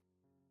few.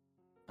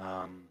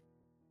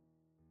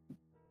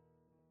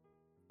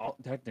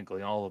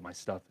 Technically, all of my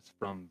stuff is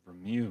from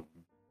Vermune.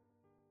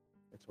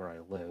 That's where I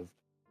lived.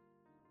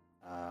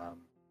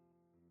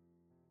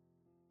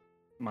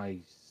 My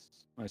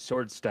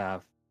sword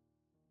staff.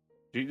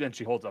 Then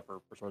she holds up her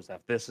sword staff.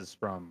 This is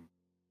from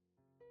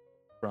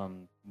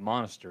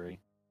monastery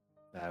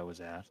that I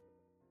was at.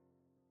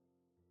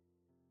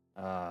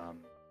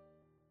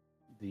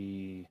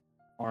 The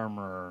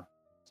armor,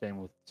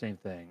 same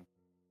thing.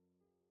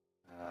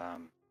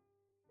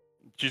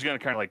 She's gonna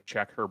kind of like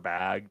check her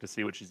bag to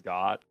see what she's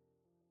got.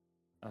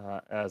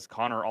 As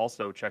Connor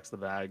also checks the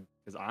bag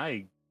because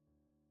I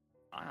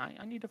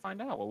need to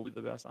find out what would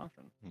be the best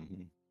option.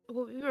 Mhm.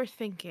 What we were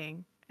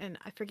thinking, and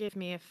forgive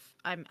me if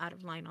I'm out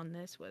of line on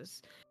this,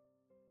 was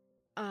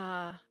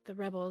the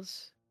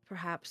rebels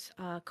perhaps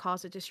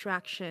cause a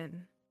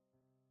distraction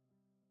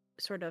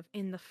sort of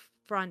in the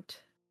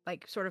front,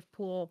 like sort of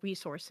pool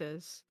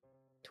resources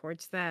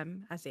towards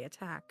them as they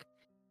attack,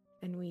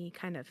 and we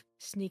kind of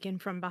sneak in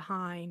from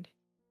behind,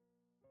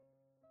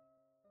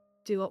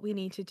 do what we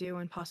need to do,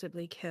 and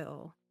possibly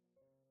kill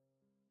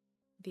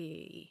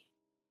the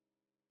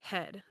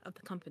head of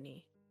the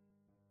company.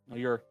 Now,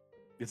 you're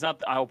It's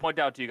not. I will point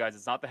out to you guys.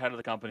 It's not the head of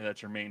the company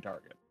that's your main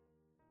target.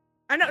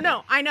 I know.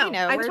 No, I know. You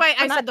know, That's we're- why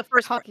I we're said not the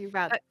first part. talking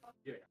about.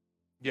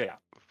 Yeah.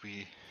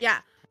 We. Yeah,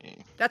 eh,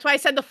 that's why I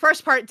said the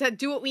first part to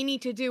do what we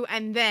need to do,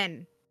 and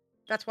then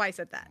that's why I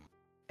said that.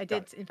 I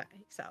Got did, in fact.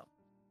 So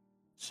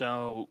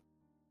So.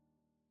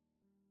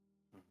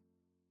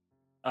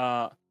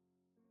 Sorry,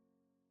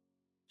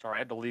 I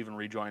had to leave and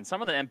rejoin.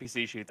 Some of the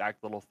NPC sheets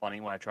act a little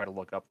funny when I try to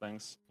look up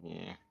things,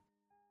 Yeah.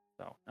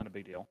 so not a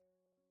big deal.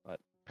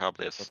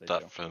 Probably That's has what they do.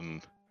 stuff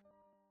from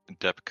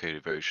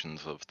deprecated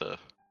versions of the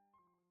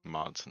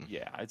mods and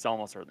Yeah, that's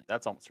almost certainly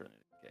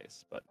the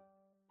case, but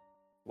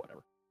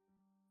whatever.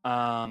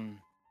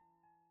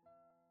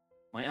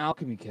 My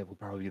alchemy kit would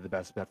probably be the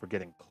best bet for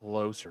getting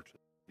closer to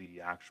the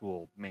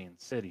actual main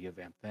city of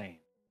Van Thane.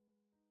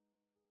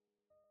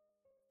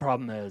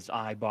 Problem is,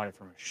 I bought it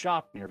from a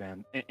shop near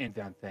in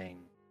Van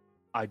Thane.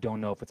 I don't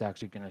know if it's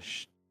actually gonna.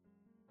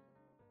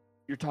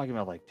 You're talking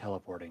about like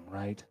teleporting,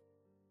 right?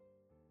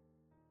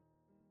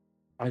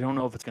 I don't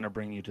know if it's gonna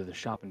bring you to the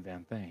shop in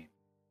Van Thane.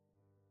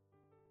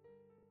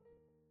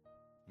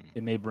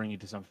 It may bring you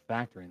to some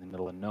factory in the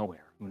middle of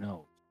nowhere. Who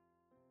knows?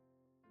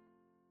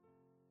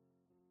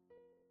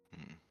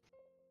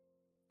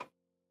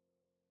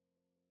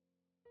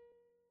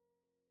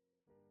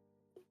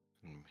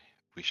 Hmm.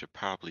 We should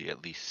probably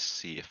at least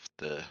see if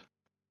the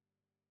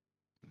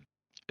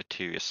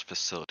Atirius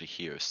facility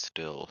here is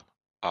still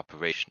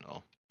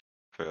operational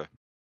for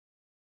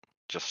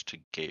just to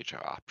gauge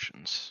our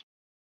options.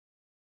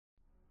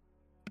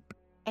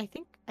 I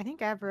think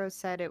Avro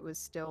said it was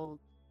still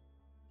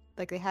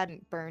like they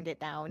hadn't burned it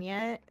down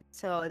yet,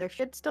 so there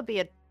should still be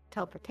a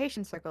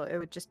teleportation circle. It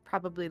would just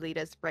probably lead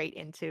us right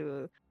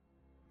into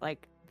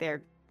like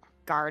their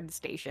guard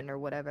station or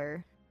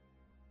whatever,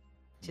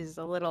 which is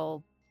a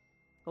little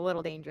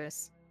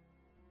dangerous.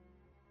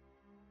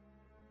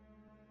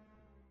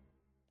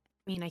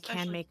 I mean, I can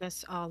Especially- make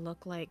us all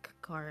look like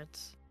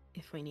guards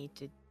if we need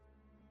to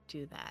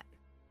do that.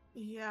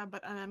 Yeah,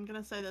 but I'm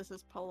gonna say this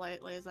as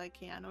politely as I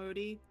can,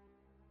 Odie.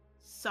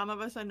 Some of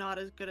us are not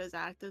as good as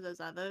actors as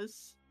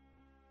others.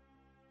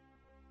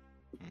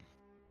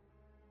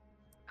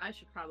 I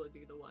should probably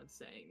be the one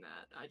saying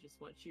that. I just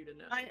want you to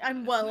know.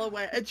 I'm well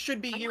aware. It should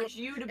be I you. want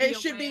you to be It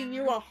should be aware.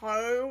 you or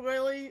Ho,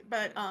 really.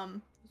 But I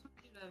just want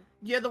you to-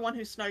 you're the one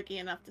who's snarky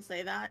enough to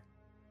say that.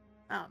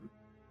 I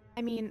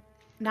mean,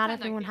 not Pretend I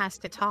everyone can't has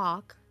do to that.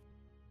 talk.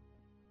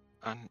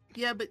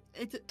 Yeah, but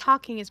it's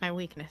Talking is my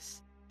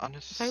weakness.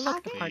 If I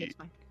look the part, Honestly, it's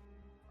fine.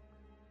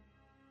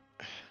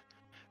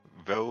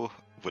 Ro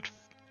would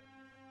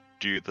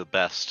do the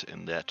best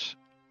in that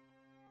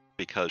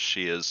because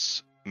she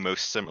is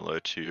most similar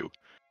to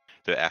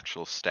the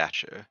actual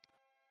stature.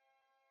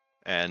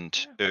 And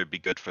it would be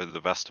good for the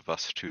rest of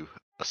us to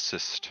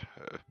assist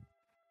her.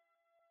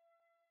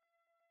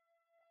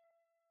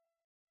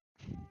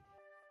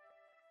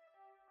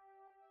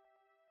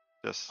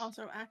 Just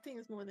also acting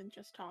is more than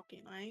just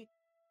talking, right?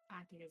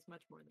 Acting is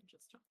much more than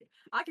just talking.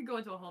 I could go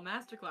into a whole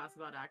masterclass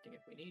about acting if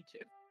we need to.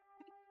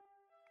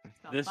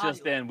 It's not This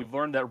just valuable. in, we've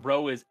learned that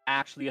Ro is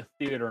actually a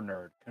theater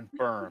nerd.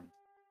 Confirmed.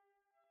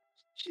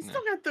 She's No.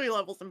 still got 3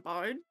 levels in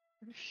Bard.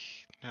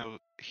 now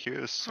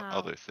here's the How?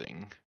 other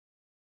thing.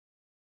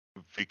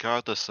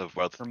 Regardless of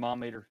whether Her mom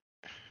made her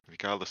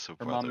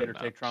whether or take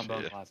not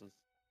trombone she- classes.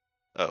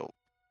 Oh,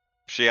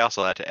 she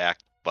also had to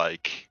act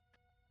like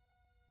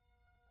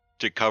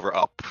to cover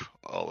up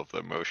all of the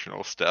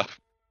emotional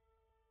stuff.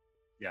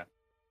 Yeah.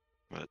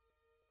 But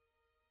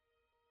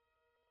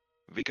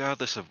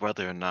regardless of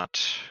whether or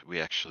not we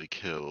actually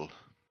kill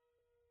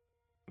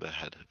the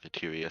head of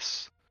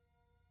Atirius,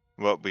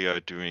 what we are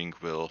doing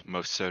will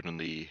most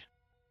certainly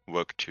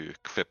work to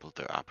cripple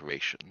their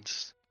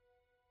operations,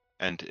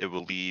 and it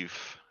will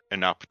leave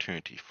an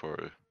opportunity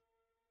for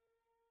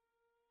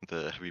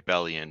the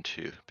rebellion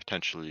to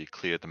potentially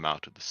clear them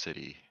out of the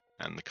city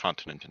and the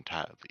continent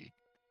entirely.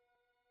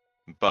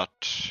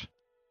 But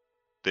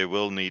there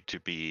will need to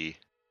be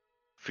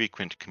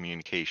frequent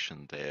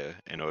communication there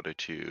in order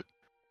to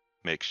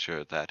make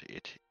sure that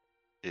it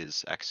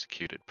is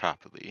executed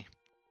properly.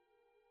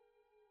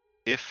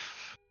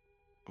 If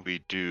we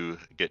do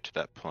get to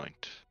that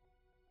point,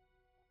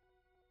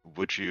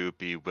 would you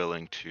be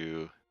willing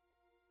to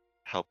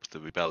help the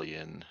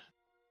rebellion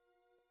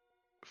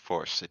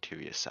force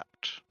Atirius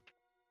out?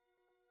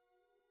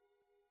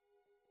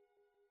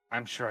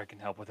 I'm sure I can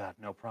help with that,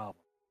 no problem.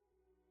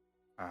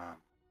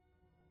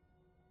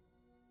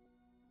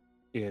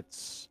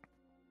 It's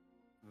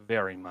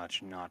very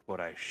much not what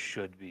I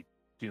should be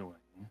doing,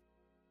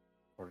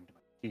 according to my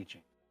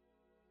teaching.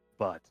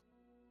 But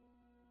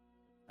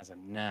as of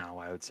now,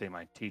 I would say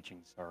my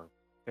teachings are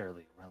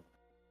fairly irrelevant.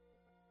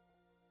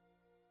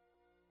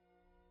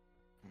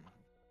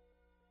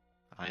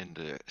 I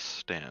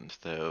understand,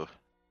 though.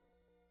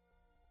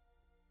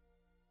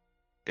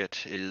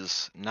 It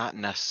is not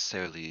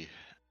necessarily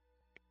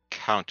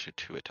counter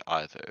to it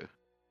either.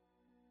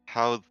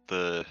 How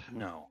the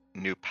No.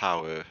 new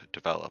power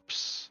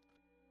develops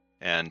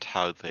and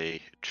how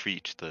they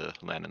treat the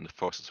land and the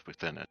forces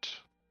within it,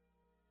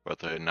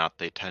 whether or not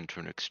they tend to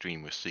an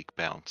extreme or seek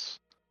balance,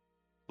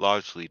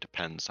 largely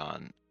depends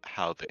on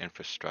how the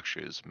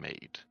infrastructure is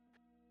made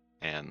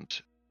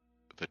and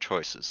the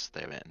choices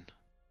therein.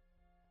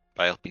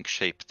 By helping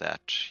shape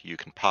that, you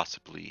can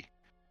possibly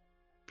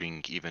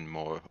bring even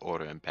more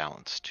order and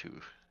balance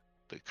to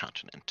the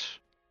continent.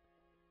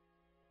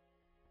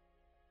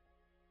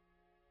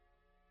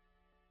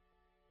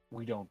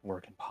 We don't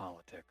work in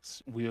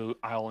politics.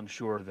 I'll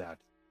ensure that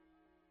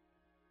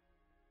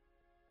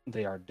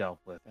they are dealt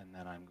with, and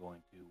then I'm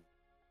going to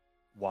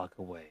walk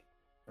away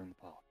from the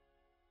politics.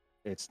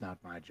 It's not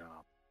my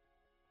job.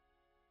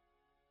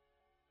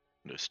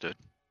 Understood.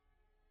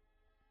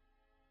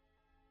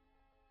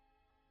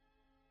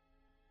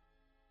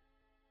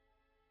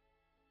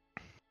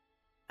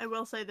 I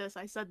will say this.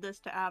 I said this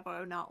to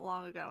Avo not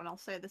long ago, and I'll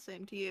say the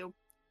same to you.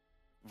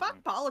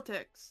 Fuck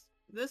politics.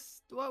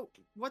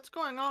 What's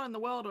going on in the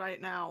world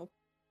right now?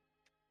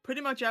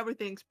 Pretty much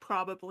everything's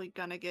probably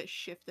gonna get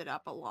shifted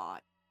up a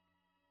lot.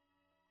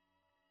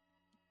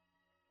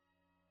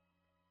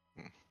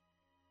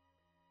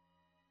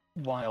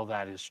 While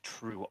that is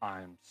true,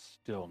 I'm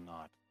still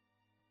not.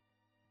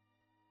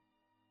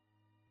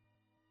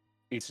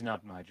 It's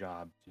not my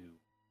job to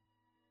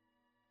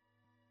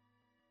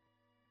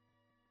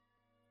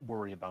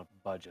worry about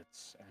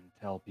budgets and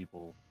tell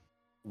people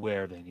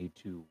where they need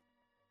to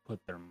put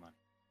their money.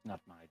 It's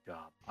not my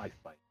job. I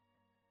fight.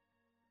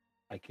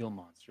 I kill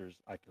monsters.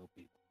 I kill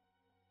people.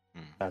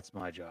 That's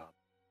my job.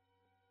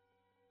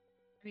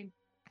 I mean,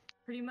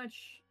 pretty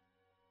much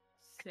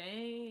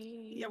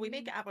same. Yeah, we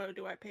make Avo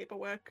do our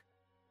paperwork.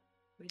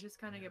 We just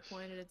kind of get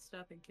pointed at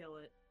stuff and kill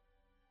it.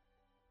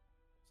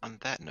 On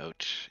that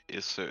note,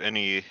 is there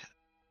any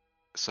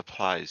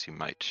supplies you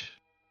might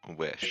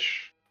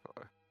wish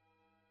for?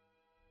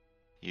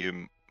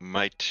 You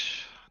might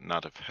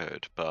not have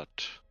heard,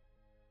 but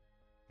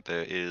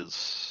there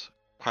is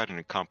quite an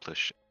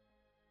accomplished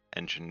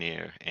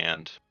engineer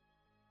and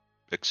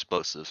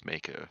explosives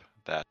maker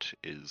that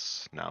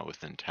is now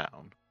within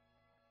town.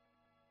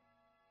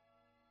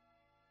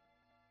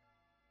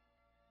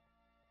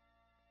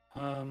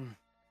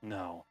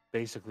 No.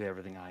 Basically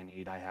everything I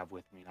need I have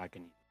with me and I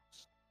can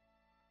use.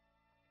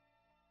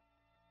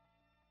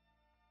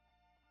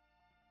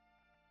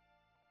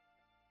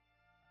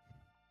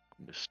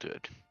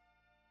 Understood.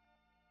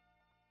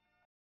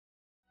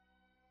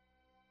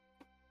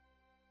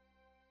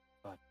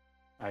 But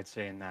I'd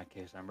say in that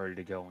case I'm ready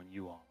to go when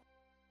you all.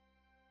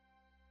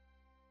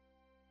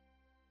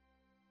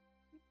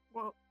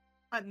 Well,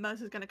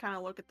 Mercer's gonna kind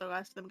of look at the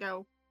rest of them and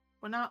go,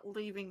 we're not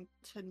leaving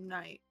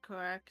tonight,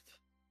 correct?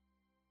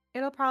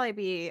 It'll probably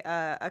be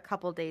a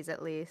couple days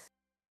at least.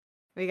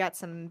 We got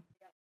some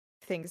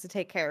things to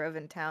take care of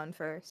in town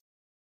first.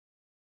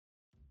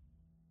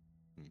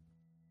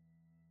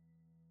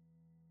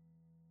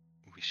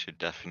 We should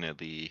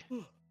definitely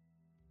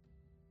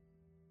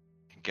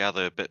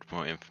gather a bit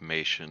more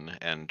information,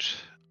 and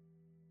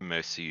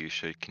Mercy, you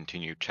should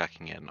continue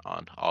checking in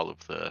on all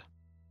of the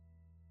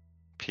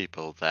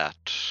people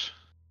that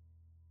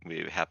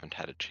we haven't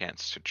had a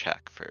chance to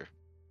check for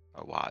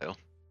a while.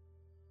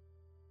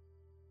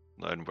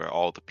 Learn where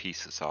all the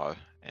pieces are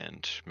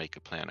and make a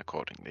plan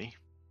accordingly.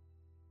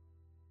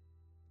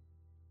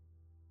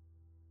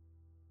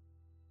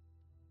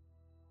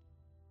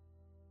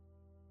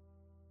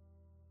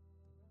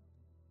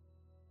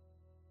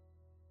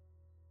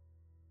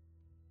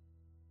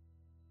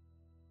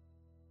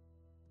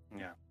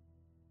 Yeah.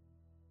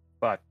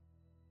 But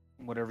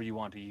whatever you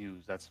want to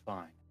use, that's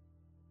fine.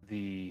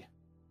 The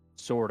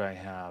sword I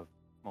have,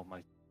 well,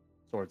 my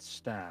sword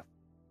staff,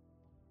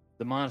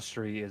 the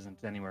monastery isn't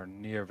anywhere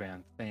near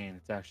Van Thane.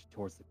 It's actually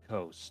towards the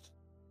coast.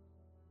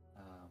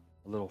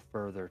 A little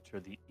further to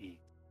the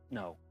east.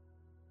 No.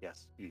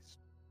 Yes, east.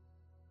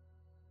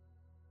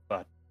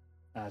 But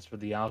as for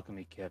the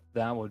alchemy kit,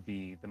 that would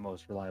be the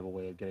most reliable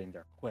way of getting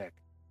there quick.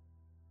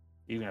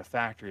 Even a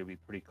factory would be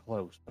pretty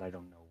close, but I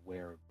don't know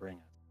where it would bring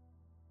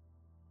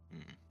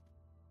us.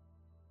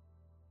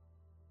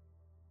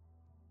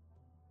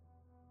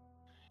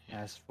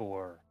 As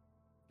for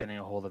getting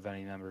a hold of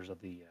any members of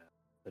the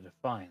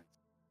Defiance,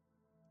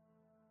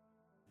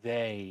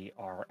 they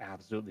are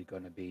absolutely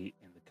going to be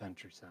in the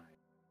countryside.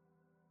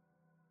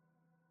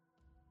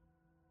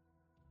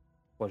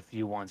 What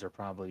few ones are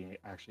probably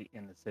actually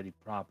in the city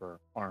proper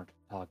aren't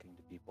talking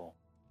to people.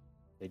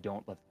 They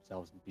don't let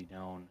themselves be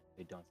known.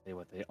 They don't say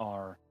what they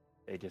are.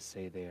 They just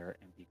say they are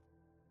and be.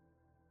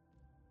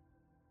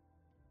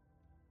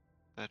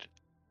 That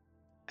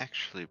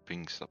actually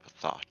brings up a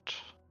thought.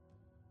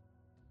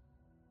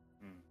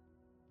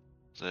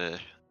 The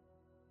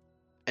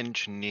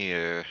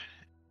engineer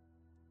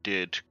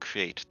did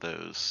create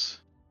those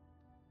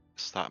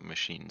slot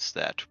machines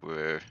that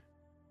were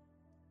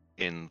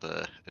in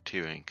the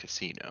Aterian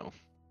casino,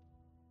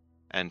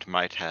 and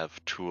might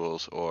have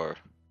tools or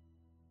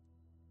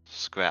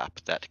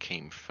scrap that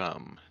came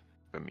from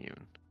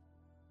Vermune.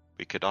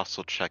 We could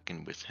also check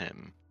in with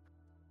him,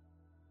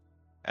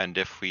 and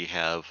if we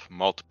have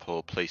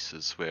multiple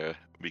places where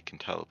we can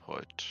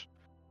teleport,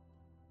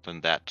 then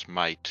that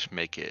might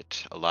make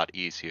it a lot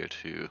easier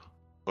to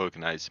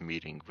organize a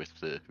meeting with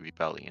the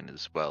rebellion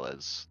as well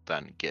as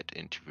then get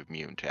into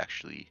Immune to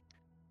actually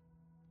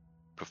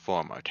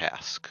perform our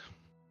task.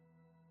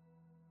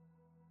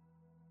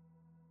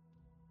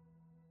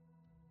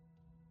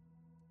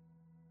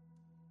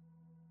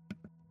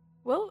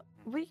 Well,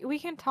 we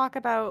can talk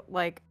about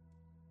like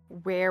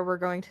where we're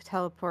going to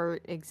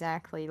teleport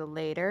exactly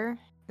later.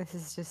 This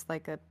is just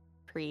like a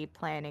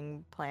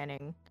pre-planning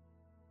planning.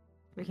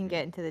 We can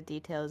get into the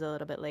details a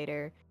little bit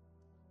later.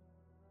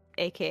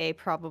 AKA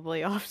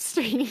probably off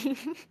stream.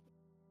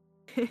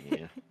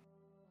 Yeah.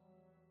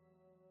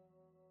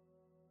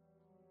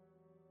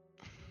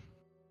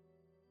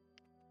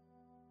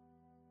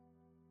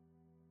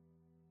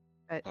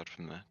 Apart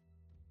from that,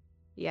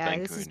 Yeah,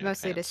 thank this you is in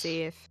mostly to advance.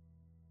 see if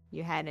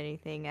you had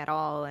anything at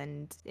all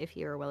and if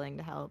you were willing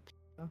to help.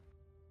 So.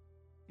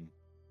 I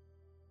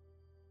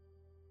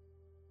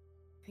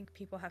think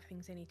people have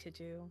things they need to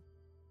do.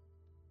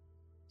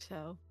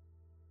 So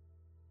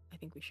I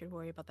think we should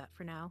worry about that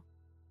for now.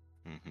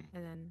 Mhm.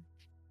 And then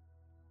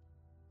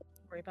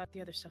worry about the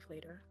other stuff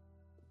later.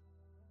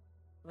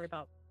 Worry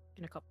about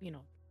in a couple,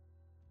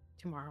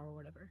 tomorrow or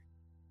whatever.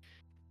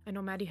 I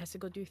know Maddie has to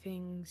go do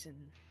things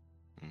and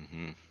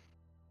Mhm.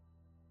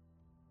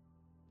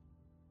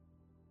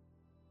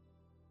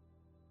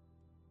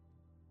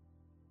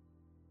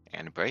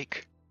 And a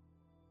break.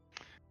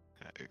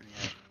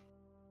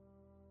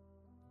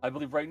 I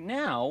believe right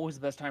now is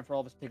the best time for all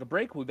of us to take a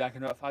break. We'll be back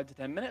in about 5 to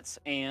 10 minutes,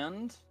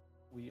 and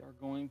we are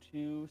going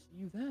to see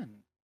you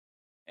then.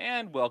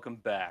 And welcome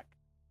back.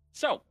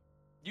 So,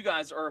 you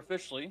guys are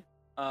officially,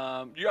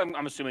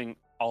 I'm assuming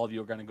all of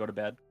you are going to go to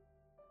bed.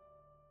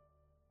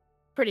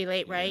 pretty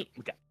late, right?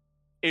 Okay.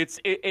 It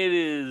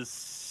is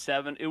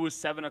 7. It was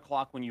 7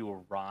 o'clock when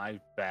you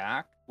arrived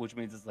back, which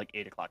means it's like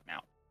 8 o'clock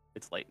now.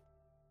 It's late.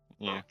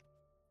 Yeah.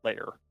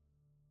 Later.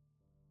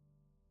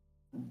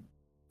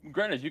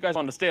 Granted, if you guys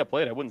wanted to stay up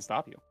late, I wouldn't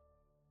stop you.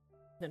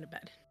 Then to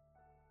bed.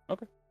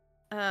 Okay.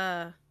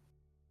 I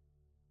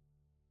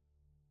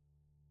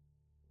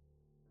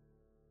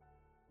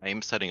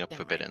am setting up Yeah,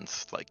 right.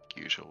 Forbiddens like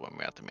usual when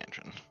we're at the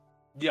mansion.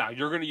 Yeah,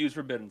 you're going to use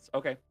Forbiddens.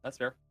 Okay, that's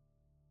fair.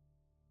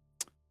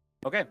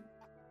 Okay.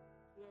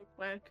 Real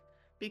quick.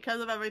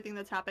 Because of everything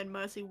that's happened,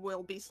 Mercy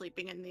will be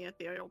sleeping in the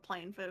ethereal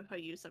plane for her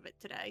use of it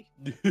today.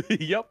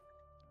 Yep.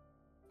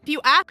 If you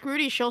ask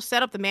Rudy, she'll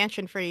set up the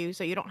mansion for you,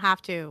 so you don't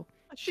have to.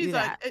 She's Do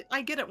like, that.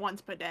 I get it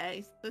once per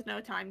day. There's no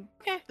time.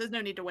 Okay. There's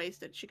no need to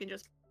waste it. She can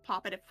just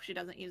pop it if she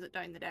doesn't use it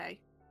during the day.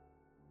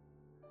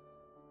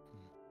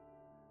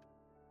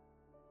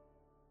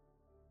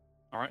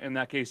 All right. In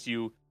that case,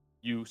 you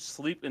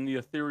sleep in the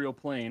ethereal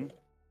plane.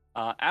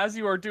 As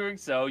you are doing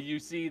so, you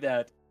see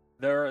that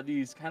there are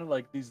these kind of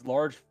like these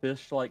large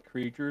fish-like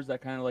creatures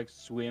that kind of like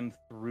swim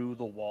through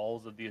the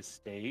walls of the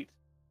estate,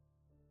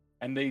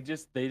 and they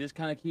just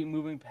kind of keep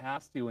moving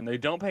past you, and they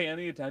don't pay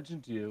any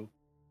attention to you.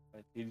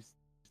 But these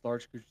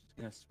large creatures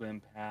kind of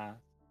swim past.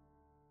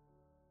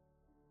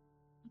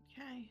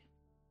 Okay.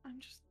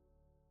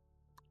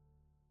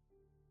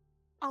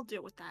 I'll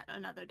deal with that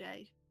another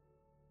day.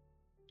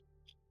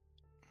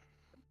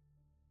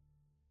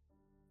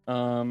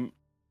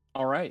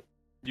 All right.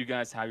 You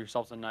guys have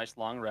yourselves a nice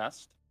long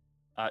rest.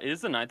 It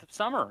is the 9th of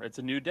summer. It's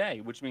a new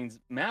day, which means,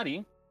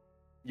 Maddie,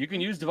 you can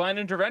use Divine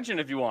Intervention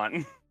if you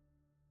want.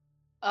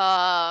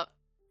 I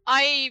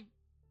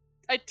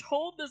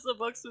told this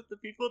amongst with the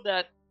people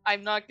that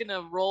I'm not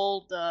gonna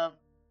roll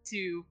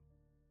to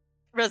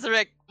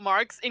resurrect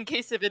Marks in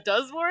case if it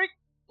does work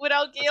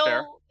without That's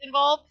fair. Gale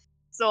involved.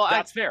 So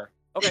That's fair.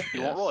 Okay,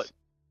 you won't roll it.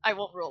 I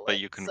won't roll But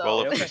it. you can so...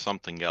 roll it Okay. for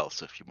something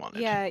else if you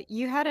wanted. Yeah,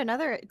 you had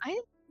another,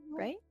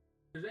 right?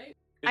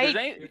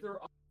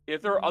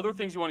 If there are other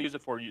things you want to use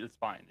it for, it's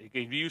fine. It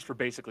can be used for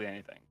basically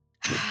anything.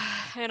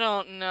 I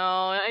don't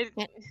know.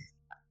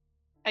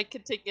 I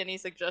could take any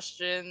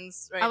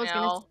suggestions right I was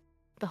gonna now.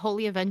 The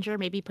Holy Avenger,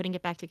 maybe putting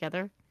it back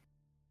together.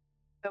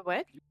 The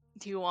what?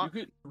 Do you want?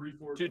 You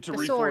could to The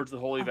reforge sword. the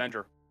Holy Oh.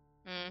 Avenger.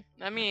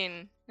 I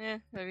mean,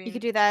 You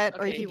could do that,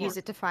 or you okay, could use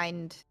it to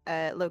find,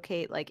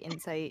 locate like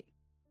insight.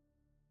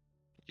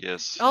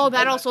 Yes. Oh,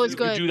 that also is You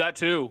could good. do that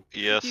too.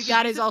 Yes.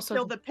 That is Just also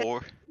kill the pit.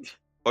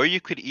 Or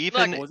you could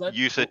even what was that?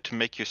 use it to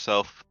make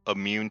yourself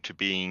immune to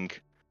being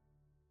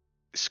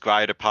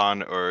scryed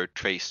upon or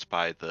traced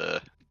by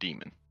the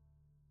demon.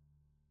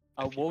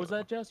 If you What was will.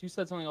 that, Jess? You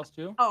said something else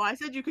too? Oh, I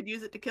said you could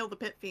use it to kill the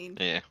pit fiend.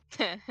 Yeah.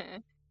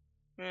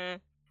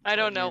 I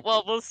don't know. you-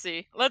 Well, we'll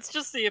see. Let's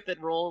just see if it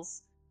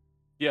rolls.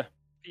 Yeah. To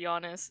be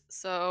honest.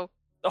 So.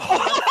 Oh,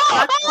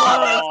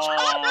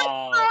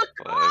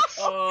 Flex.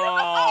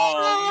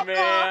 oh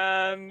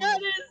man. That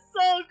is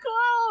so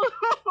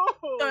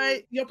close.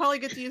 Alright, you'll probably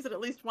get to use it at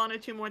least 1 or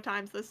 2 more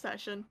times this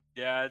session.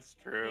 Yeah, it's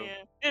true.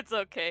 Yeah, it's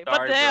okay.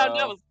 Sorry, but damn, bro.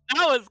 that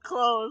was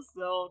close.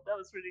 So that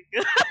was pretty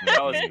good.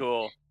 That was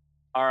cool.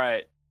 All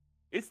right.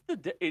 It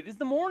is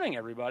the morning,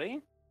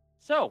 everybody.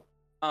 So,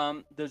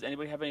 does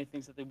anybody have any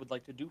things that they would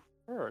like to do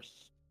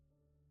first?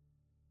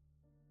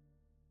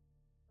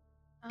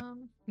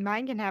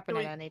 Mine can happen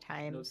Wait. at any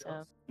time,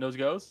 so. Nose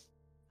goes?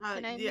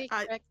 Can I Yeah, make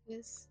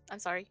breakfast? I'm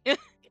sorry.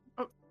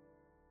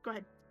 Go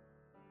ahead.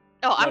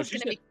 Oh, I No, was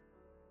she's gonna gonna-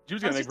 She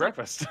was I gonna was make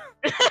just like-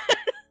 breakfast.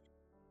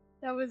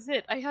 That was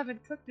it. I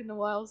haven't cooked in a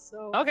while,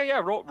 so Okay, yeah,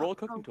 roll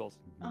cooking tools.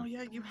 Oh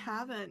yeah, you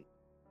haven't.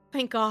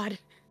 Thank God.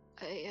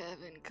 I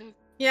haven't cooked.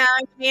 Yeah,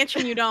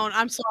 mansion you don't.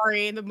 I'm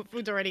sorry. The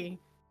food's already.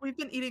 We've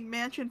been eating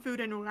mansion food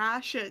and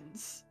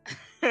rations.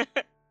 Mostly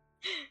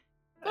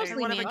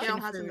And whatever mansion Gale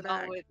has in the food.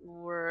 bag. How it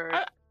works.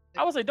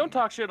 I would say don't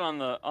talk shit on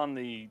the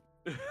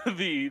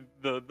the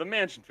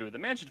mansion food. The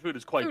mansion food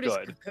is quite Food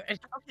good. is good.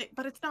 Okay,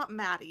 but it's not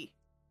Maddie.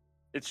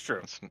 It's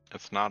true.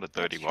 It's not a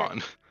That's true.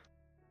 31.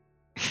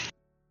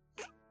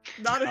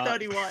 Not a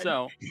 31.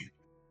 So,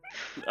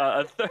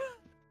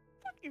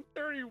 fucking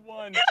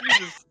 31.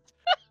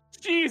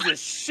 Jesus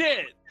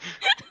shit.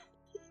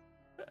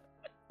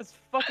 That's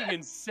fucking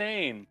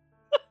insane.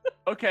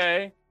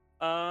 Okay.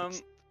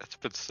 It's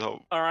been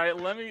so All right.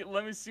 Let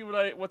me see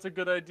what's a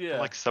good idea.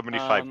 like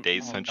 75 Um,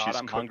 days oh since God, she's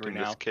I'm cooked hungry in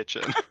now. this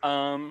kitchen.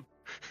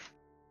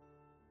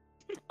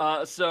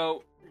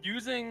 So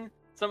using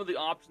some of the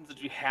options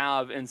that you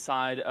have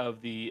inside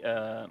of the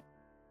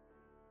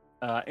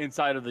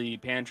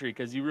pantry,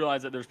 because you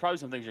realize that there's probably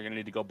some things you're gonna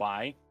need to go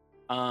buy.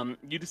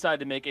 You decide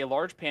to make a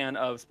large pan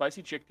of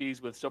spicy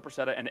chickpeas with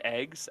sopressata and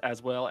eggs,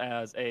 as well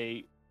as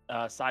a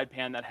side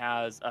pan that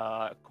has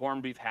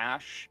corned beef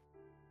hash,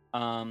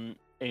 and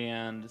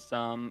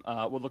some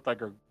what looked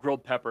like are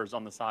grilled peppers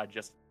on the side,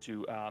 just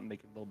to make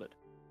it a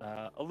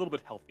little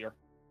bit healthier.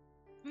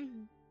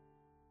 Mhm.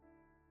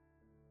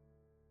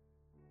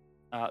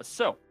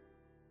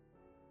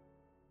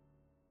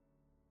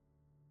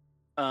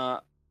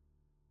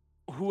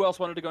 Who else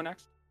wanted to go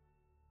next?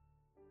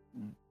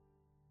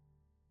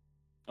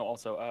 Oh,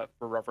 also,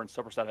 for reference,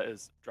 sopressata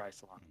is dry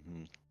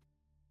salami.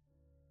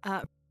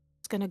 Mhm.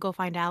 Just gonna go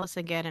find Alice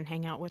again and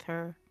hang out with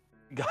her.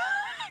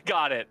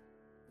 Got it.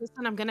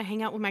 Listen, I'm gonna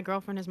hang out with my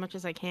girlfriend as much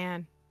as I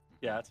can.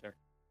 Yeah, that's fair.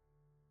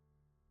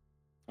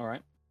 All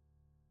right.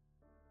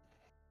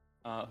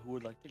 Who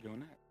would like to go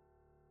next?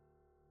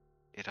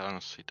 It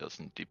honestly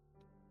doesn't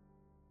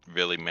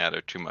really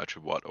matter too much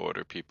of what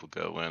order people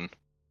go in,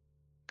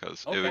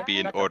 because it Okay, would be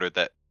an Becca. order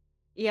that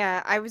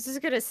Yeah, I was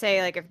just gonna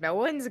say, like, if no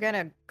one's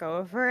gonna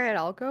go for it,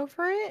 I'll go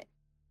for it.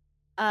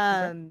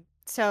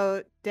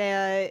 So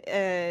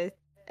the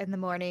in the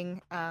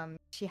morning,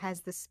 she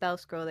has the spell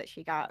scroll that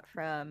she got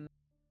from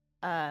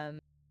Hongaran,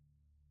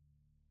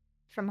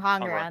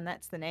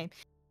 that's the name.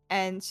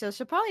 And so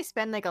she'll probably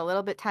spend like a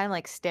little bit time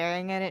like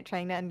staring at it,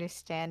 trying to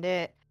understand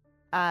it.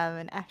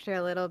 And after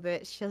a little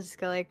bit, she'll just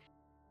go like,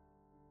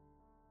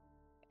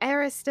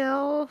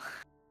 Aristil,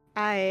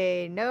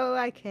 I know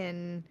I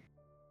can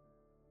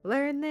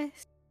learn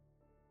this.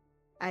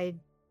 I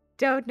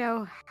don't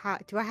know how.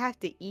 Do I have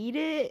to eat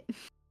it?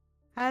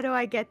 How do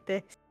I get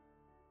this?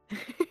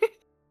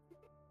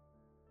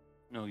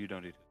 No, you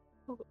don't eat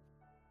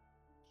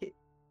it.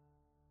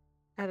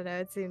 I don't know.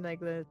 It seemed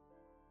like you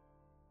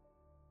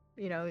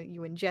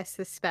ingest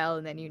the spell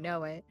and then you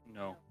know it.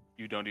 No,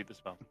 you don't eat the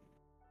spell.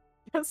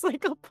 It's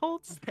like a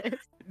poultice.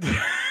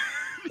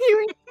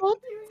 You eat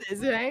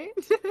poultices, right?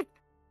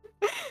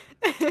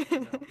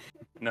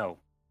 No.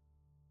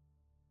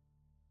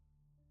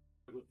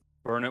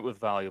 Burn it with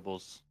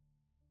valuables.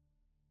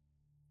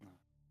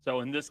 So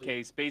in this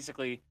case,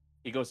 basically,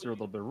 he goes through a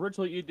little bit of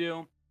ritual you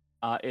do.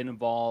 It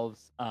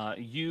involves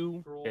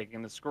you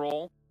taking the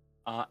scroll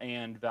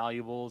and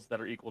valuables that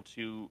are equal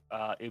to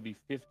it would be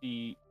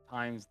 50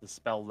 times the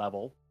spell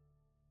level.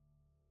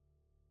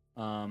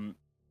 And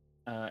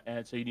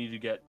so you need to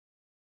get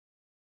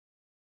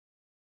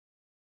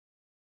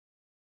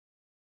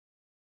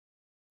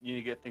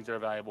things that are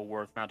valuable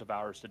worth amount of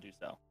hours to do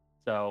so.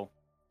 So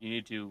you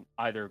need to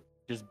either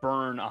just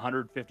burn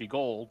 150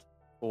 gold,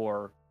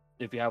 or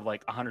if you have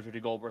like 150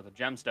 gold worth of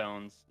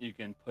gemstones, you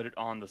can put it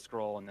on the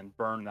scroll and then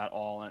burn that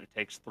all, and it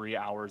takes 3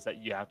 hours that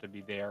you have to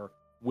be there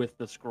with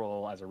the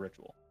scroll as a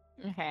ritual.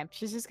 Okay,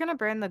 she's just gonna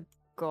burn the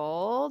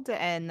gold,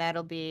 and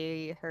that'll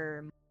be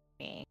her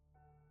morning.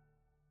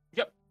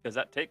 Yep, because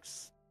that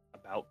takes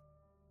about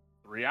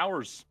 3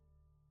 hours.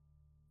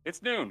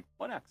 It's noon.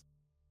 What next?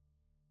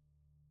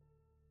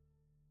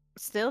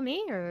 Still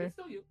me, or It's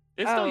still you.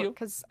 It's still you.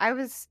 Because I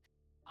was.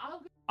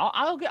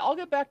 I'll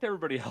get back to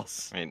everybody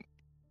else. I mean,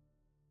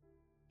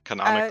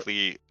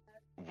 canonically,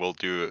 we'll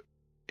do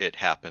it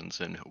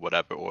happens in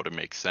whatever order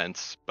makes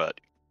sense,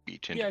 but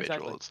each Yeah,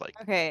 individual exactly. is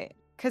like, Okay,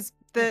 because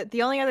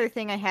the only other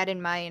thing I had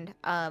in mind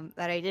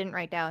that I didn't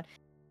write down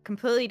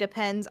completely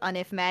depends on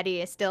if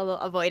Maddie is still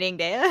avoiding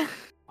Dea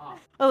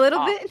a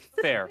little bit.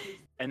 Fair.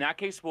 In that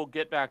case, we'll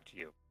get back to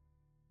you.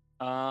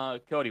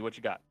 Cody, what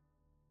you got?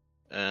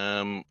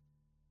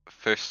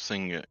 first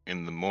thing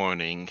in the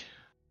morning,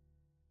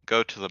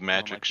 go to the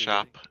magic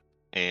shop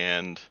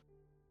and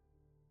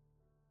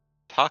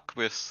talk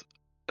with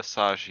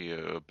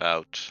Asagio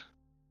about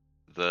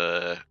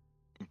the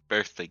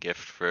birthday gift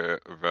for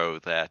Ro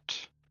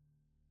that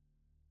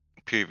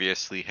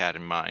previously had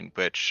in mind,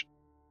 which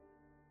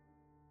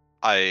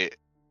I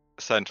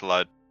sent a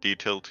lot of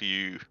detail to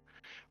you,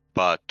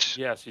 but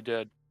Yes, you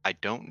did. I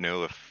don't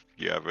know if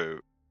you ever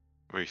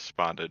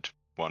responded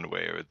one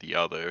way or the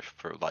other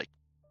for like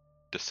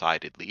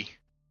decidedly.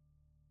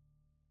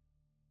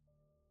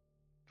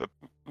 But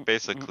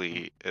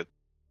basically, it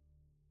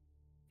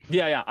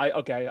Yeah.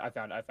 I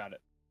found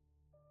it.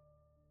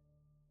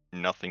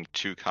 nothing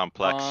too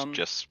complex. Um,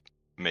 Just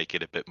make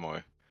it a bit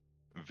more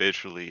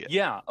visually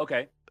Yeah.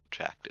 Okay.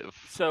 attractive.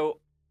 So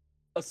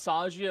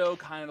Asagio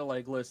kind of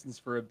like listens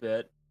for a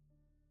bit,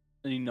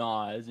 and he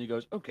nods, and he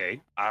goes,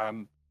 Okay,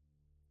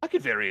 I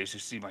could very easily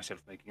see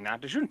myself making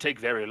that. It shouldn't take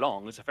very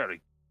long. It's a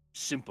very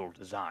simple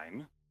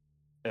design.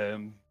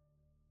 I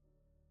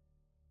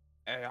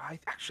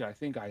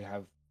think I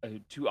have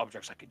 2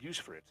 objects I could use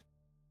for it.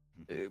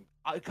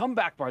 I'll come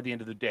back by the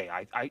end of the day.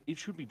 It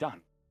should be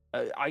done.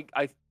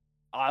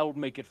 I'll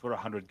make it for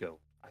 100 gold.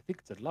 I think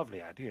it's a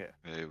lovely idea.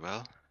 Very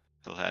well.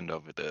 He'll hand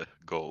over the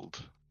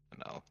gold,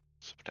 and I'll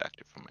subtract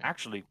it from it.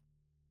 Actually,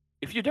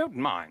 if you don't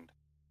mind,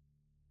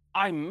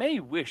 I may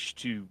wish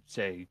to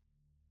say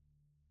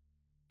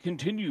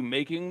continue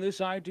making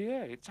this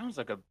idea. It sounds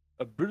like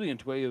a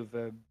brilliant way of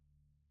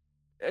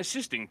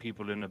assisting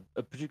people in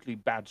a particularly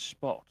bad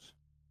spot.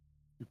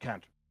 You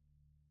can't,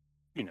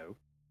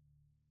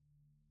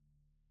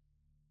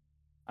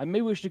 I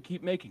may wish to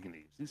keep making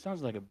these. This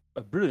sounds like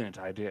a brilliant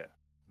idea.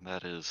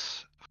 That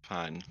is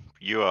fine.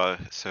 You are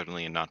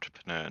certainly an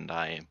entrepreneur, and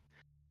I am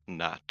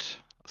not.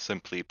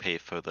 Simply pay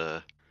for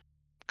the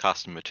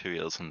cost of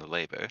materials and the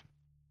labor,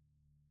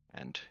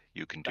 and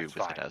you can do That's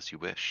with it fine. as you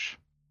wish.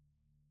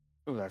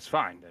 Oh, that's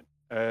fine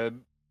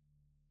then.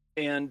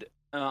 and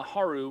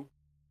Haru,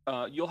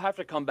 you'll have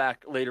to come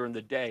back later in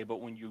the day.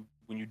 But when you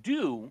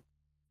do,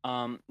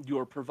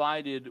 you're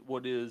provided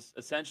what is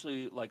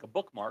essentially like a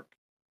bookmark,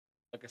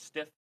 like a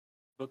stiff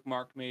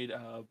bookmark made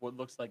of what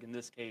looks like, in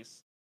this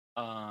case,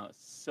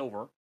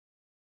 silver,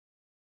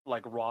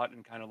 like wrought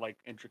and kind of like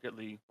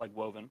intricately like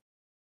woven,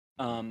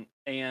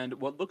 and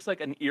what looks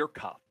like an ear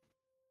cuff.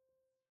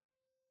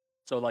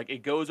 So like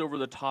it goes over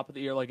the top of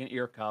the ear like an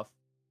ear cuff,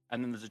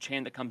 and then there's a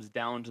chain that comes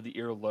down to the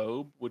ear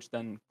lobe, which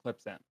then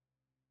clips in.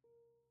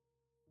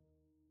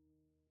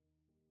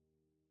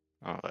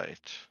 All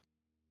right.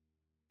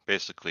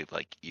 Basically,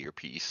 like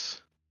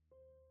earpiece.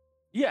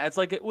 Yeah, it's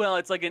like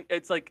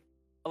it's like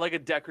a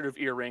decorative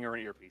earring or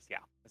an earpiece. Yeah,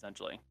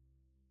 essentially.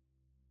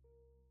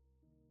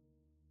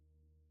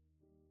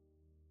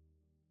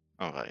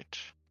 All right.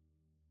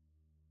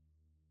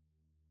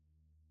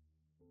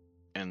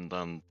 And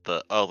then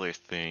the other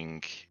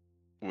thing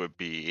would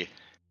be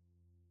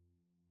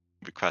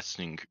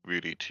requesting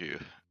Rudy to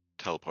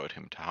teleport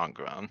him to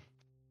Hongaron,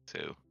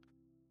 so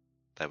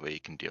that way you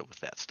can deal with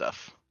that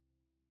stuff.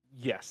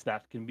 Yes,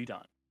 that can be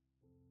done.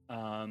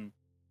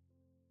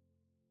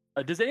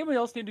 Does anybody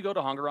else need to go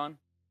to Hongaron?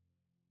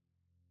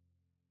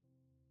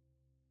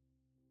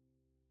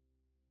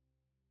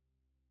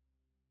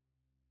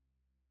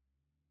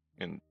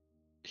 And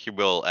he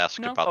will ask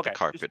No? about Okay, the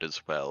carpet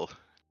as well,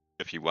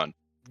 if you want.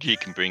 He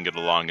can bring it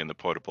along in the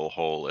portable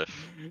hole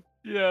if.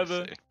 Yeah, let's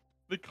see.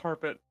 the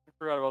carpet. I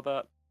forgot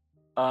about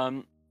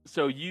that.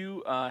 So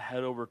you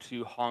head over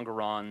to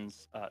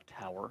Hongaron's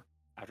tower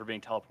after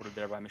being teleported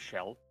there by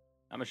Michelle.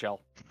 Not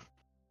Michelle.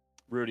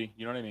 Rudy,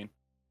 you know what I mean.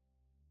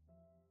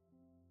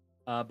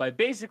 By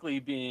basically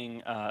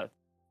being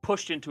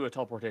pushed into a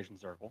teleportation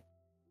circle.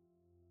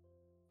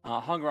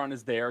 Hongaron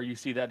is there. You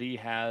see that he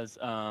has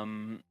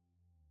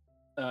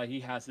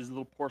his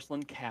little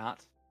porcelain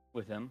cat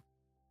with him.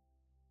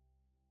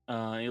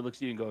 He looks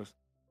at you and goes,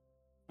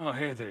 Oh,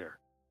 hey there.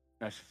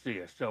 Nice to see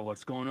you. So,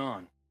 what's going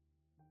on?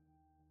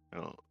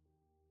 Well,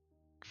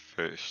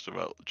 first of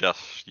all,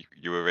 Jess,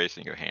 you were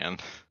raising your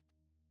hand.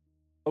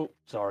 Oh,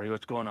 sorry.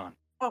 What's going on?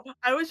 Oh,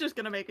 I was just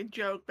gonna make a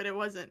joke, but it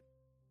wasn't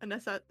a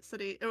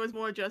necessity. It was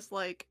more just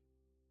like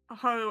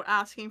Haru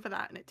asking for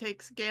that, and it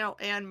takes Gale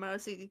and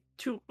Mercy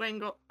to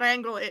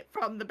wrangle it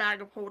from the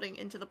bag of holding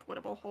into the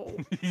portable hole.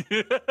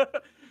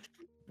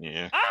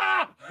 Yeah.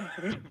 ah!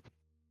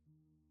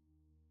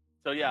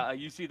 So yeah,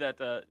 you see that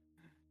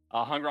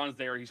Hongaron's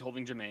there. He's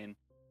holding Jermaine.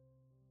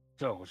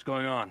 So, what's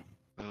going on?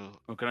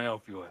 Well, What can I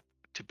help you with?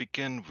 to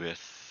begin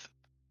with,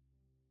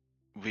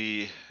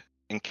 we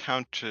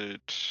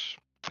encountered,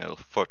 well,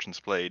 Fortune's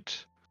Blade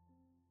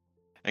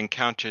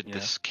encountered Yeah.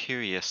 this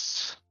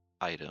curious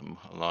item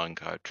along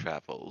our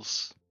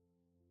travels.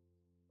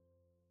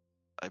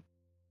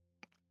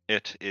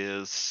 It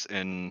is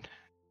an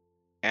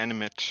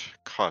animate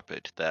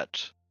carpet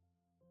that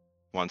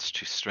wants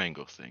to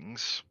strangle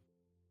things.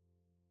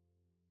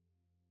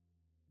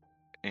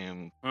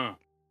 And Huh.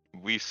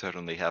 we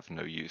certainly have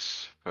no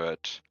use for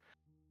it.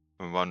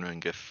 I'm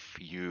wondering if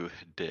you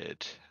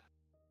did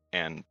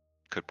and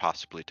could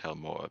possibly tell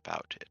more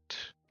about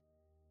it.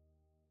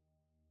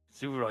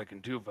 See what I can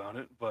do about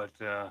it, but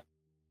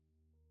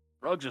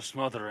rugs of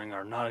smothering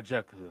are not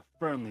exactly the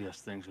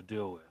friendliest things to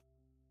deal with.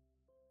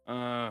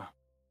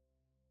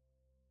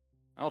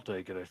 I'll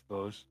take it, I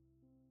suppose.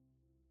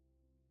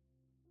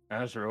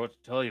 As for what to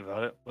tell you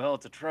about it, well,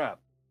 it's a trap.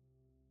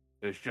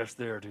 It's just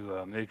there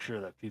to make sure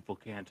that people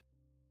can't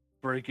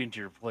break into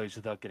your place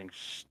without getting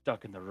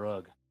stuck in the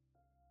rug.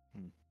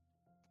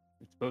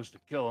 It's supposed to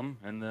kill them,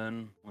 and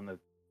then when the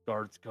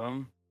guards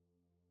come,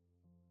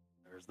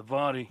 there's the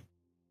body.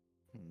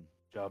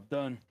 Job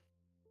done.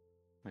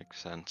 Makes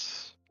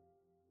sense.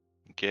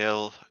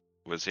 Gale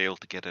was able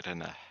to get it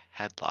in a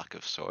headlock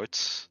of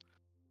sorts.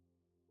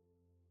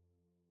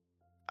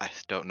 I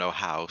don't know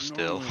how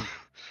still. Normally,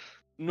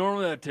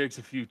 normally that takes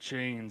a few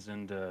chains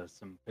and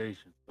some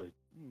patience, but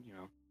you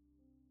know.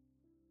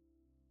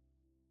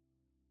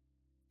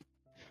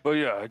 But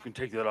yeah, I can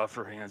take that off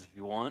her hands if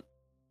you want.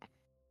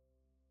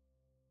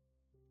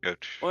 Good.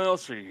 What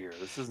else are you here?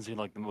 This doesn't seem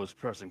like the most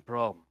pressing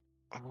problem.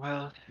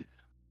 Well,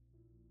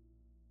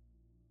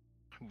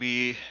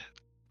 we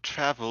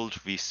traveled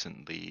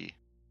recently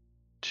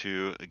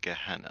to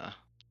Gehenna,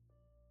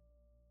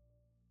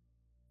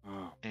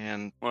 Oh,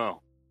 and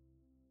well,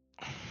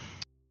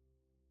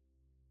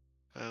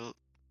 well,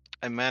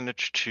 I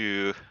managed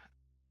to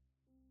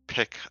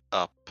pick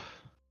up.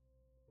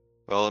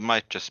 Well, it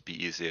might just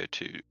be easier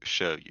to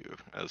show you,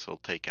 as we'll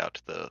take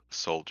out the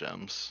soul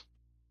gems.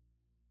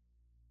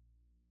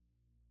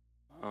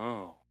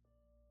 oh.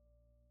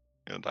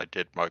 And I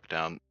did mark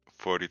down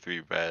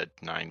 43 red,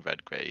 9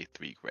 red gray,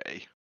 3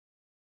 gray.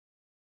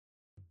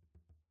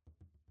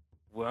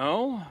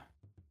 Well,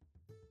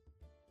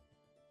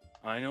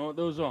 I know what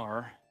those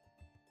are.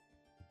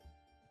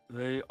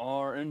 They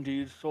are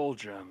indeed soul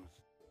gems.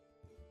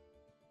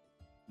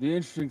 The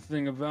interesting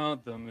thing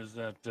about them is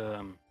that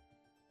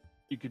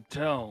you could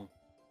tell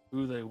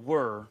who they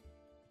were,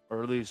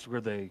 or at least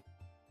where they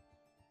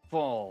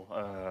fall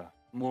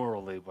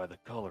morally by the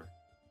color.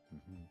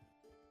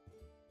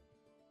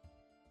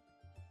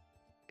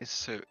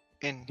 So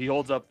in He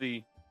holds up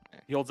the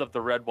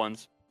red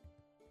ones.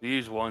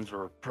 These ones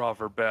were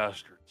proper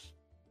bastards.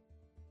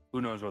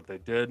 Who knows what they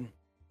did?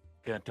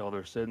 Can't tell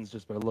their sins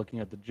just by looking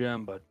at the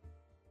gem, but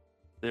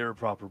they were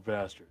proper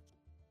bastards.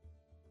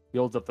 He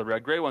holds up the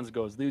red gray ones and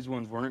goes, these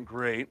ones weren't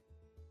great,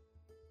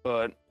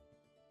 but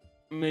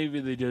maybe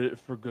they did it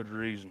for good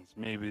reasons.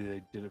 Maybe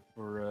they did it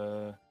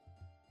for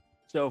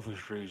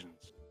selfish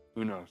reasons.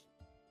 Who knows?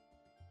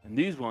 And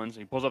these ones,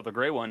 he pulls up the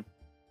gray one,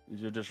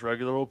 these are just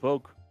regular old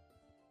folk.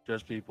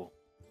 Just people.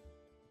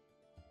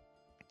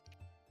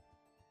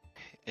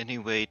 any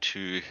way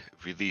to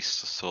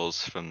release the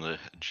souls from the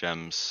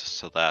gems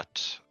so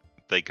that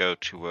they go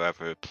to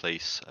wherever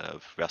place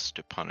of rest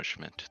or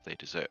punishment they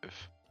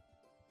deserve?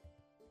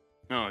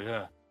 Oh,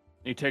 yeah.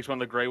 He takes one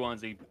of the gray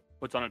ones, he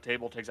puts on a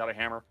table, takes out a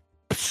hammer,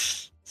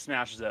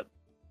 smashes it.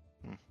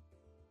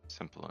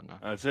 Simple enough.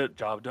 That's it,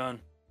 job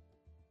done.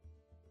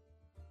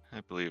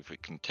 I believe we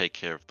can take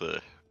care of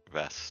the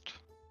rest.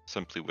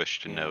 Simply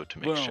wish to Yeah. know to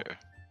make Well, sure.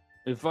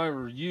 If I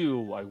were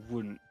you, I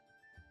wouldn't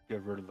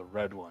get rid of the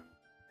red one.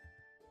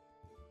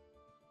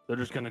 They're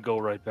just gonna go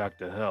right back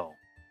to hell.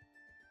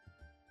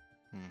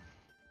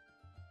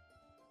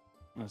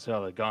 That's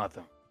how they got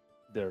them.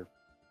 They're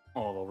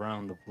all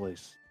around the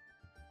place.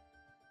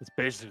 It's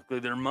basically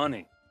their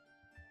money.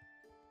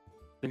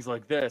 Things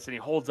like this, and he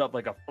holds up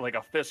like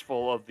a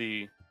fistful of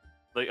the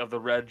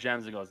red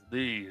gems and goes,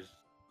 "These,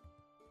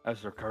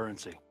 that's their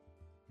currency."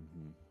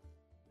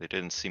 They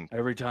didn't seem.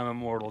 Every time a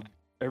mortal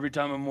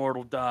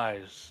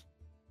dies,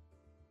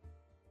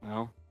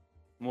 well,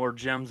 more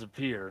gems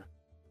appear,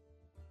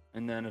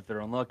 and then if they're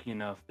unlucky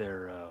enough,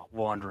 their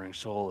wandering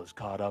soul is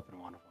caught up in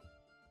one of them.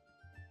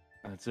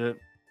 That's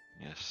it.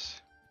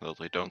 Yes. Though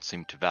they don't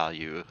seem to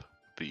value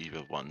the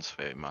evil ones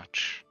very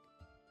much.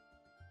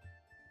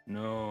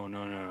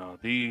 No.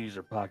 These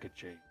are pocket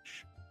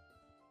change.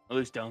 At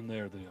least down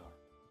there they are.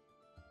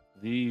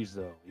 These,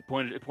 though, it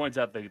points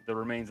out the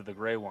remains of the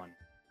gray one.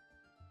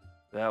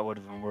 That would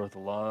have been worth a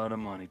lot of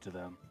money to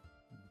them.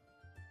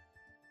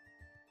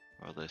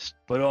 Well, this.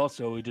 But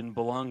also, he didn't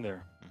belong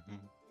there. Mhm.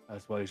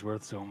 That's why he's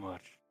worth so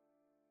much.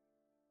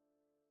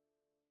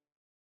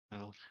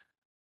 Well,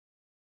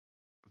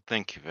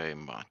 thank you very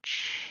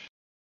much.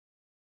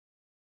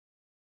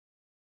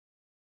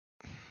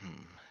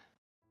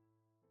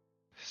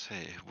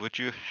 Say, would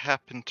you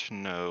happen to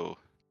know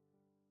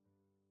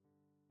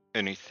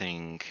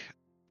anything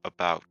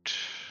about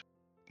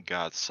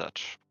gods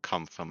that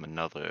come from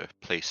another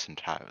place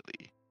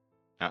entirely,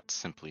 not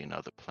simply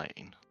another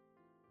plane?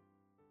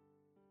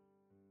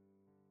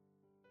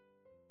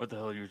 What the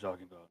hell are you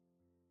talking about?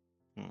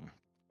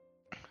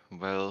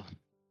 Well,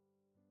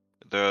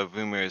 there are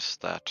rumors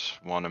that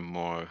one or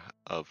more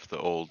of the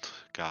old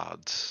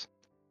gods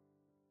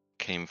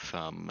came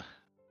from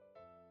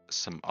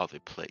some other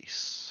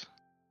place.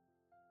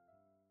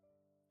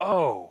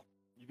 Oh,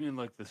 you mean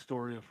like the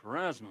story of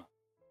Pharasma?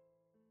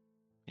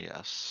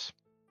 Yes.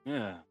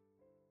 Yeah.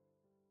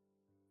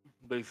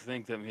 They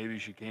think that maybe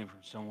she came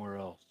from somewhere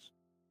else.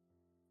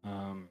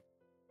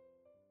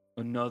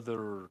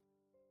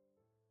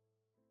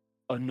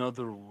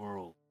 Another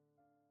world,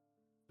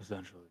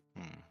 essentially.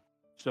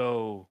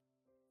 So,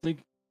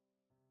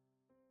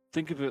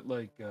 think of it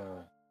like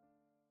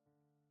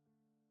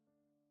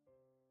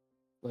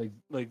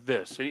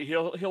this.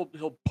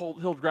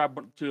 He'll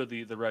grab two of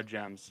the red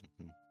gems.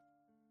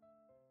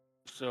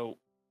 So,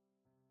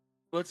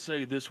 let's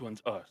say this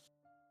one's us.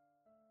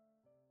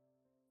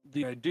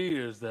 The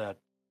idea is that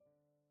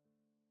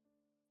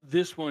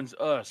this one's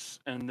us,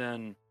 and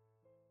then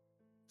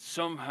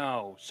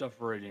somehow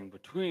separating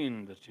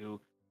between the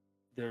two,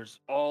 there's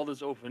all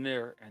this open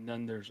air, and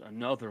then there's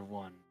another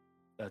one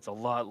that's a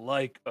lot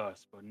like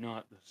us, but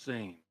not the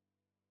same.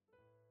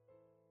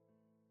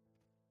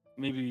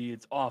 Maybe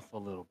it's off a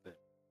little bit.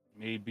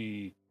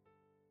 Maybe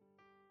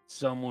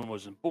someone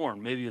wasn't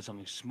born. Maybe it's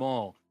something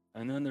small.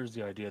 And then there's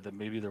the idea that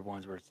maybe there are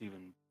ones where it's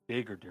even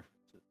bigger differences.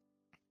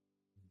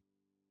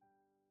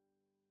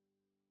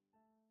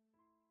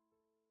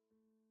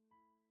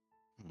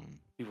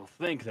 People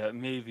think that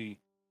maybe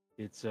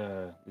it's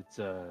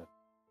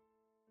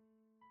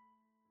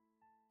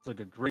like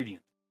a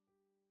gradient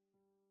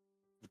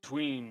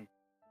between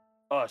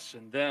us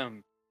and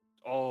them,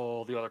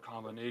 all the other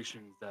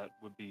combinations that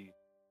would be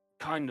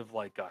kind of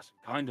like us,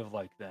 kind of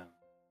like them,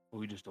 but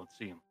we just don't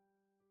see them.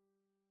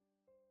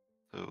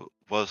 So,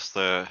 was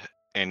there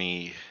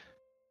any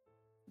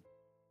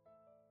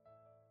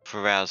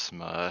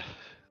Pharasma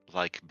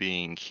like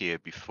being here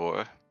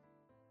before?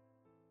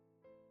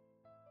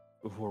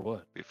 Before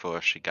what? Before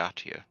she got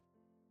here.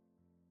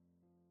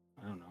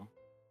 I don't know.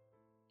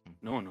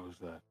 No one knows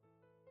that.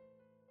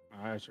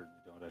 I certainly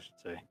don't, I should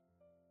say.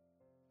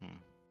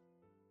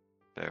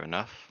 Fair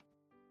enough.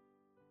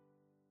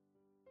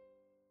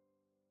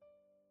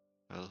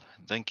 Well,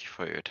 thank you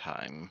for your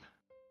time.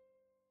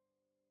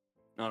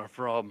 Not a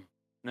problem.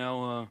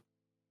 Now,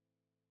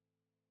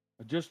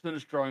 I just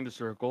finished drawing the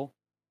circle.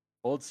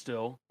 Hold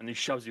still, and he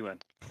shoves you in.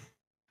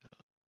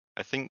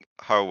 I think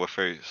Haro will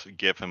first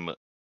give him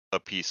a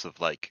piece of,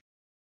 like,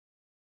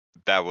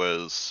 that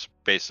was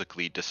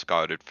basically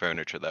discarded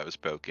furniture that was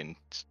broken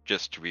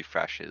just to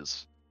refresh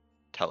his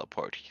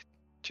teleport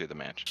to the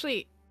mansion.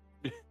 Actually,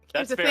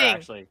 That's the fair, thing.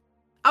 actually.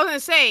 I was gonna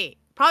say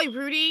probably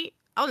Rudy.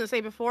 I was gonna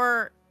say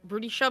before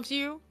Rudy shoves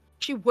you,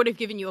 she would have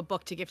given you a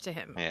book to give to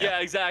him. Yeah,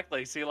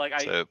 exactly. See, like,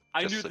 So,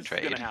 I just knew a this was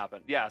gonna trade.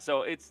 happen. Yeah,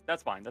 so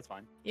that's fine. That's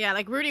fine. Yeah,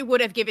 like Rudy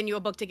would have given you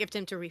a book to give to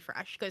him to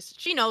refresh because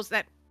she knows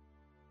that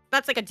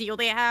that's like a deal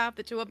they have,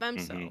 the two of them.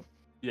 So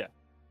Yeah.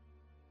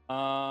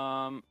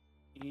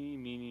 Eeny,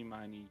 meeny,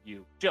 miny,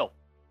 you. Jill.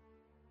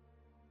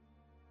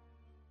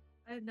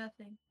 I have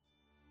nothing.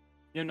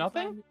 You have That's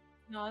why nothing?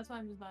 No, that's why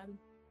I'm just vibing.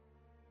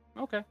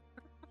 Okay.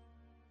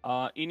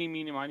 Eeny,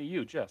 meeny, miny,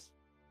 you. Jess.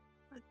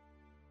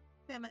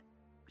 Damn it.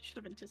 I should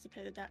have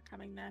anticipated that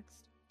coming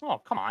next. Oh,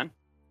 come on.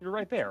 You're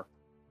right there.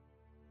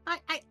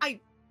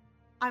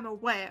 I'm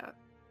aware.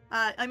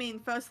 I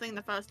mean, first thing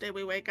the first day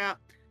we wake up,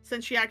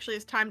 since she actually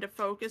has time to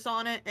focus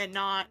on it and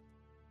not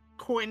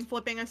coin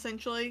flipping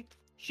essentially,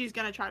 she's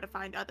gonna try to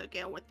find other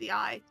Gale with the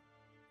eye.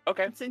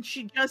 Okay. And since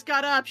she just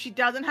got up, she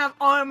doesn't have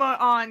armor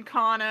on,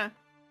 Connor.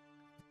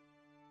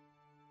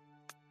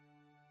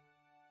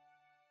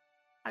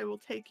 I will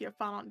take your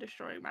fun on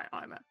destroying my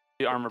armor.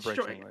 The armor breaks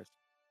Destroying it.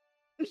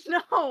 anyways.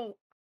 No!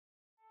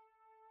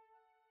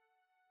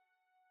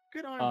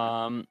 Good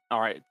armor.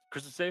 All right.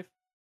 Chris is safe?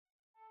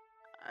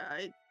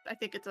 I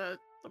think it's a,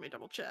 let me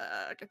double check.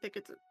 I think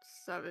it's a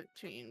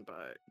 17,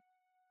 but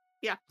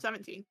yeah,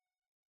 17.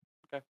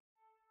 Okay.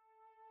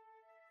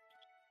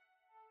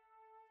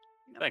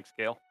 Thanks,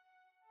 Gale.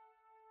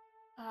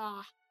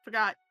 Ah,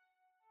 forgot.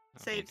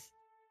 Saves.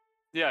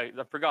 Yeah,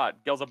 I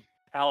forgot. Gale's a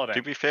paladin.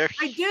 To be fair,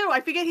 I do.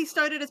 I forget he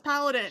started as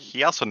paladin.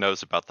 he also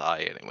knows about the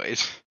eye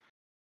anyways.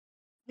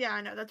 Yeah,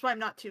 I know. That's why I'm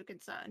not too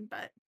concerned,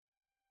 but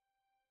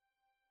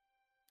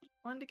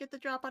wanted to get the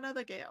drop on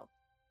other Gale.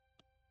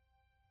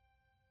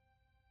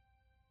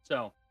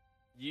 So,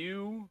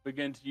 you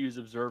begin to use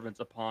observance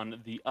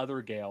upon the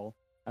other Gale,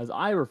 as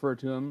I refer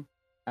to him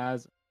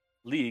as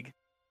League,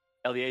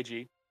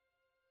 L-E-A-G.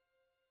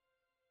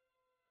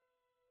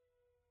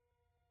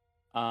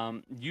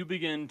 You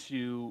begin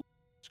to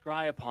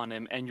scry upon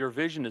him, and your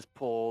vision is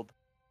pulled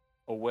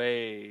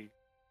away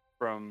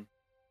from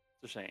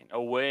Shane,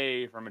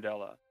 away from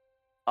Adela,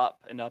 up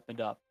and up and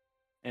up,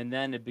 and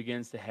then it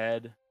begins to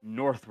head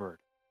northward.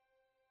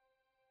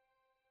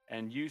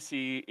 And you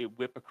see it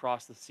whip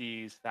across the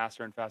seas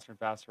faster and faster and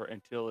faster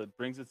until it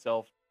brings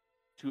itself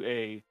to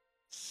a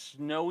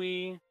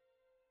snowy,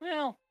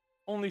 well,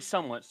 only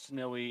somewhat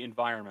snowy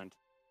environment.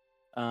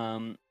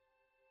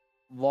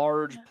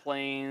 Large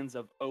plains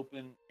of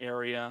open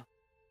area,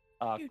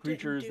 You didn't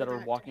creatures do that are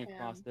that to walking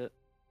across him. it.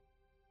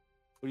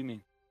 What do you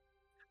mean?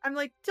 I'm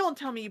like, don't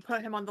tell me you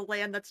put him on the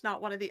land that's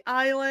not one of the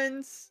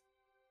islands.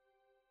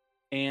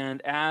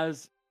 And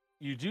as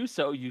you do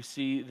so, you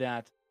see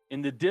that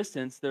in the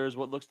distance, there's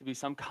what looks to be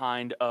some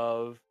kind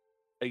of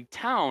a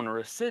town or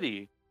a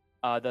city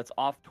that's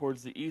off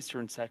towards the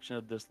eastern section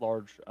of this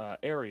large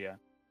area.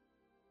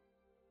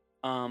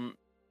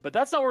 But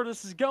that's not where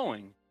this is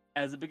going,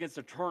 as it begins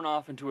to turn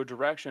off into a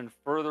direction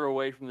further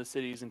away from the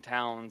cities and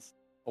towns,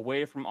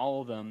 away from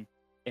all of them,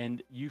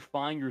 and you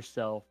find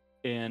yourself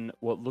in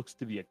what looks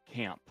to be a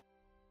camp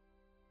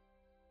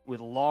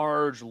with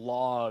large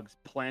logs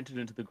planted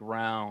into the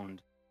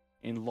ground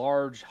in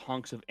large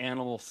hunks of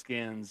animal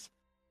skins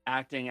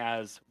acting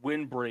as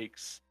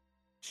windbreaks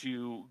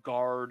to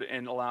guard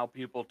and allow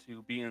people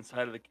to be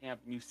inside of the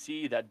camp. And you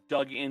see that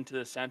dug into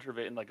the center of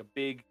it in like a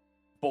big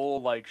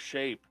bowl-like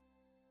shape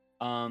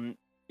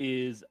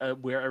is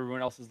where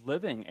everyone else is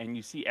living, and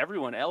you see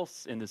everyone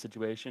else in this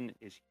situation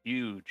is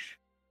huge,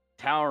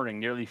 towering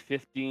nearly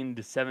 15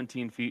 to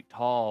 17 feet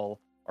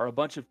tall, are a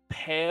bunch of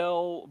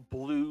pale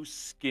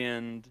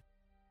blue-skinned,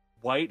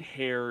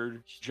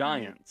 white-haired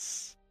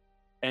giants.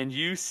 And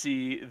you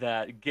see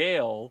that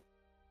Gale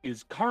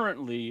is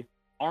currently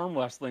arm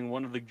wrestling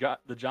one of the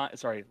giant.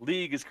 Sorry,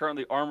 League is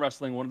currently arm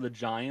wrestling one of the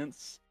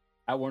giants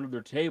at one of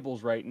their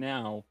tables right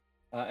now.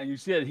 And you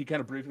see that he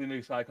kind of briefly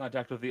makes eye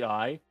contact with the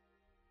eye.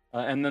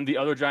 And then the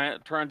other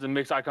giant turns and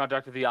makes eye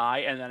contact with the eye,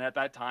 and then at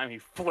that time he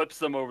flips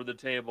them over the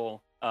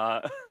table,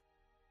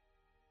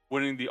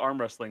 winning the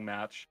arm wrestling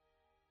match.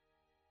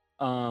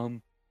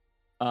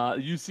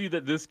 You see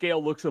that this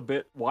Gale looks a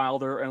bit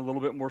wilder and a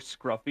little bit more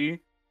scruffy.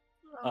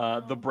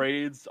 The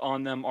braids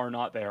on them are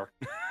not there.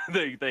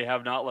 they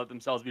have not let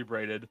themselves be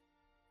braided.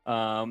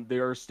 They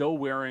are still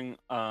wearing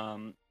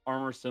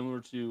armor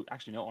similar to,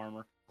 actually no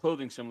armor,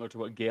 clothing similar to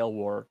what Gale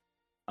wore.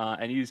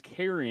 And he's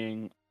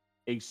carrying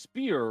a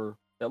spear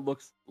that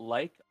looks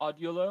like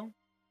Audiolo,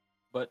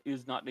 but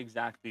is not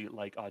exactly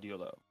like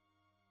Audiolo.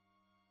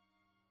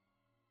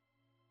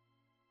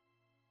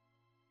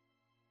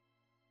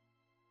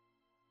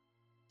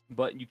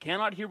 But you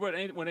cannot hear what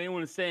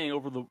anyone is saying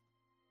over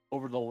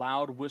the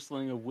loud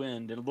whistling of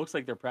wind, and it looks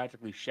like they're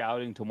practically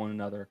shouting to one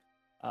another.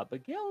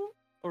 But Gale,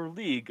 or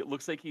League, it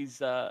looks like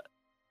he's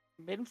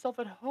made himself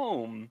at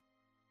home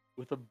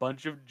with a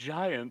bunch of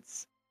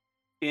giants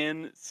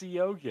in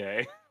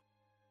Sioge.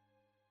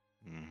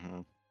 Mm-hmm.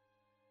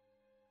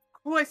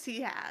 Of course he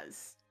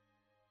has.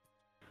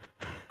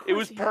 It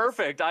was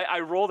perfect. I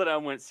rolled it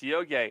and went,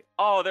 Sioge.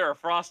 Oh, there are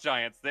frost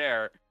giants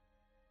there.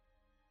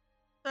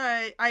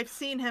 Alright, I've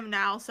seen him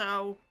now,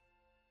 so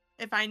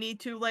if I need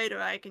to later,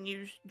 I can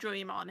use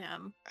Dream on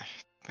him.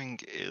 Thing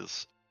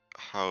is,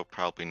 Hao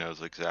probably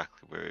knows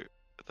exactly where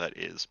that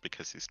is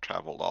because he's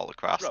traveled all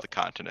across the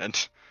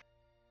continent.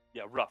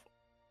 Yeah, rough.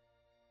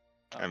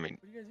 I mean,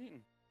 what are you guys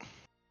eating?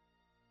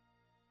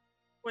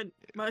 When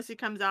Mercy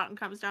comes out and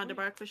comes down to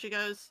breakfast, she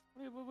goes,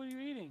 What are you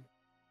eating?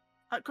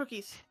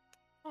 Cookies.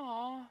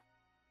 Aww.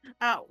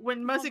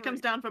 When Mercy comes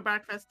down for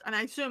breakfast, and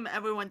I assume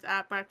everyone's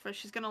at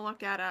breakfast, she's gonna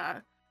look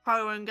at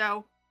Haru and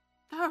go,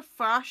 there are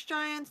frost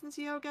giants in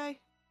Sioge?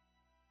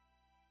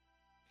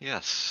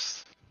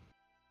 Yes.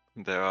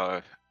 There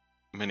are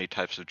many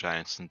types of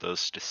giants and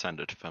those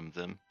descended from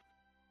them.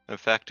 In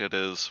fact, it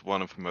is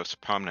one of the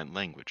most prominent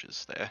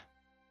languages there.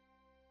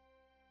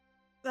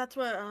 That's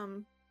what,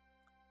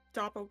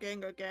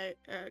 Doppelganger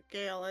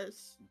Gale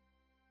is.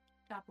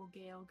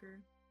 Doppelganger.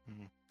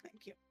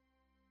 Thank you.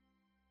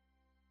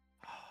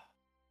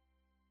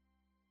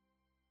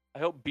 I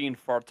hope Bean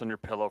farts on your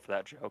pillow for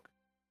that joke.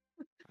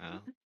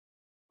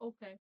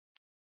 Okay.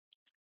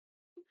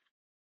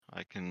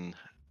 I can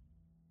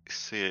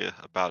see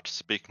about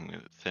speaking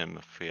with him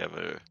if we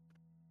ever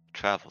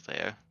travel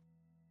there.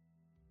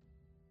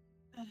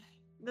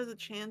 There's a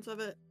chance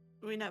of it.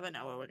 We never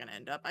know where we're gonna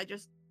end up. I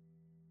just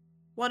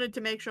wanted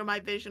to make sure my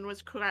vision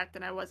was correct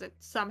and I wasn't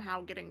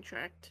somehow getting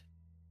tricked.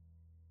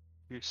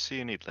 Do you see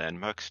any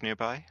landmarks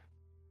nearby?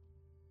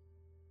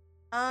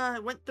 I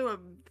went through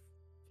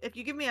if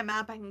you give me a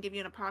map, I can give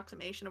you an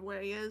approximation of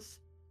where he is.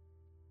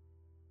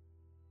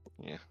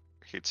 Yeah,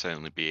 he'd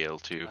certainly be able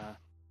to.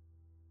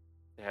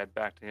 Head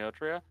back to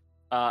Neotria.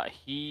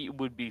 He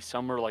would be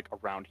somewhere like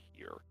around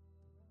here.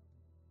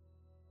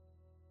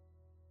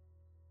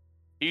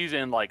 He's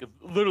in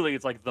literally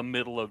it's like the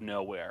middle of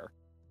nowhere.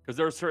 Because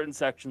there are certain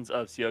sections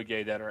of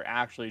Sioge that are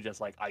actually just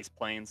like ice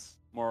plains,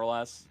 more or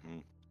less.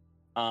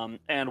 Mm-hmm.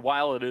 And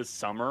while it is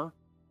summer,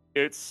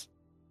 it's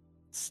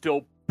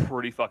still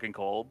pretty fucking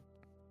cold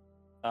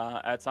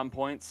at some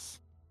points.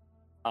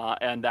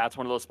 And that's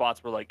one of those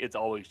spots where it's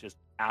always just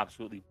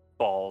absolutely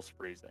balls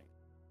freezing.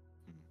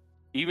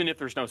 Even if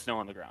there's no snow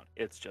on the ground,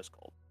 it's just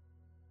cold.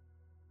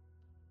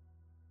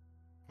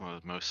 One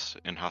of the most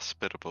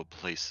inhospitable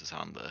places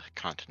on the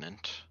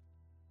continent.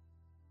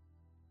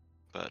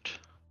 But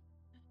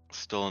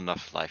still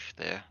enough life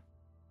there.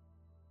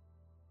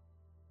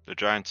 The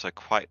giants are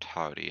quite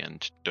hardy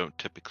and don't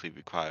typically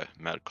require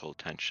medical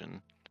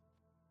attention.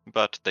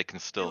 But they can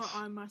still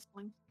arm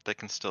wrestling. They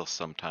can still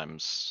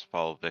sometimes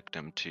fall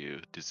victim to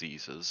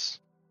diseases.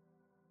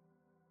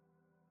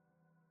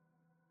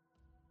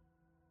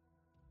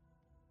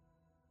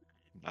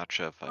 Not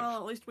sure if Well,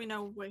 at least we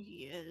know where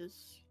he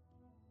is.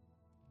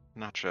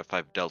 Not sure if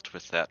I've dealt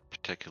with that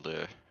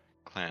particular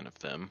clan of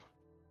them,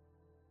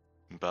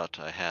 but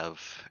I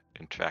have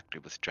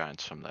interacted with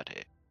giants from that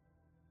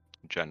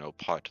general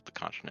part of the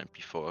continent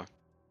before.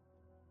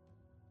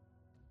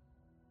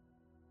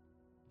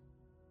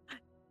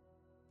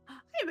 I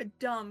have a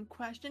dumb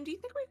question. Do you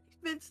think we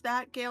convinced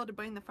that Gale to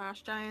bring the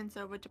frost giants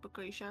over to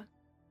Patricia?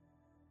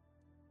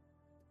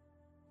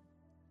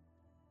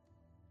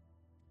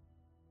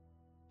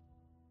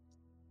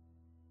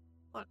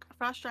 Look, a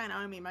frost giant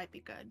army might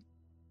be good.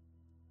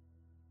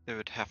 There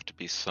would have to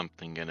be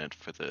something in it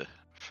for the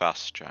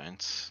frost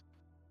giants,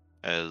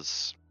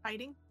 as...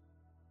 Fighting?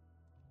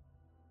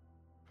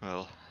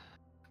 Well,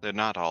 they're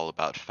not all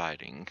about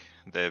fighting.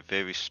 They have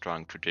very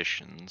strong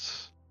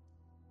traditions,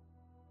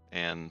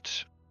 And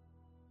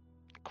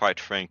quite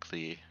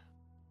frankly,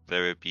 they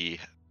would be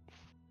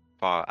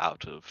far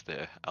out of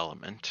their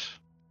element.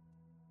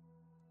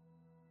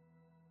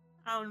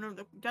 I don't know.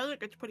 The desert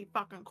gets pretty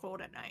fucking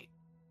cold at night.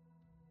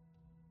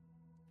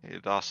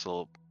 You'd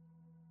also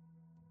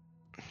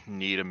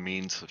need a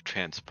means of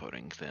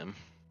transporting them,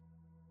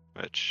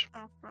 which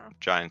Okay.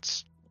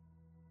 giants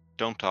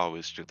don't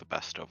always do the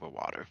best over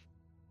water.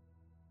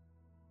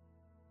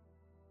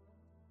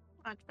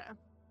 That's fair.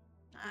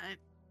 Alright.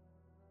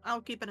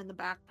 I'll keep it in the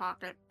back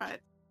pocket, but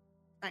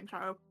thanks,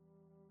 Haru.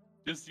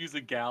 Just use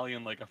a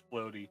galleon like a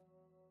floaty.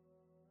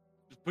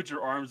 Just put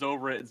your arms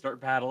over it and start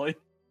paddling.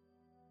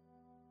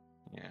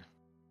 Yeah.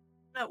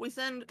 No, we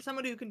send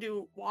somebody who can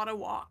do water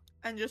walk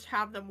and just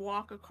have them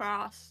walk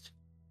across.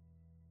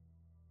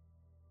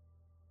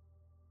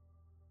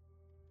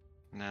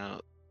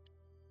 Now,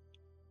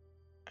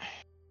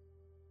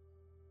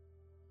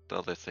 the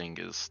other thing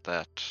is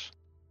that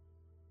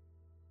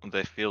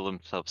they feel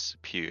themselves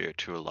superior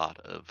to a lot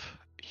of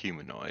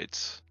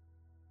humanoids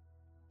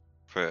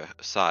for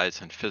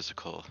size and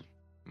physical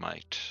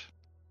might.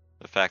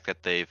 The fact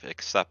that they've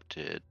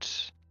accepted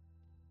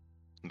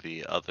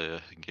the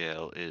other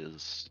Gale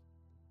is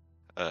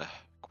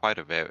quite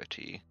a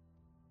rarity.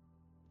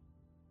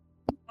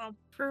 Well,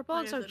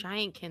 Furbolgs are is it?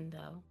 giantkin,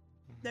 though.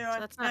 there So are,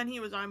 that's not- and he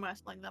was arm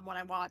wrestling them when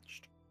I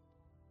watched.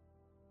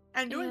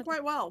 And doing Yeah.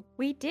 quite well.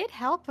 We did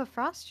help a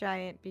frost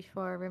giant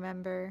before,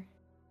 remember?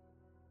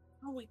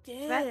 Oh, we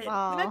did. Red We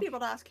ball. might be able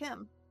to ask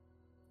him.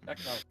 Check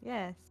it out.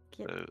 Yes.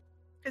 Kid.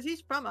 Because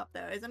he's from up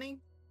there, isn't he?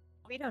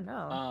 We don't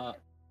know. Uh,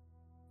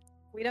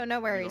 We don't know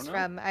where you he's don't know?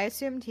 from. I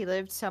assumed he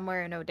lived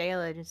somewhere in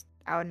Odela, just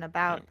out and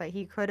about, Yeah. but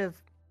he could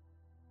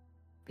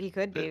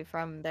be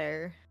from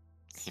there.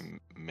 He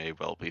may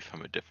well be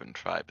from a different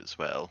tribe as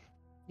well.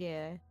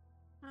 Yeah.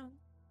 Oh,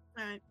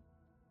 alright.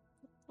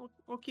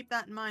 We'll keep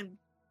that in mind.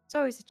 It's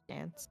always a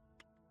chance.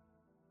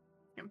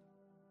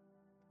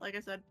 Like I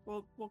said,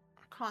 we'll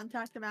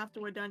contact him after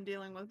we're done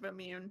dealing with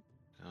Vermune.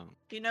 Um,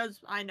 He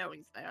knows I know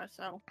he's there,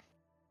 so.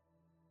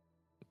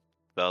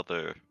 the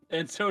other,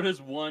 and so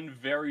does one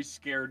very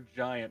scared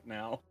giant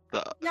now.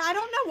 Yeah, I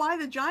don't know why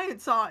the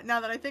giant saw it now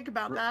that I think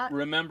about that.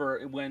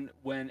 Remember, when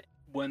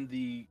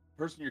the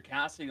person you're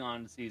casting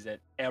on sees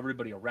it,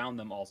 everybody around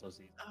them also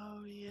sees it.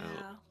 Oh,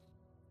 yeah.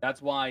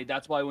 That's why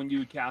when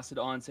you cast it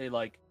on, say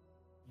like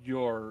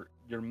your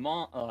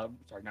mom,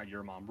 sorry, not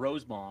your mom,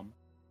 Rose's mom,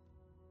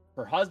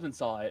 her husband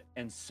saw it,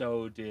 and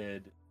so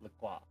did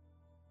Lacroix.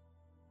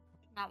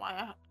 Not why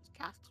I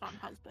cast it on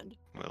husband.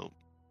 well,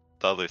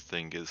 the other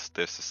thing is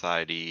their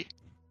society,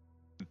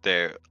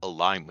 their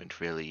alignment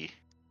really,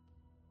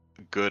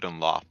 good and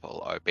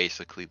lawful are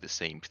basically the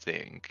same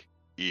thing.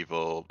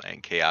 Evil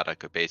and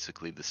chaotic are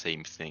basically the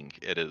same thing.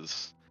 It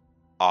is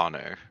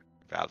honor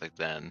rather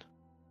than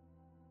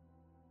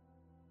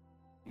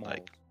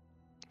like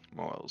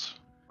morals.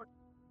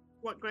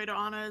 What greater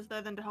honor is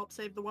there than to help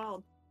save the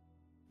world?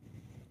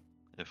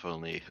 If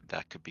only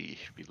that could be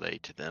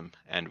relayed to them,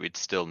 and we'd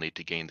still need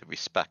to gain the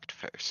respect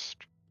first.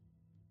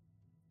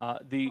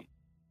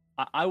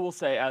 I will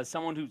say, as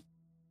someone who,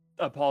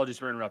 apologies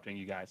for interrupting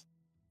you guys.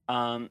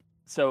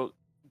 So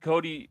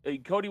Cody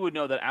would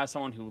know that as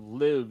someone who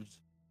lived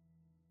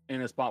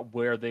in a spot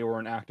where they were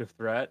an active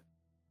threat,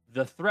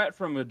 the threat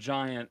from a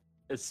giant,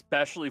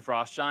 especially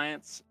frost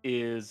giants,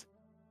 is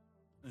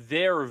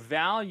their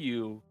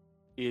value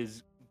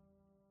is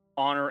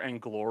honor and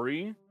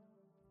glory.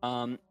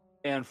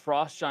 And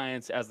frost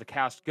giants, as the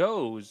cast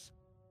goes,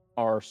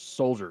 are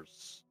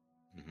soldiers.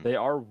 Mhm. They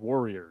are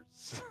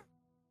warriors.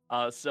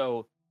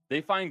 So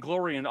they find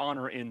glory and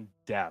honor in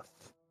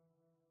death.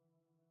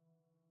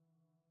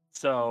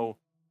 So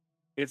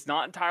it's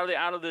not entirely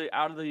out of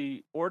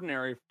the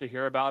ordinary to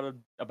hear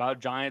about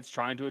giants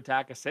trying to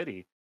attack a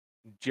city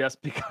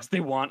just because they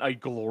want a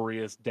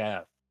glorious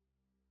death.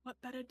 What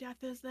better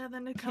death is there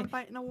than to come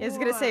fight in a war? I was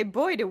gonna say,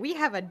 boy, do we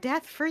have a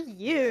death for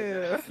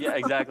you. Yeah,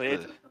 exactly.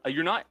 It's,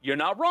 you're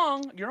not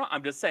wrong. You're not.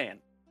 I'm just saying.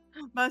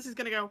 Mercy's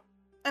gonna go.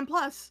 And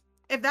plus,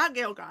 if that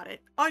Gale got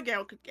it, our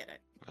Gale could get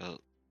it.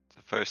 Well,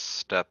 the first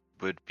step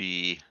would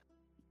be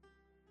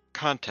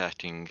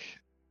contacting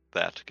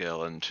that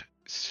girl and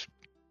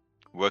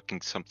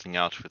working something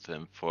out with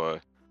them,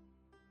 for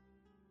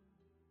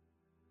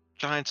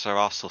giants are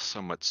also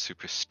somewhat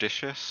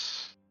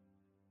superstitious,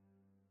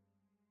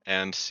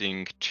 and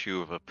seeing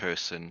two of a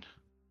person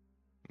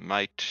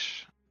might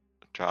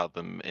draw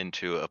them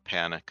into a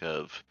panic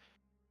of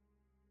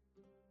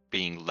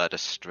being led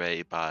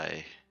astray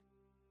by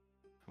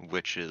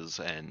witches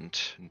and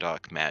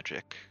dark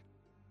magic,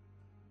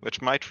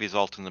 which might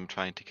result in them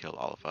trying to kill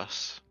all of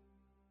us.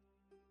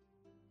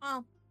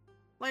 Well,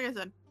 like I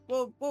said,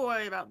 we'll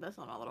worry about this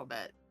one a little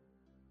bit.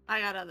 I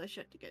got other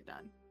shit to get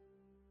done.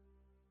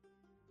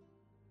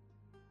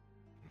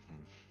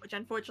 Mhm. Which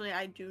unfortunately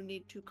I do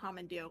need to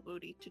commandeer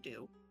Rudy to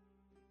do.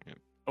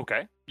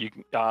 Okay. You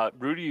can,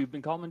 Rudy, you've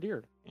been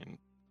commandeered. And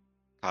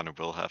Connor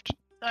will have to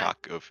Sorry.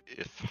 talk of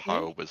if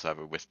Haro was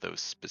ever with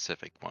those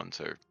specific ones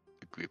or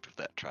a group of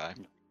that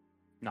tribe.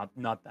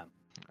 Not them.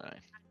 Right.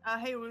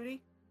 Hey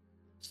Rudy.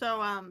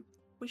 So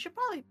we should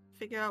probably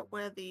figure out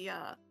where the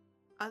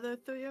other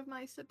 3 of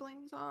my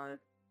siblings are.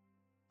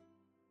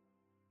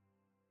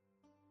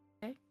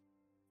 Okay.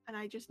 And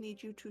I just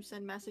need you to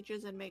send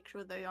messages and make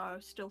sure they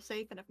are still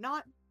safe, and if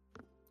not,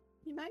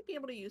 you might be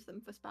able to use them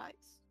for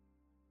spies.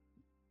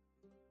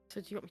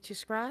 So do you want me to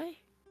scry?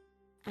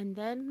 And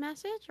then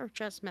message, or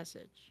just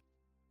message?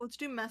 Let's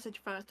do message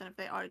first, and if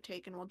they are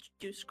taken, we'll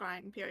do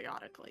scrying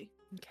periodically.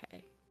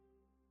 Okay.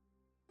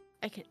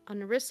 I can. On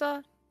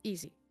Narissa,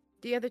 easy.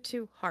 The other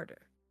 2, harder.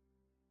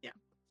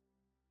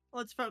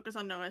 Let's focus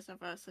on Narissa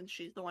first, since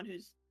she's the one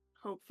who's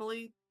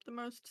hopefully the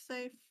most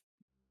safe.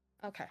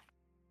 Okay.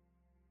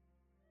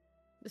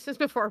 This is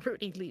before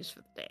Rudy leaves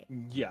for the day.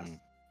 Yes.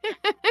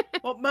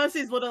 Well,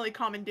 Mercy's literally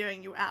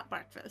commandeering you at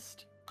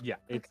breakfast. Yeah,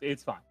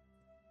 it's fine.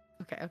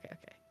 Okay.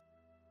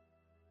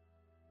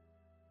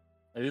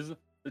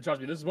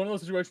 Trust me, this is one of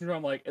those situations where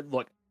I'm like,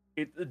 look,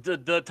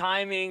 the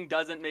timing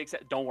doesn't make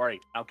sense. Don't worry,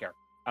 I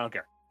don't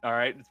care. All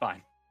right, it's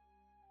fine.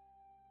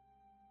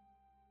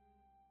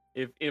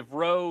 If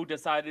Ro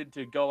decided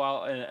to go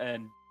out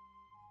and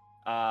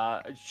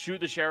shoot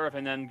the sheriff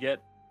and then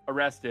get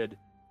arrested,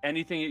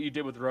 anything that you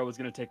did with Ro was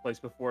going to take place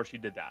before she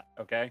did that.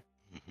 Okay.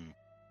 Mm-hmm.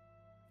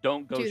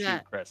 Don't go Do shoot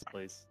that. Chris,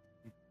 please.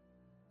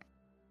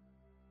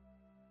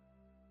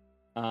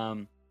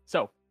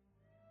 So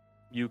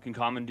you can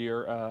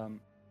commandeer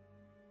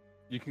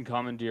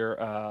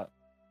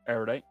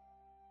Erudite.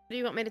 What do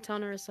you want me to tell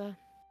Narissa?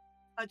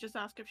 I just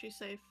ask if she's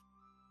safe.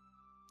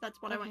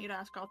 That's what I want Okay. you to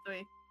ask all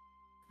 3.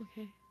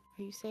 Okay.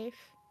 Are you safe?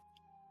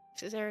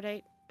 This is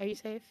Erudite. Are you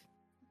safe?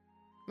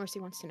 Mercy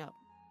wants to know.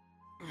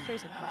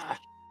 Here's a question.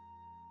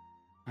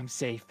 I'm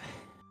safe.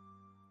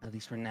 At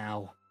least for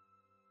now.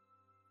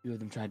 2 of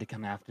them tried to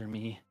come after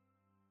me.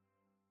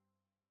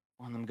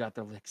 One of them got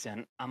their licks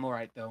in. I'm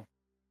alright though.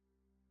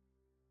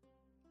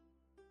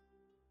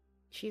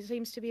 She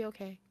seems to be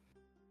okay.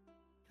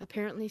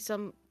 Apparently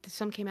some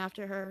came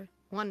after her.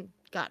 One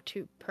got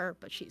 2 per,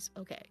 but she's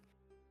okay.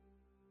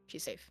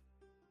 She's safe.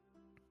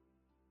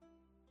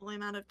 Only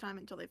amount of time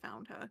until they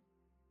found her.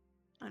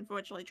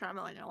 Unfortunately,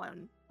 traveling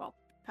alone, well,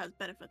 has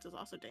benefits, is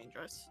also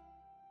dangerous.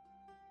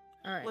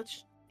 Alright.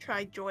 Let's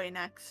try Joy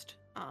next.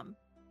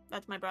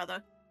 That's my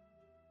brother.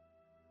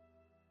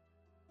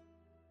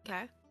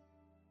 Okay.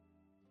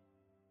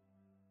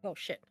 Oh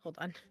shit, hold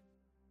on.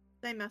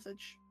 Same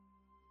message.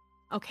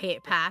 Okay,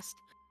 it passed.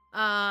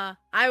 I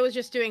was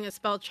just doing a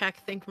spell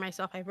check thing for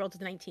myself. I rolled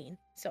a 19,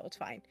 so it's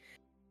fine.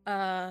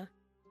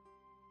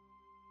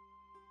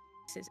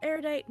 This is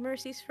Erudite,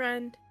 Mercy's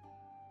friend.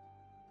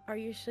 Are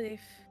you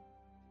safe?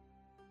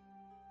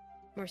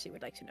 Mercy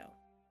would like to know.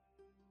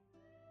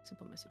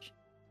 Simple message.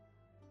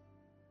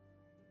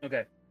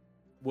 Okay.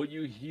 What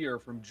you hear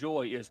from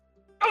Joy is,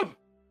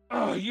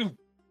 you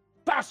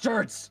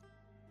bastards!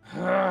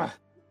 I'm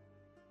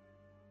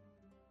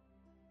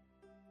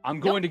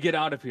going to get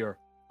out of here.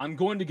 I'm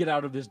going to get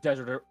out of this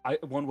desert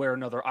one way or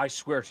another. I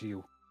swear to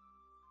you.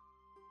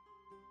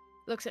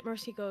 Looks at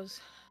Mercy, goes,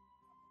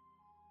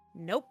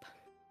 nope.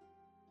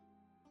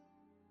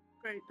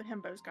 Great, the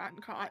himbo's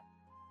gotten caught.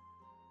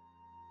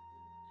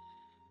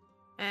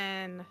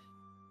 And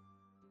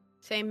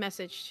same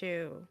message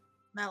to...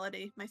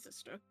 Melody, my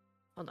sister.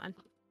 Hold on.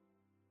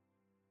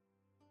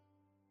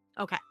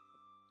 Okay.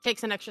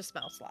 Takes an extra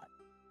spell slot.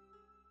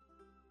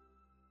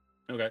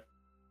 Okay.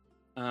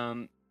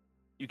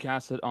 You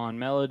cast it on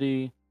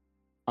Melody.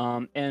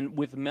 And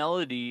with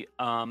Melody,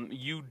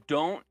 you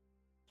don't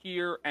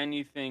hear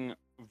anything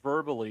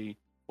verbally,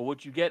 but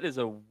what you get is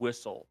a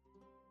whistle.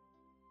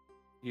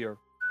 Here.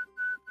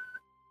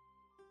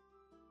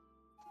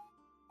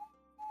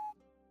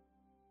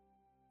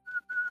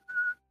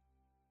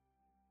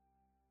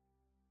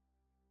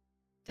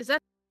 Is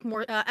that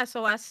more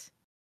SOS?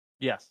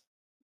 Yes.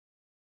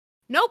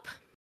 Nope.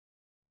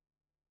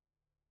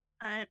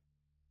 Alright.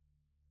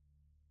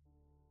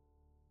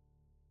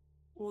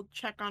 We'll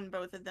check on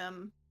both of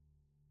them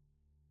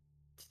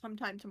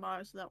sometime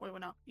tomorrow, so that way we're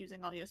not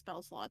using all your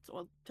spell slots,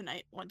 or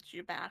tonight once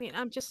you're back. I mean,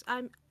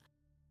 I'm...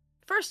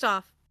 First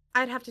off,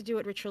 I'd have to do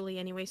it ritually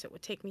anyway, so it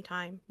would take me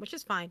time, which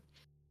is fine.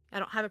 I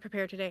don't have it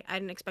prepared today. I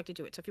didn't expect to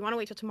do it, so if you want to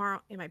wait till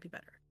tomorrow, it might be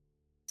better.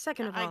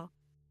 Second of all, I'm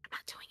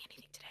not doing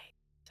anything today,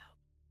 so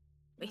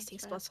wasting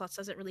That's fair. spell slots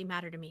doesn't really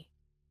matter to me.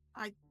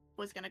 I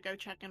was gonna go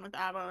check in with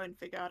Arrow and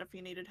figure out if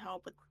he needed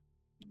help with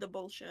the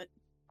bullshit.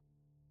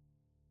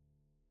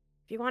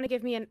 If you want to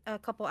give me a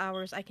couple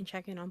hours, I can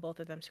check in on both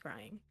of them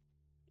scrying.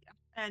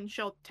 And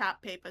she'll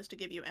tap papers to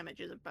give you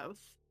images of both.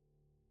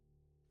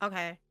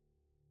 Okay.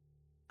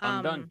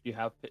 I'm done. You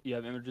have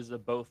images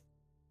of both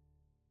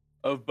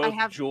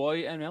have-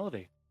 Joy and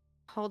Melody.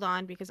 Hold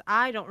on, because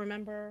I don't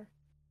remember,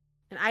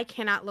 and I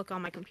cannot look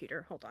on my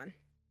computer. Hold on.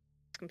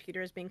 This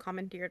computer is being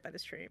commandeered by the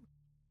stream.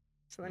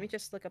 So let me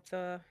just look up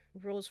the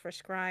rules for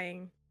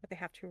scrying, what they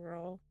have to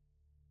roll.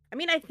 I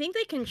mean, I think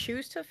they can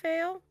choose to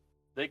fail.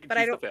 They can But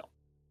I choose to don't- fail.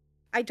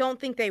 I don't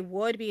think they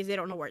would because they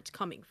don't know where it's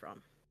coming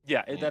from.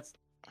 Yeah,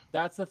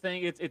 that's the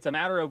thing. It's a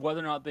matter of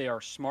whether or not they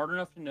are smart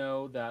enough to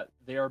know that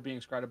they are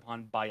being scried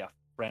upon by a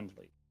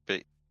friendly.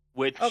 But-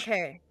 Which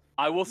Okay.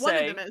 I will One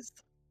say, of them is.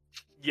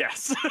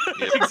 Yes,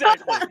 Yep.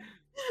 exactly.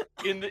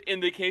 In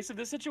the case of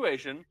this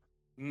situation,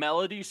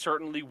 Melody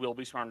certainly will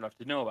be smart enough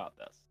to know about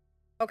this.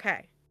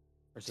 Okay.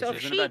 Her So if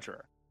sister's an she-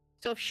 adventurer.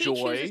 So if she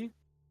Joy, chooses,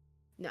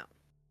 no.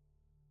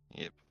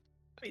 Yep.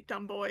 Wait,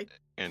 dumb boy.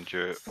 And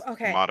your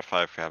Okay.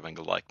 modifier for having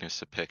a likeness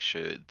to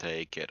picture,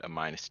 they get a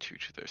 -2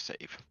 to their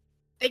save.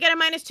 They get a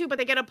 -2, but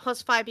they get a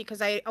 +5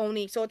 because I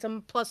only. So it's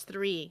a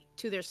 +3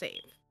 to their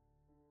save.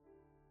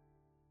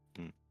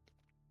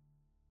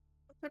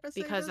 What type of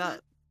save Because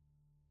is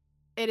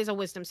it is a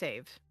wisdom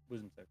save.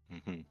 wisdom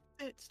save. Hmm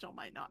it still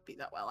might not be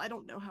that well. I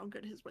don't know how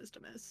good his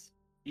wisdom is.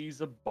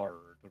 He's a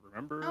bard.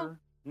 Remember? Oh.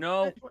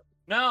 No, What-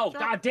 no. Sure.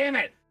 God damn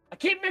it! I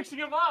keep mixing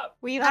them up.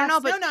 We I don't know,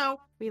 lost. but-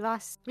 no. We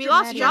lost. We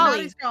lost Maddie. Jolly.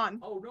 Maddie's gone.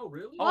 Oh no,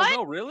 really? What? Oh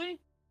no, really?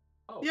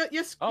 Oh. Your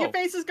Oh.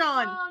 face is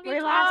gone.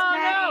 We lost Oh,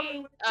 Maddie.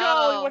 no.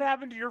 Jolly, Oh. what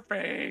happened to your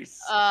face?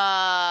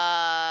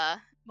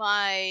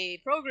 My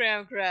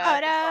program Oh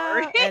crashed. no.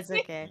 Sorry. That's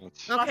okay.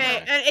 That's Okay,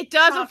 fine. and it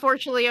does Uh,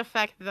 unfortunately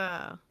affect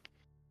the.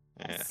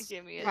 Yeah.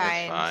 Give me a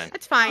Fine. Fine.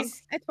 It's fine.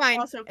 Also- It's fine.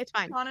 Also, It's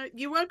fine. Connor,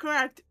 you were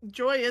correct.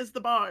 Joy is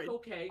the bard.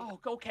 Okay. Oh,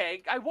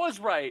 okay. I was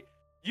right.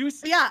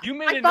 Yeah, You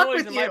made I a fucked noise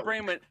with and my you.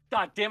 brain went,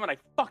 God damn it, I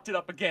fucked it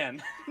up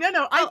again.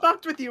 No, I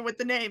fucked with you with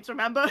the names,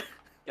 remember?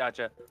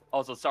 Gotcha.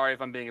 Also, sorry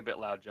if I'm being a bit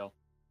loud, Jill.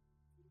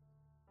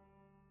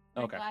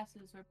 My Okay.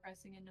 glasses were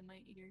pressing into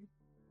my ear.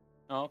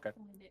 Oh, okay.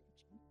 Oh, I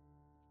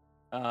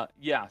didn't.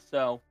 Yeah,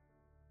 so.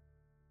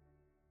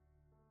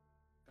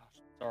 Gosh,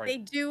 sorry. They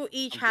do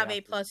each I'm have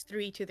a gassed.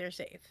 +3 to their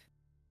save,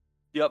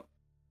 Yep.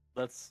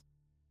 Let's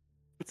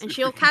and see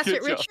she'll if we can cast get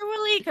it Jill.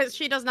 ritually because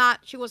she does not.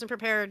 She wasn't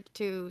prepared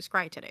to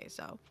scry today,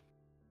 so.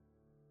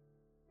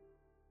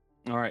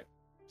 All right.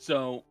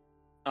 So,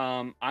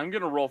 I'm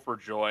gonna roll for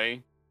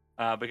Joy,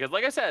 because,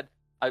 like I said,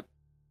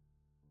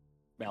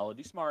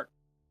 Melody smart.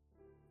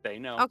 They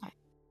know. Okay.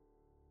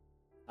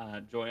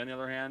 Joy, on the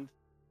other hand,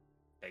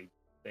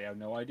 they have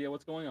no idea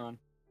what's going on.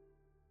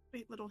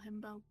 Sweet little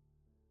himbo.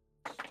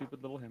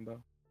 Stupid little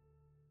himbo.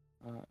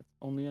 It's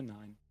only a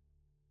 9,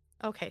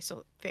 Okay,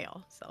 so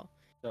fail. So.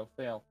 so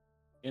fail.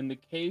 In the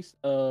case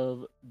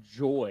of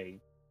Joy,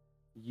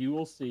 you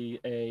will see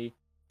a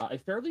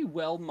fairly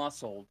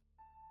well-muscled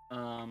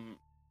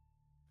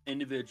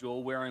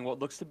individual wearing what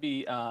looks to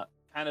be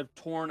kind of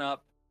torn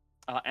up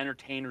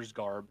entertainer's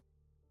garb,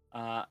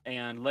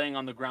 and laying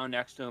on the ground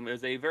next to him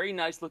is a very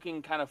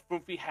nice-looking kind of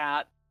foofy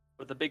hat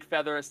with a big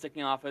feather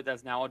sticking off it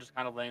that's now just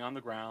kind of laying on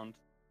the ground.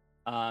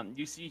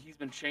 You see he's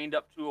been chained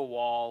up to a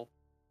wall,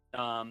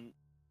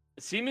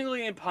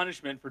 seemingly in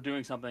punishment for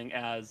doing something,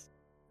 as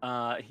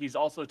he's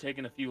also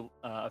taken a few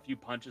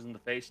punches in the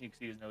face, and you can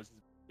see his nose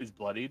is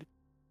bloodied.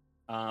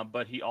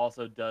 But he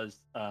also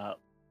does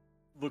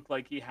look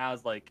like he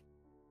has, like,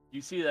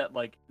 you see that,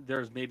 like,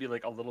 there's maybe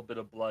like a little bit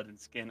of blood and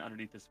skin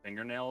underneath his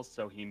fingernails,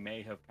 so he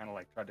may have kind of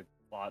like tried to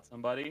claw at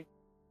somebody.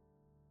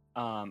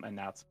 And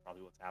that's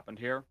probably what's happened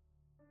here.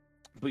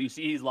 But you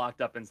see he's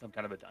locked up in some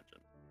kind of a dungeon.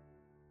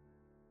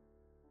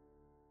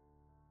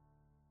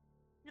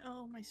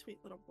 Oh, my sweet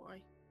little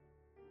boy.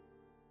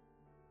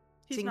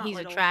 He's not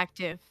little.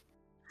 attractive.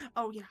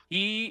 Oh, yeah.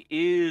 He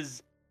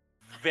is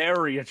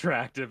very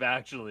attractive,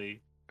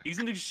 actually. He's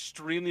an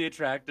extremely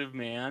attractive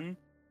man,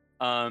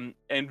 and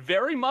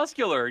very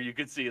muscular. You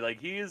could see, like,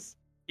 he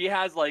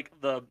has like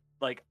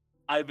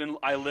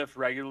I lift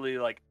regularly,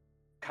 like,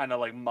 kind of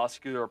like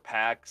muscular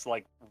pecs,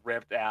 like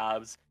ripped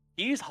abs.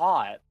 He's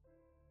hot.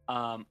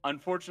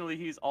 Unfortunately,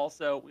 we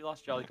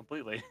lost Jelly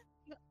completely.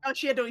 Oh,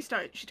 she had to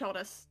restart. She told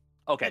us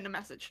Okay. in a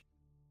message.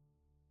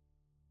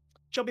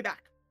 She'll be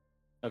back.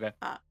 Okay.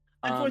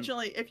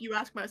 Unfortunately, if you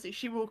ask Mercy,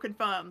 she will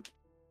confirm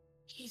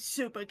he's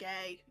super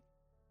gay.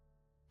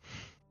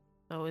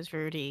 So is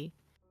Rudy.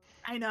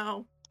 I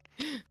know.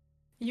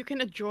 You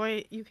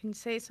can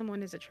say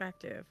someone is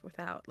attractive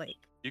without like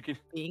You can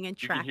being you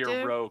can attractive.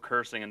 hear Ro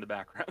cursing in the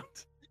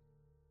background.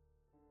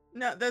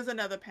 No, there's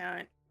another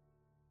parent.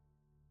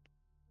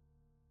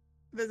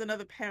 There's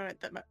another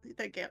parent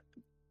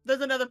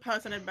there's another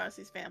person in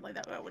Mercy's family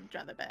that I would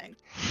rather bang.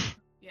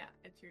 Yeah,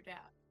 it's your dad.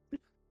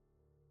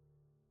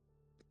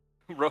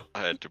 Ro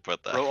I had to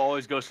put that.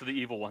 always goes for the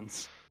evil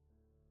ones.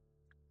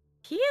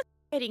 He is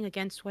fighting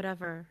against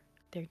whatever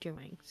they're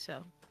doing.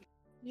 So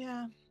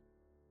Yeah.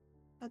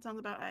 That sounds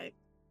about right.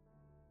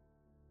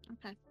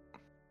 Okay.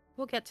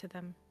 we'll get to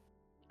them.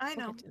 I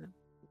We'll know. get to them.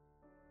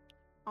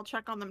 I'll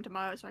check on them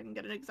tomorrow so I can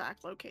get an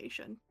exact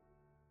location.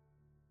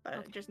 But I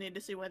Okay. just need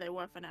to see where they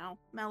were for now.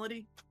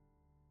 Melody?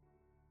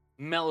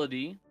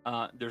 Melody,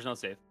 there's no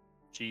save.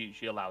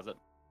 She allows it.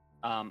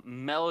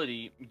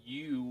 Melody,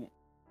 you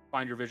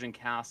find your vision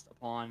cast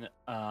upon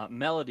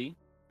Melody,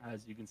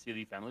 as you can see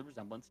the family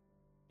resemblance,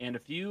 and a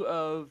few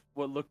of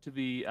what look to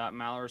be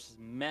Malorus's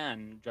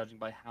men, judging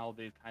by how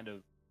they've kind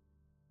of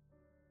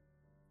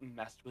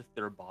messed with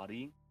their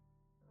body,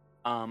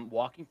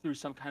 walking through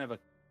some kind of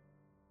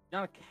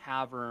not a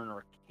cavern or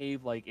a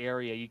cave-like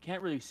area. You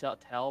can't really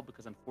tell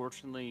because,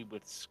 unfortunately,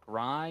 with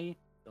Scry, you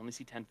only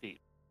see 10 feet.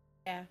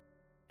 Yeah.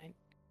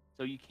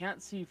 So you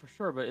can't see for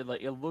sure, but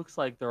it looks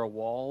like there are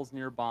walls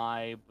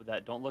nearby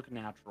that don't look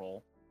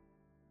natural.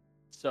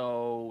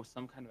 So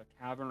some kind of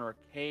a cavern or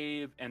a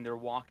cave, and they're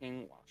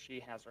walking while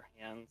she has her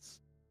hands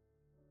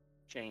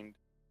chained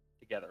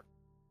together.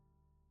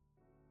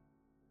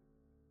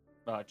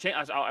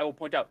 I will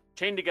point out,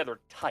 chained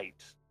together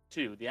tight,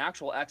 too. The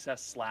actual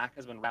excess slack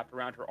has been wrapped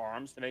around her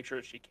arms to make sure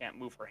that she can't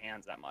move her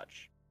hands that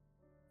much.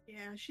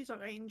 Yeah, she's a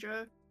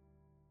ranger. To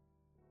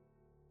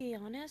be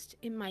honest,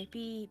 it might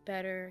be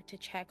better to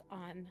check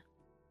on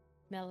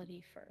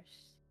Melody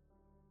first.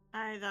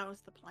 That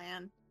was the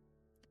plan.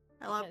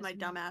 I love my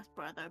Because dumbass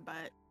brother,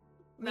 but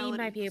we Melody's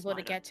might be the able to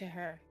smarter. get to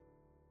her.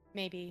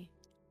 Maybe.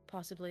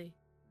 Possibly.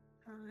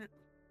 Alright.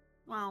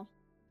 Well,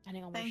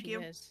 Depending on where Thank she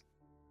you. is.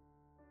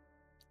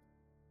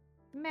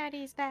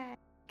 Maddie's back.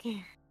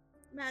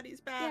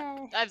 Maddie's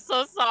back. I'm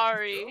so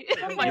sorry.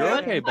 Oh my You're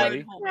God, okay, it's fine,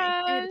 buddy.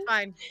 homie. Dude, it's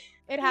fine.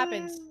 It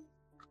happens.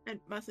 And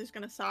Musley's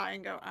gonna sigh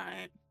and go,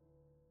 alright.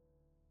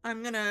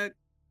 I'm gonna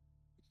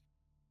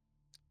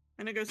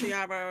go see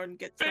Arrow and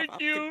get stuff Thank up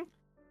to- you!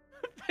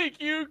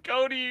 Thank you,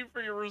 Cody,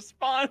 for your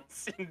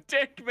response and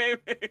Dick,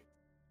 maybe.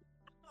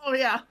 Oh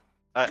yeah.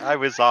 I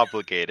was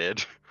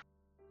obligated.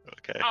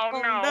 Okay. Oh,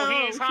 Oh, no, no,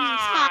 he's he's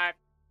hot!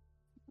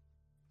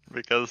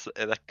 Because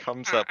it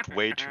comes up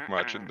way too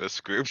much in this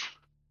group.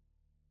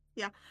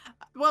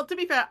 Well, to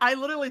be fair, I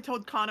literally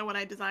told Connor when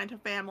I designed her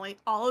family,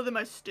 all of them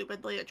are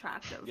stupidly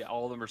attractive. Yeah,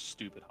 all of them are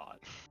stupid hot.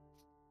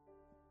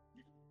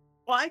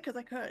 Why? Because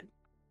I could.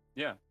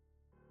 Yeah.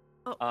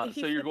 Oh,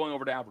 So you're going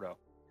over to Abro.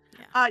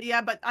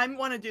 Yeah, but I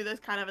want to do this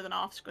kind of as an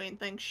off-screen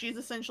thing. She's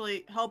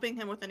essentially helping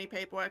him with any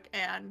paperwork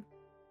and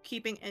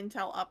keeping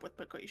intel up with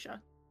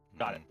Lucretia.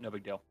 Got it. No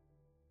big deal.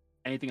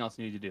 Anything else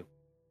you need to do?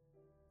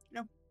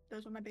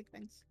 Those were my big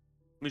things.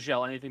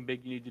 Michelle, anything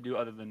big you need to do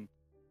other than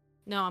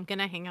No, I'm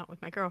gonna hang out with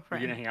my you're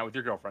girlfriend. gonna hang out with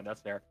your girlfriend? That's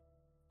fair.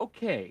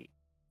 Okay.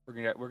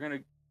 We're gonna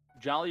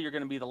Jolly, you're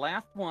gonna be the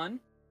last one,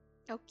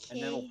 Okay.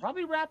 and then we'll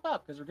probably wrap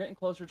up because we're getting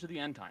closer to the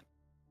end time.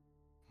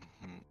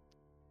 Mhm.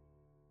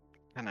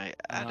 Can I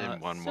add in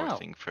one so- more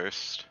thing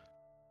first?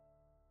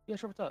 Yeah,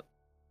 sure. What's up?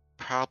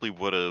 Probably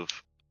would have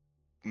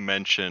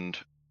mentioned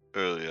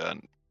earlier,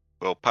 and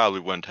well, probably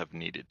wouldn't have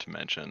needed to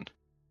mention.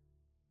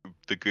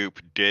 The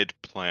group did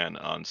plan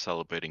on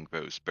celebrating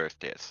Rose's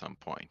birthday at some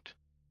point.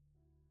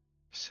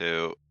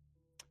 So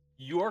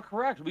You're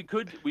correct. We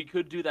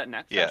could do that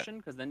next Yeah. session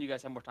because then you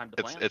guys have more time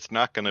to plan. it's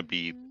not gonna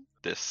be Mhm.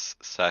 this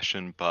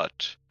session,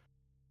 but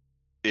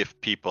if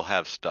people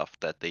have stuff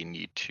that they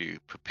need to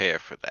prepare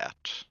for that,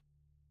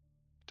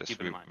 just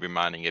Keep it in mind.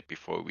 reminding it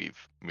before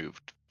we've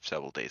moved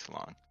several days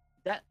along.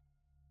 That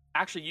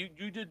actually,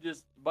 you did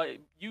this, but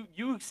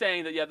you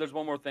saying that there's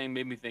one more thing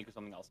made me think of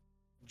something else.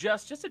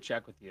 Just to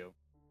check with you.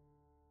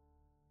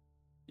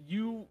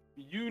 You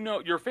know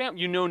your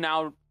you know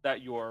now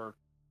that your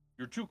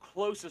two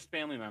closest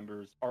family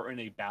members are in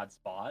a bad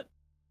spot.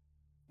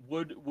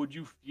 Would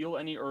you feel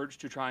any urge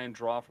to try and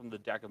draw from the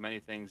deck of many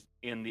things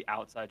in the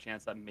outside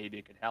chance that maybe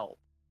it could help?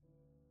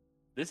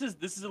 This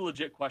is a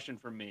legit question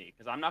for me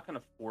because I'm not going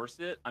to force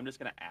it. I'm just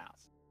going to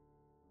ask.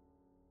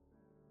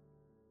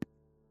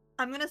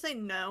 I'm gonna say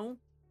no.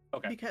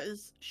 Okay.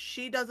 Because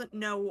she doesn't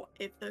know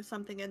if there's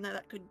something in there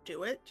that could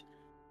do it.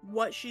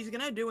 What she's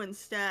gonna do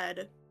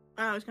instead,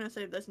 I was gonna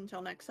save this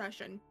until next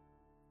session.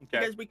 Okay.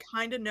 Because we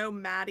kind of know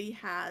Maddie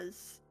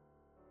has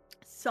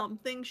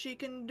something she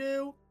can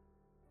do.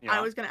 Yeah.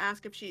 I was gonna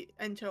ask if she,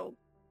 until,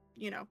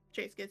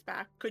 Chase gets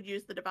back, could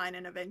use the divine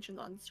interventions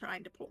on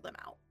trying to pull them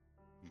out.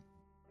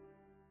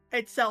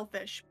 It's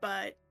selfish,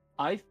 but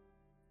I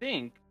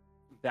think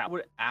that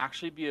would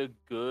actually be a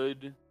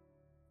good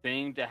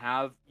thing to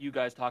have you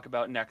guys talk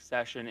about next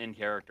session in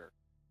character.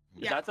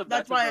 Yeah, That's a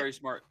why- very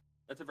smart.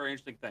 That's a very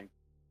interesting thing.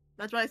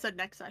 that's why I said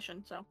next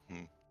session. So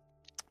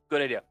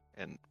Good idea.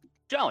 And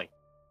Jolly,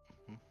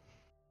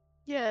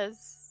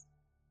 Yes.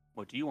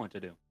 what do you want to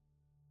do?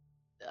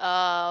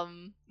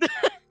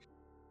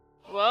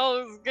 Well,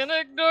 I was gonna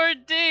ignore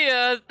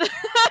Dia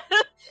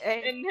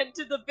Eh, and head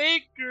to the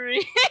bakery.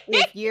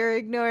 if you're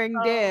ignoring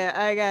Dare,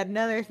 I got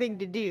another thing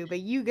to do, but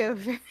you go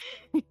first.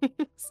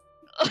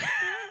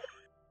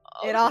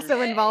 It also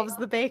Okay. involves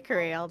the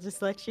bakery. I'll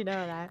just let you know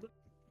that.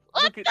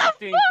 What Look at the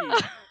Stinky.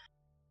 fuck?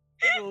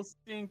 Little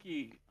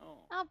Stinky. Oh,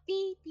 Oh,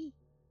 baby.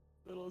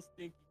 little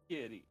Stinky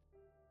kitty.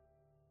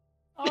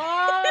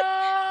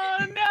 Oh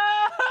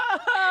no!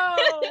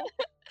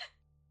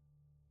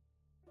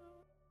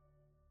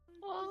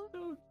 Oh.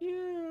 So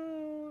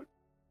cute.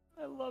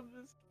 I love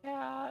this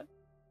cat.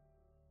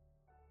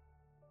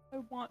 I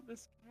want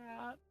this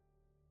cat.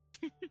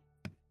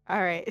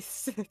 All right.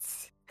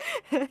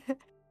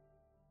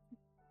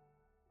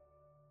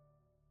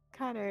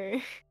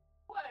 Connor.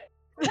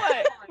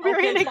 What? We're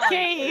in a fine.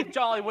 cave.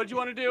 Jolly, what do you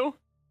want to do?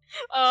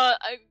 I'm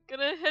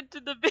gonna head to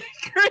the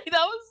bakery.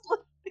 That was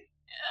like,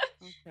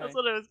 that's Okay.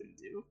 what I was gonna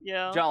do.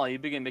 Yeah. Jolly, you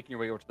begin making your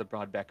way over to the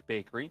Broadbeck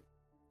Bakery.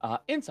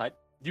 Inside,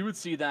 you would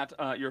see that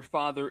your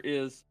father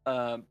is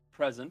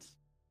present.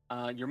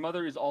 Your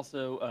mother is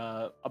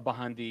also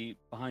behind the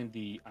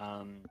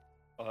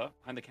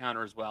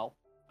counter as well.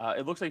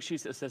 It looks like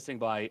she's assisting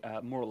by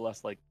more or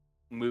less like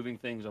moving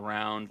things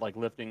around, like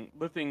lifting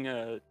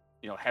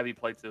heavy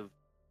plates of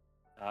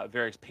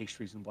various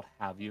pastries and what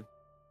have you.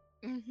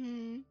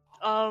 Mm-hmm.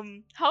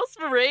 How's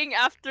Meringue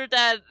after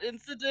that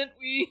incident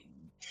we...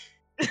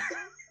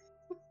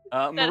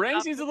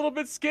 Meringue seems a little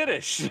bit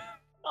skittish.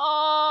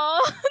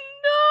 Oh,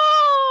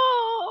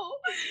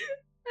 no!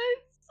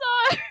 I'm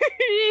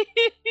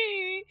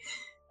sorry!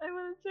 I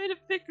want to try to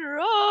pick her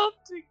up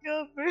to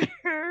cover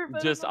her,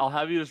 but I'll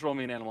have you just roll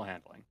me an animal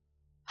handling.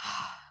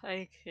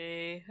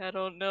 Okay, I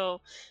don't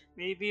know.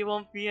 Maybe it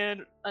won't be a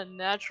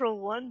natural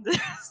one this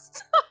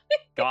time.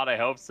 God, I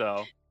hope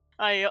so.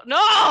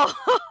 No!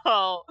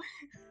 Are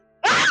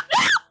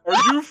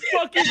you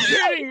fucking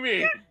kidding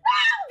me?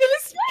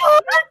 This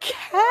poor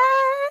cat.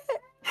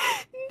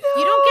 No.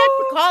 You don't get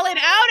to call it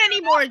out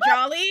anymore,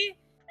 Jolly.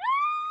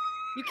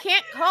 You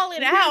can't call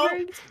it out.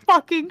 Meringue's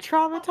fucking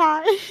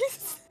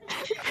traumatized.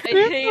 I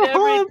hate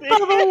everything.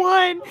 Level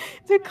 1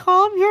 to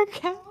calm your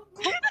cat.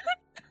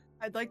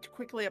 I'd like to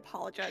quickly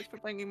apologize for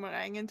bringing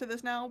Meringue into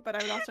this now, but I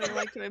would also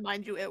like to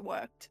remind you it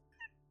worked.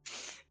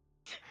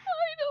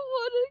 I don't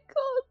want to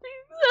call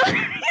things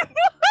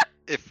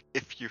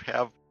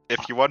out.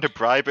 If you want to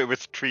bribe it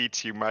with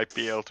treats, you might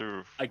be able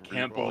to. I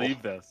can't re-roll.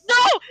 believe this. No!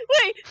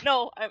 Wait!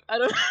 No, I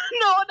don't...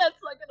 No, that's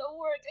not gonna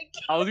work. I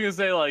can't. I was gonna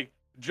say, like,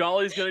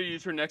 Jolly's gonna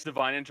use her next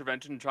divine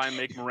intervention to try and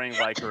make Meringue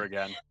like her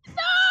again. No!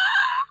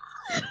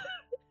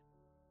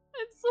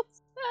 I'm so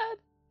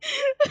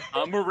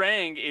sad.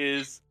 Meringue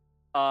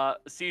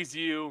sees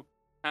you,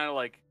 kind of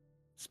like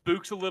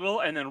spooks a little,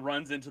 and then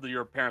runs into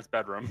your parents'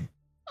 bedroom.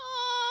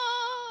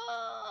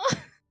 Oh,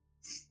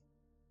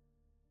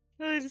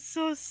 I'm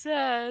so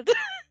sad.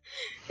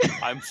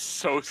 I'm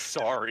so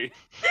sorry.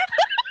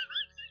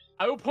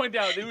 I will point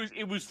out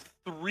it was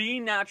 3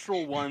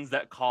 natural ones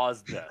that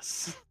caused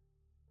this.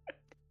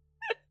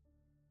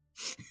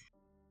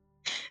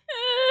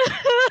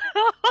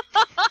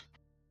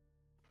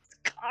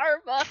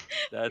 Karma.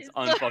 That's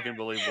unfucking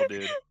believable,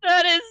 dude.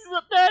 That is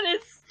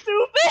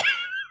stupid.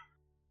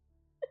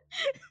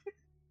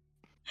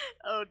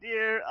 Oh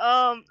dear.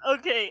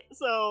 Okay,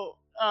 so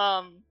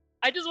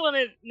I just want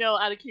to know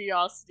out of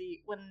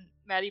curiosity, when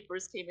Maddie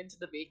first came into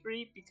the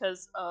bakery,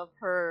 because of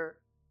her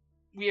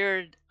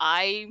weird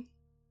eye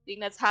thing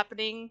that's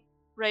happening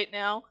right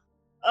now,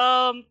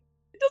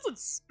 it doesn't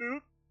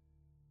spook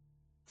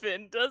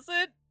Finn, does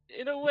it?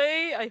 In a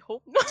way, I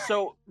hope not.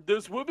 So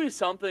this would be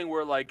something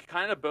where, like,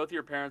 kind of both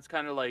your parents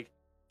kind of like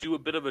do a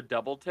bit of a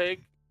double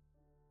take,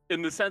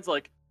 in the sense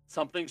like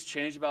something's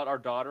changed about our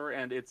daughter,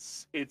 and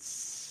it's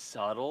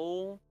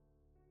subtle.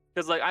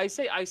 Because like I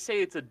say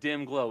it's a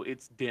dim glow.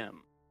 It's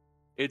dim.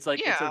 It's like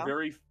it's a Yeah.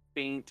 very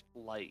faint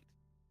light.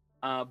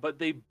 But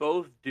they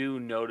both do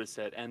notice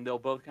it, and they'll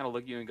both kind of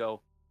look at you and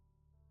go,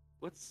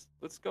 "What's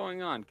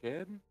going on,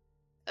 kid?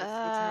 What's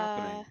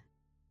happening?"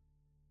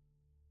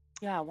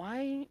 Yeah,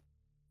 why?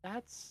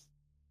 That's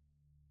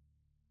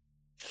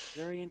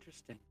very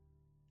interesting.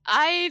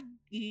 I'm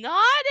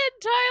not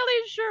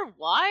entirely sure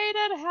why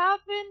that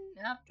happened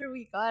after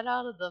we got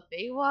out of the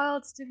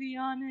Feywilds, to be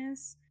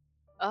honest.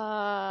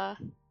 I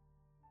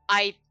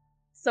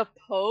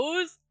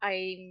suppose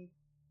I'm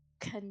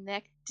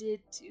connected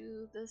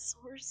to the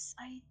source,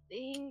 I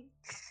think.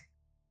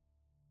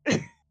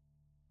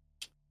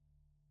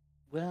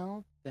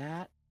 Well,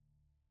 that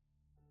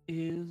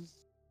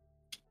is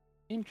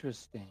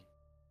interesting.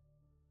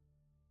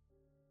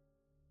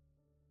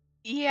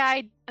 Yeah,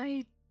 I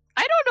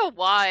don't know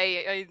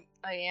why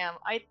I am.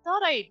 I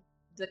thought I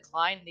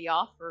declined the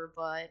offer,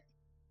 but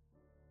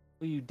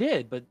Well, you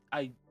did, but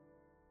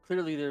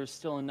clearly there's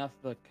still enough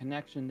of a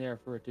connection there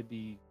for it to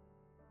be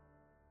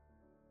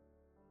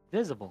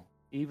visible,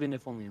 even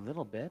if only a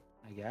little bit,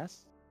 I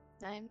guess.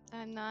 I'm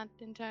not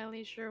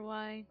entirely sure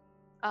why.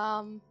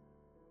 Oh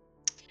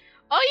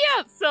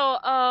yeah,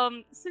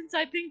 so since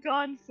I've been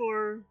gone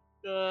for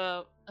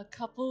a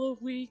couple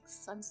of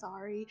weeks, I'm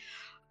sorry.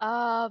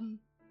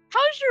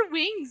 How's your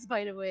wings,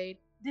 by the way?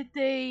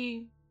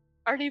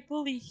 Are they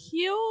fully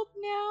healed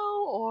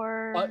now,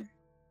 or?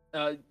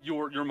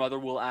 Your mother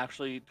will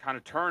actually kind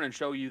of turn and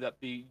show you that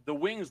the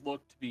wings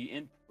look to be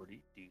in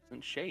pretty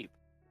decent shape.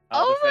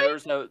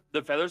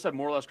 The feathers have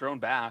more or less grown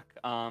back.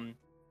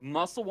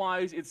 Muscle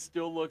wise, it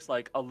still looks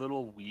like a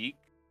little weak,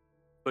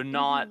 but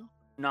not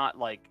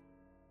like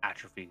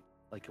atrophy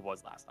like it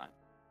was last time.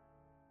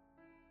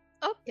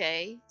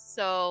 Okay,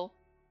 so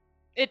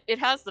it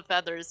has the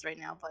feathers right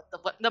now, but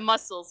the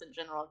muscles in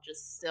general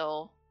just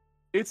still.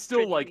 It's still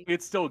pretty like weak.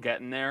 it's still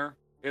getting there.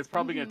 It's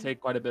probably Mhm. gonna take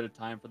quite a bit of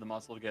time for the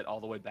muscle to get all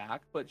the way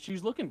back, but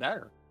she's looking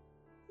better,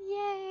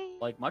 Yay!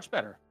 like much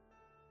better.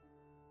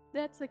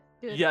 That's a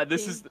good. Yeah,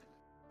 this thing.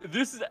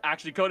 is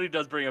actually, Cody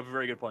does bring up a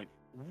very good point.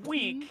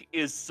 Weak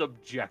is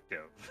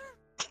subjective.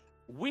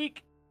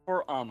 Weak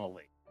for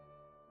Amelie.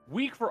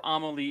 Weak for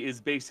Amelie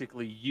is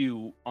basically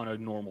you on a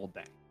normal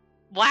day.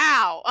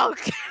 Wow.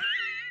 Okay.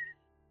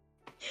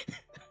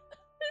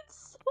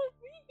 It's so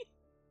mean.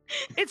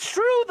 It's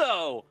true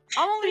though.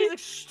 Amelie is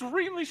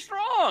extremely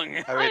strong.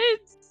 I mean, I'm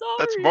sorry.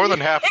 that's more than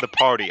half the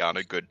party on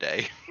a good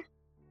day.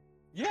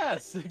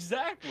 Yes,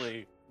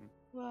 exactly.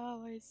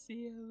 Wow, I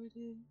see how it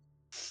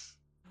is.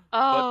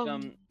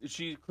 But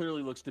she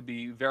clearly looks to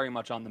be very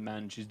much on the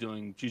mend. She's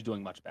doing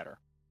much better.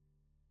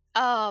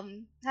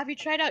 Have you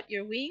tried out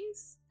your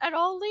wings at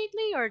all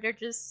lately, or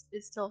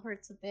it still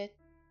hurts a bit,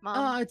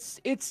 Mom?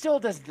 It still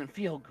doesn't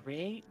feel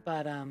great,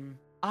 but I'm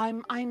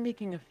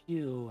making a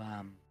few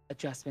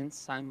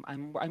adjustments.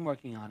 I'm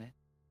working on it.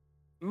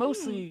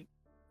 Mostly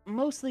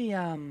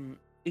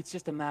it's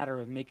just a matter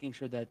of making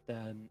sure that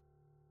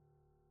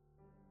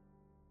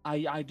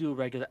I do a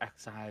regular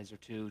exercise or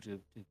two to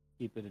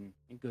keep it in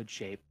good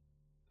shape.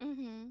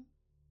 Mm-hmm.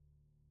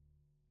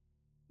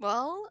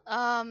 Well,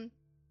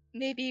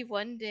 maybe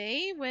one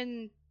day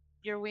when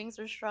your wings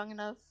are strong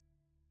enough,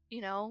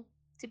 to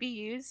be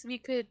used, we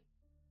could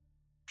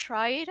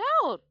try it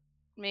out.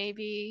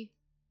 Maybe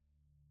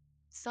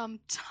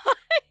sometime.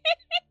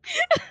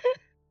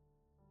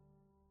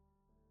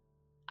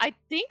 I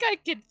think I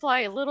could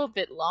fly a little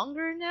bit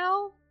longer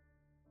now,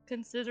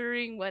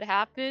 considering what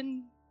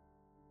happened.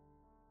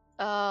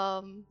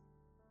 So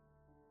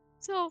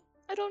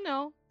I don't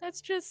know.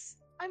 That's just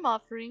I'm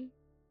offering.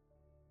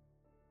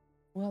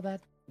 Well,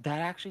 that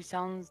actually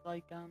sounds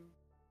like a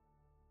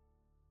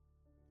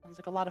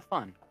lot of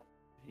fun.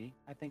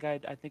 I think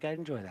I'd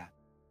enjoy that.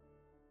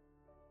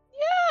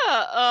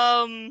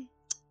 Yeah.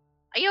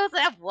 I also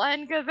have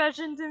one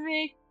confession to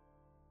make.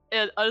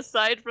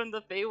 Aside from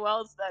the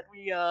Feywilds that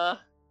we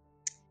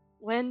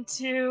went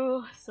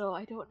to, so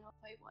I don't know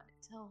if I want to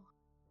tell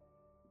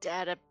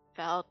Dad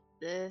about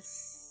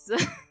this.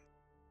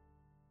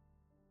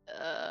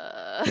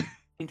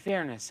 In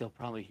fairness, he'll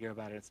probably hear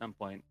about it at some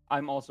point.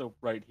 I'm also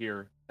right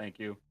here. Thank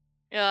you.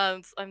 Yeah,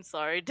 I'm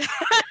sorry, Dad.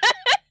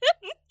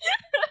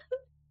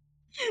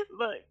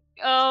 But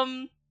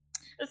aside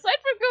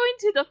from going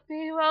to the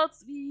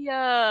Feywilds,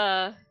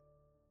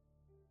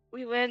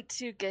 we went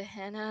to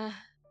Gehenna.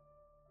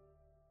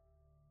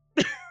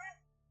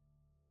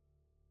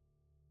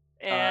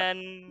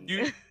 And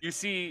you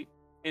see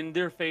in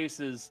their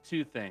faces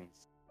two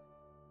things.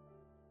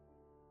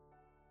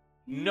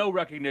 No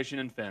recognition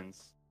in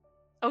Finn's.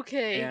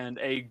 Okay. And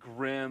a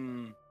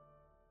grim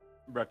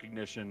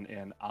recognition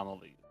in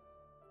Amelie.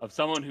 Of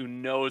someone who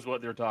knows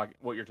what you're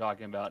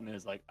talking about and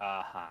is like,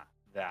 aha,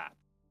 that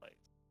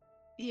place.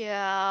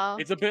 Yeah.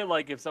 It's a bit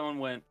like if someone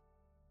went,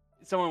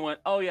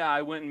 oh yeah,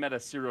 I went and met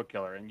a serial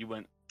killer, and you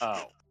went,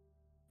 oh,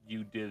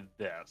 you did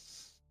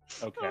this.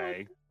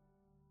 Okay.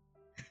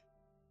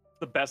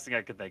 The best thing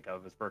I could think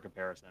of is for a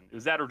comparison. It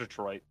was that or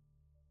Detroit.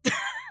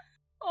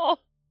 Oh.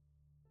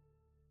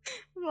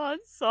 I'm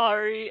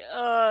sorry.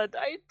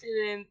 I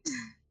didn't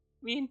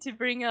mean to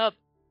bring up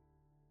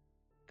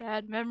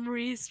bad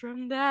memories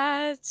from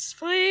that.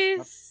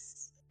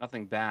 Please.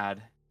 Nothing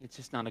bad. It's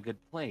just not a good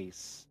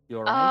place. You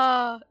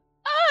alright?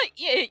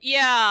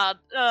 Yeah.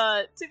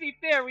 To be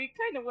fair, we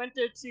kind of went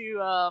there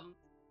to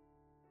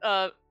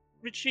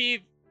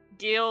retrieve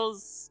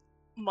Gale's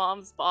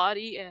mom's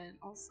body and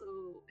also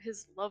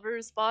his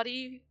lover's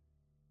body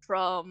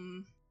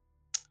from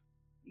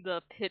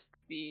the pit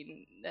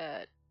fiend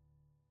that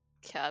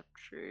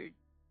captured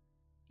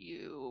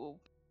you.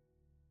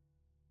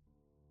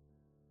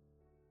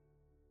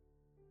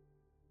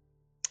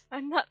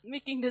 I'm not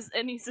making this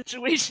any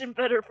situation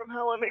better from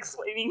how I'm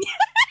explaining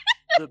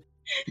it.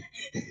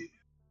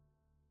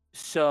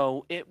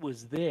 So it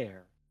was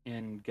there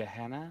in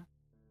Gehenna?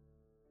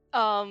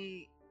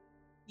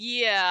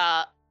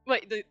 Yeah.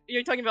 Wait,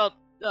 you're talking about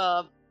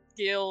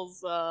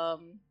Gale's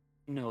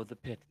No, the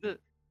pit.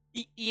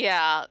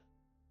 Yeah.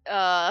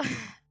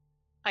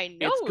 I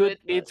know it's good. it.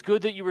 But... It's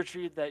good that you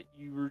retrieved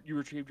you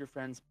retrieved your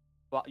friend's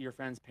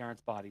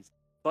parents' bodies,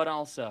 but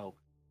also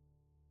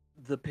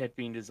the pit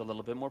fiend is a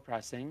little bit more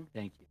pressing.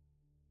 Thank you.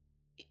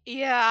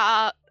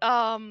 Yeah.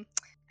 I found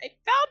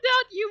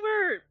out you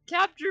were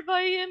captured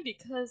by him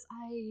because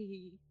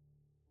I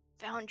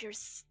found your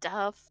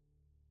stuff.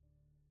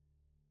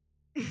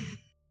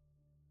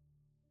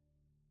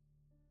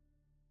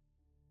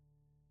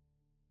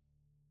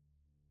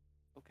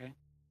 Okay.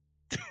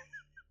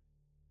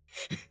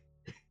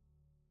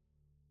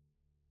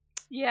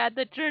 Yeah,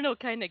 the journal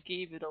kind of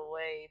gave it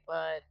away,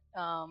 but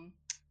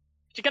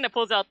she kind of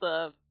pulls out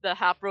the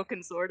half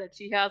broken sword that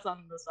she has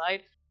on the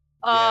side.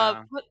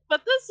 Yeah.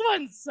 But this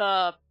one's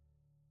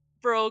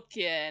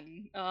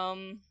broken.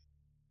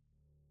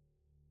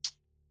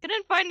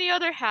 Couldn't find the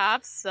other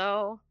half,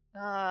 so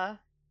No,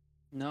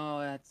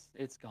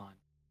 it's gone.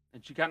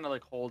 And she kind of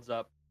like holds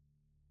up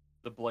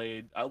the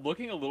blade,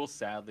 looking a little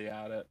sadly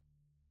at it.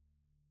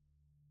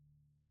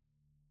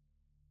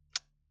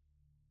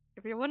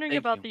 If you're wondering Thank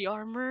about you. the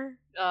armor,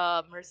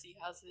 Mercy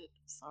has it.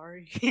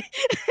 Sorry.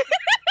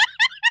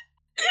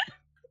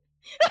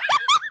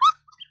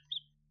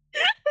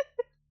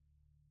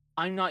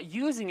 I'm not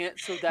using it,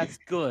 so that's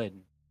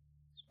good.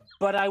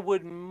 But I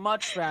would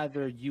much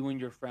rather you and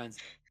your friends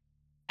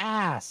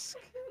ask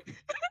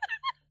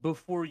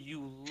before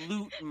you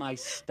loot my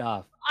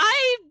stuff.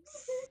 I'm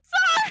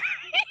sorry.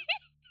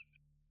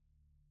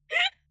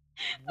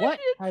 What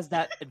has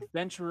that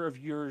adventurer of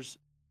yours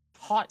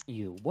taught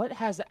you? What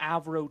has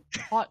Avro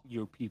taught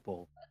your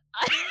people?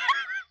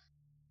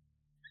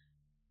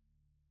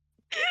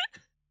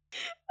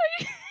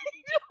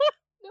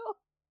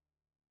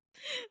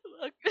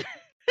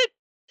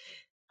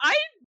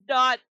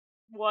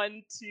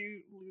 one to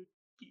loot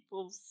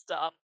people's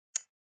stuff.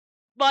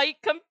 My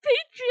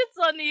compatriots,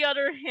 on the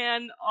other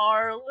hand,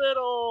 are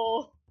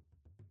little.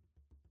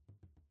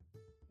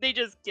 They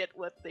just get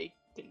what they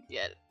can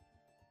get.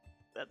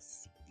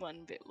 That's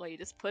one way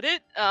to put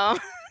it. I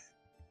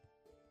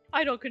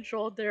don't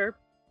control their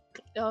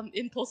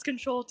impulse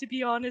control, to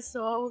be honest.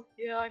 So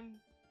yeah, I'm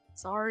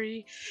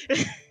sorry.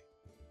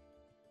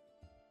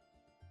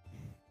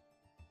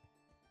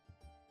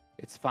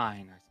 It's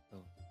fine, I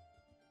suppose.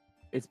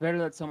 It's better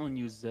that someone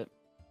uses it.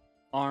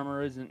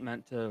 Armor isn't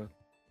meant to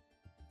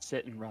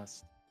sit and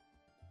rust.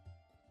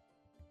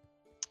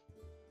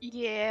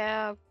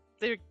 Yeah,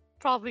 they're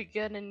probably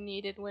gonna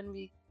need it when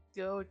we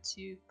go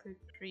to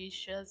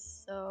Patricia,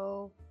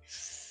 so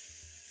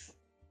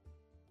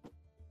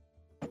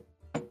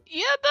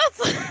yeah,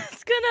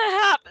 that's gonna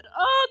happen.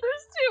 Oh,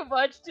 there's too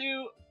much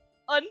to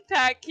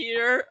unpack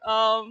here.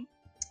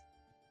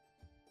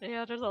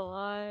 Yeah, there's a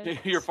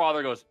lot. Your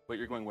father goes, "Wait,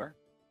 you're going where?"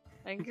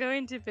 I'm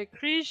going to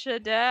Patricia,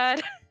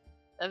 Dad.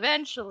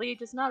 Eventually,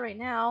 just not right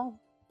now.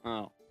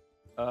 Oh.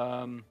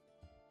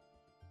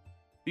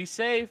 Be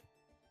safe.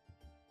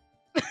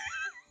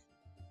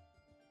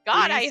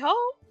 God, Please? I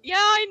hope. Yeah,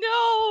 I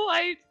know.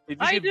 If you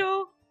I could-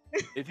 know.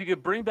 If you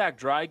could bring back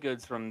dry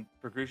goods from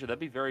Procrucia, that'd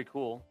be very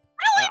cool.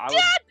 Really, I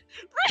Dad?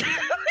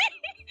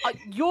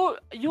 Really?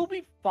 You'll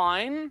be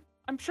fine.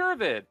 I'm sure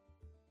of it.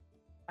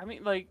 I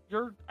mean, like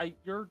you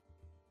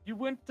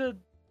went to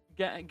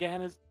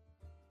Gehenna's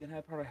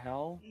part of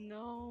hell.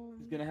 No.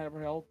 Gonna have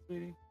her hell,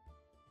 sweetie.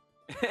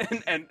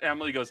 and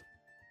Emily goes,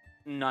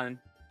 "None.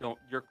 Don't.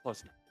 You're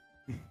close enough."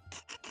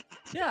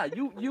 Yeah,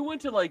 you went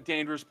to like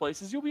dangerous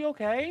places. You'll be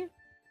okay.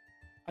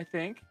 I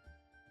think.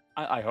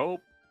 I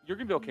hope you're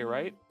gonna be okay,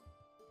 right?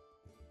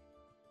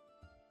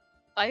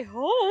 I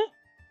hope.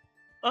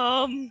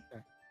 Okay.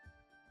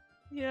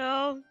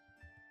 Yeah.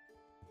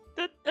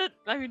 That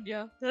I mean,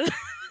 yeah.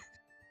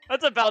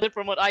 That's about it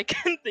from what I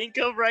can think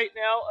of right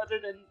now, other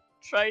than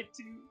try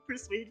to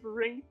persuade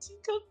Ring to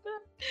come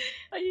back.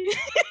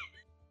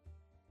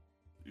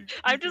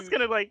 I'm just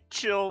gonna like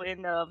chill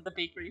in the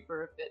bakery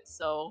for a bit.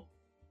 So.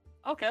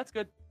 Okay, that's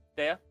good.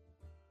 Dea,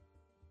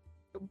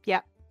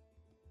 Yeah,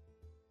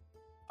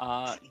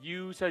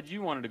 you said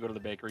you wanted to go to the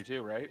bakery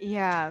too, right?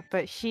 yeah,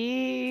 but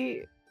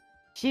she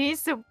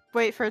needs to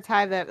wait for a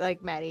time that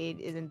like Maddie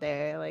isn't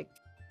there, like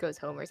goes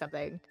home or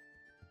something.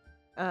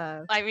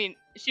 I mean,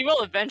 she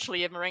will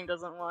eventually if Meringue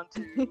doesn't want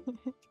to.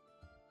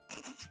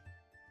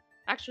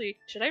 Actually,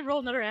 should I roll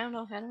another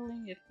animal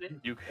handling? If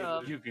You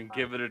can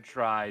give it a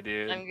try,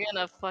 dude. I'm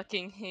gonna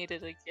fucking hate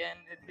it again.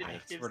 I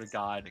swear to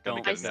God, You're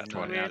gonna don't get that give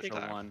 20 me a this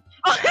natural time. one.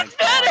 Oh, Thank it's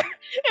better! God.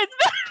 It's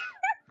better!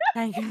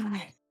 Thank you.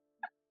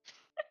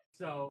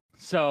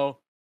 So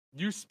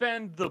you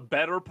spend the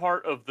better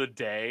part of the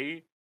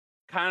day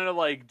kind of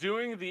like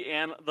doing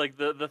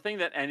the thing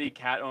that any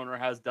cat owner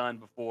has done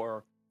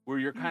before, where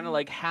you're kind of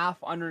like half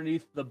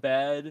underneath the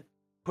bed,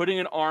 putting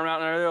an arm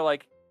out and they're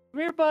like,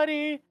 "Come here,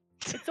 buddy.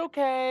 It's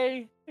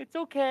okay. It's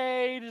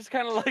okay." Just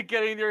kind of like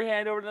getting your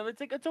hand over them. It's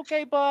like, "It's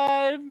okay,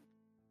 bud."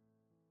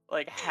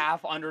 Like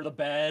half under the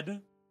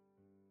bed.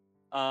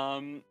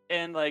 And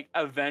like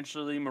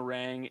eventually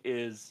Meringue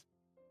is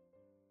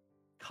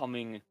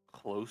coming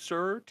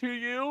closer to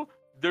you.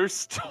 There's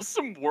still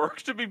some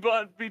work to be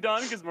done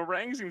because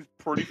Meringue seems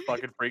pretty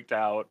fucking freaked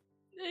out.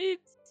 I'm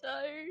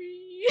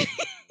sorry.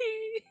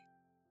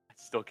 I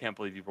still can't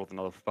believe you rolled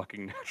another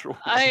fucking natural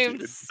one, I'm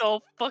dude.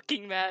 so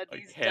fucking mad. I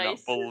These cannot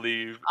dice.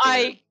 believe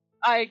I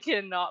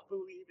cannot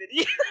believe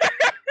it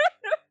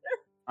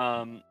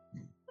either.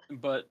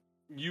 but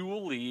you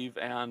will leave,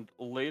 and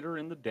later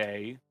in the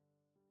day,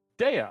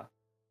 Dea,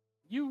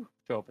 you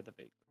show up at the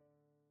bakery.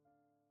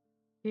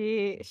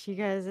 She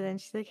goes in and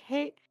she's like,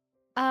 "Hey,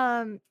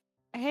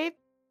 hey,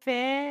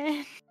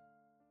 Finn.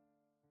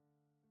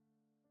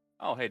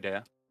 Oh, hey, Dea.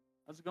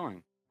 How's it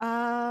going?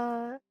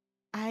 I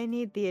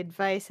need the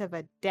advice of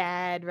a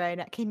dad right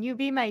now. Can you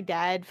be my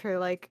dad for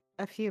like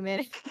a few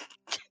minutes?"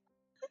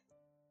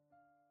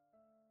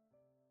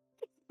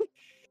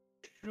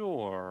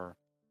 Sure.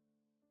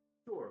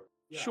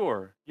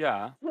 Sure,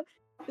 yeah.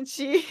 And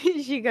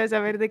she goes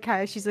over to the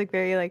car. She's like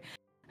very like,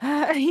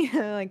 you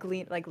know,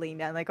 like lean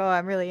down, like, "Oh,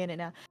 I'm really in it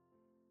now."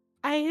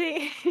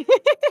 I think.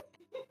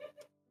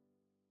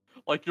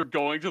 Like you're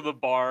going to the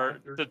bar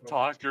to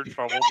talk your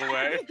troubles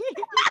away.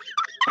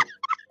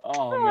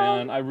 Oh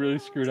man, I really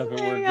screwed up at work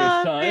Hang this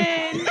on, time.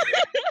 Finn.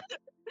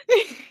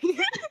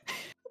 I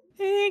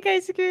think I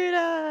screwed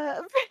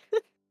up.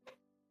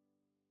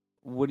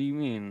 What do you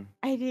mean?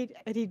 I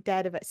need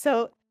dad advice.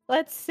 So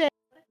let's say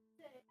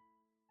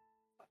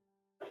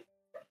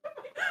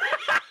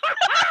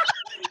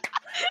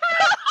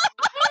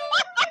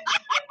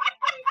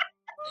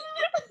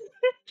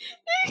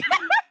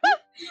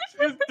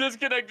She's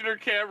disconnected her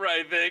camera,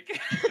 I think.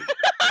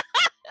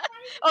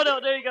 Oh no,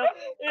 there you go.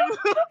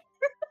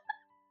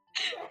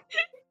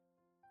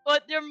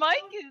 But your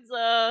mic is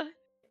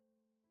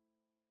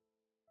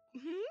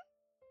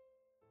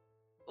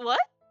What?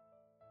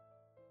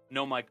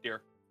 No mic,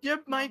 dear. Your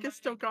mic is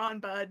still gone,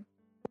 bud.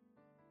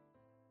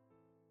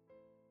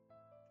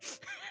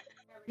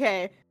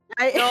 Okay.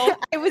 I No.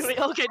 I was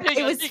Okay, take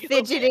I it, was take it,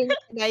 fidgeting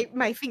and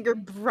my finger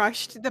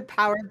brushed the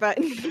power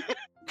button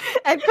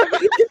and put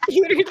my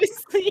computer to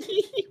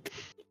sleep.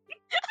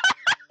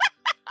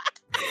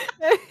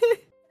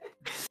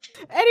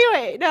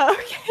 Anyway, no,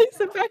 okay,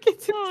 so back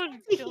into Oh,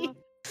 tea.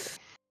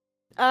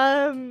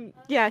 God.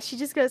 Yeah, she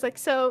just goes like,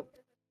 so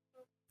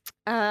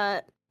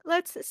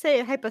let's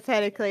say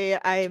hypothetically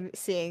I'm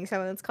seeing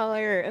someone, let's call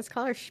her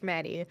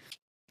Schmatty.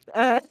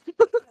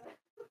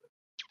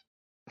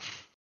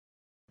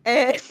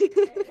 And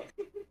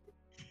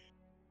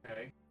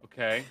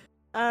Okay.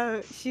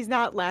 she's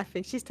not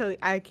laughing. She's totally,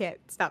 I can't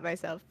stop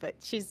myself, but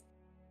she's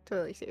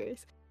totally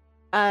serious.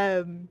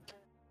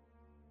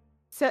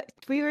 So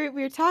we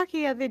were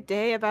talking the other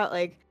day about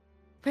like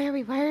where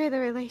we were in the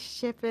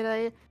relationship,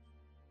 and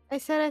I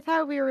said I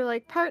thought we were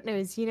like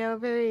partners,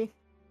 very.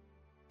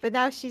 But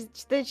now she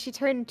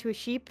turned into a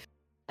sheep,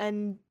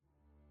 and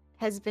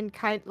has been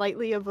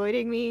lightly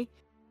avoiding me.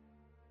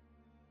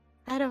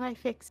 How do I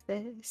fix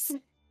this?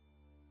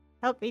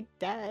 Help me,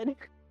 Dad.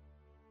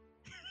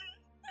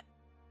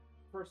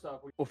 First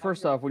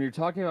off, when you're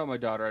talking about my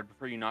daughter, I'd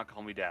prefer you not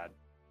call me dad.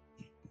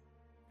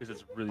 Because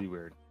it's really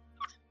weird.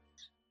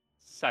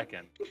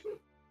 Second,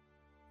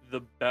 the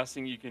best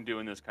thing you can do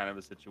in this kind of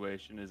a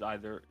situation is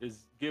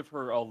give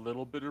her a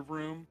little bit of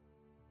room,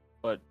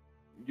 but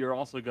you're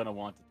also going to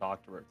want to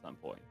talk to her at some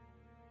point.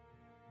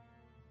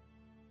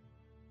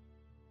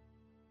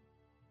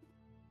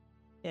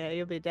 Yeah,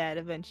 you'll be dad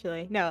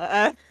eventually.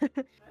 No,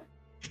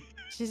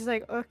 she's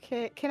like,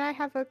 okay, can I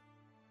have a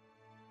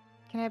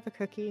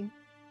cookie?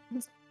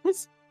 A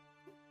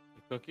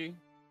cookie?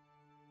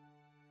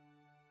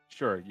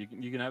 Sure, you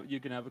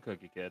can have a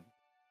cookie, kid.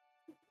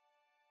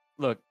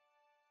 Look,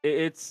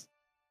 it's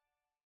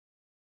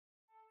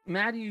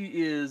Maddie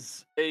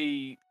is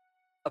a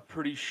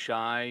pretty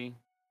shy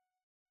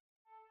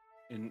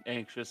and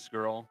anxious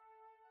girl.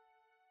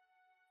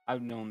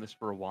 I've known this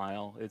for a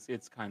while.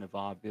 It's kind of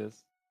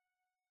obvious.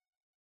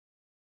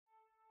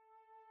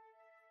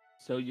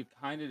 So you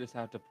kind of just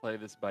have to play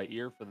this by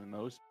ear for the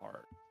most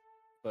part.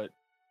 But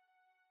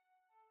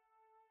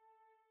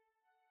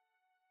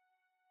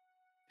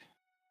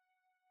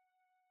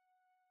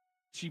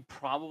she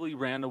probably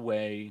ran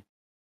away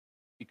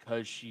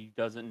because she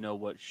doesn't know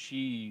what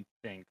she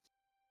thinks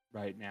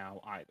right now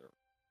either.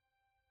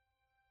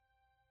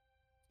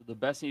 So the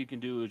best thing you can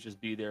do is just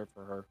be there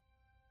for her.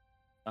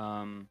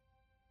 Nothing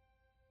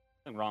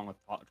wrong with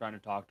trying to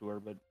talk to her,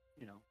 but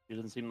she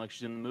doesn't seem like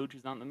she's in the mood.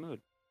 She's not in the mood.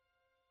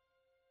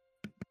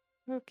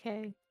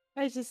 Okay.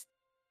 I just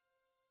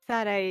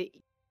thought you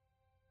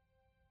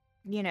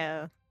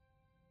know,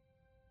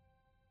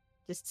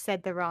 just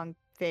said the wrong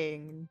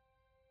thing.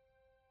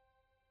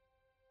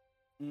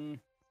 You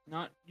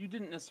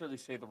didn't necessarily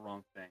say the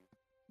wrong thing.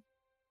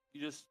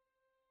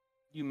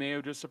 You may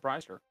have just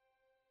surprised her.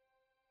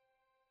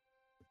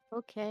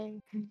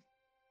 Okay.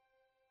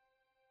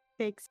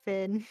 Thanks,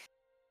 Finn.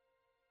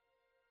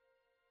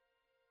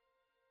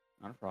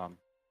 Not a problem.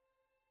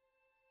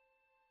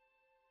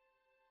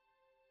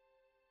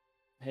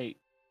 Hey,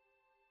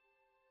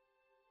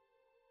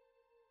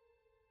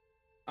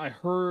 I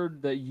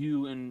heard that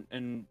you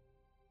and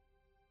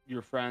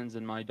your friends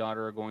and my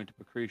daughter are going to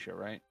Patricia,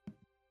 right?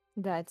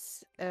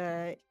 That's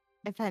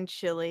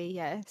eventually,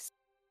 yes.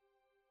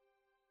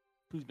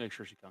 Please make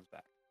sure she comes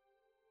back.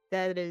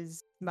 That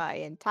is my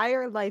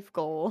entire life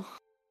goal,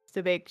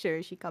 to make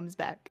sure she comes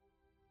back.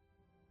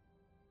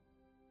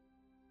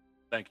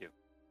 Thank you.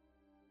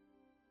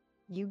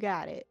 You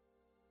got it.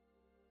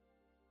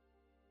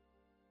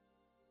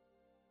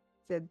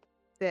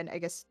 Then I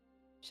guess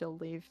she'll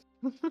leave.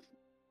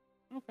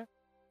 Okay.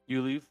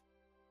 You leave.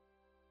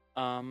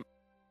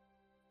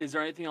 Is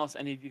there anything else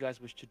any of you guys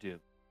wish to do?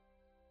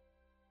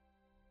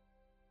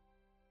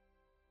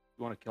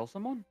 You want to kill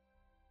someone?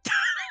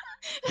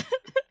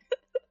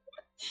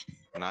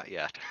 Not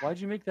yet. Why'd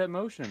you make that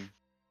motion?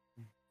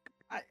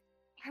 I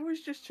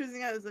was just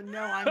choosing it as a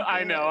no.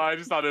 I know. I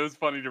just thought it was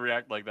funny to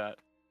react like that.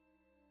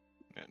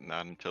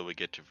 Not until we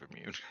get to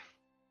Vermute.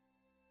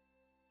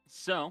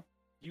 So,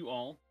 you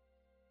all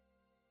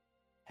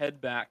head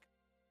back to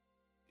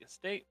the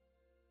estate.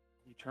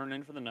 You turn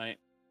in for the night.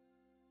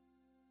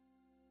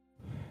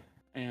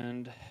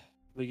 And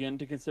begin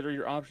to consider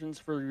your options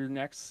for your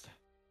next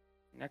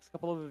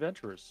couple of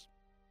adventurers.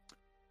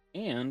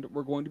 And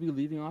we're going to be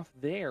leaving off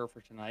there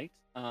for tonight.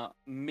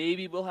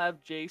 Maybe we'll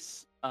have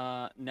Jace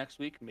next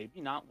week.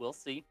 Maybe not. We'll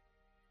see.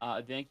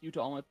 Thank you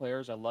to all my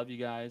players. I love you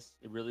guys.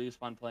 It really is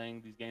fun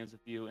playing these games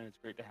with you, and it's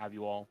great to have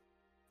you all.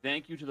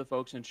 Thank you to the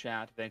folks in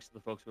chat. Thanks to the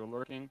folks who are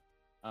lurking.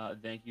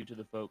 Thank you to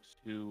the folks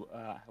who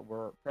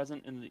were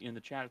present in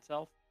the chat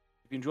itself.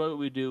 If you enjoy what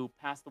we do,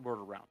 pass the word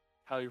around.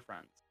 Tell your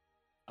friends.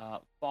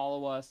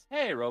 Follow us.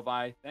 Hey,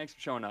 Rovi. Thanks for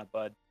showing up,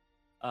 bud.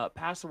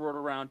 Pass the word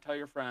around. Tell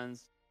your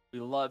friends. We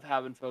love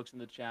having folks in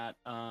the chat.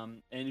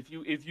 And if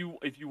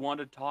you want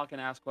to talk and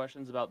ask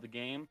questions about the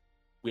game,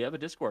 we have a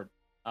Discord.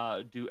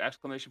 Do !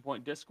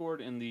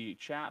 Discord in the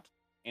chat,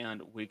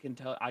 and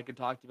I can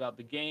talk to you about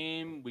the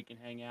game. We can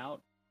hang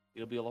out.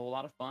 It'll be a whole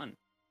lot of fun.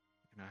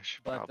 I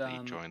should But,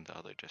 probably join the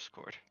other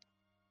Discord.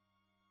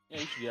 Yeah,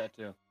 you should do that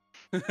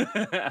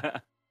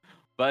too.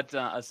 But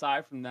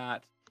aside from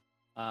that,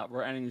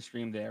 we're ending the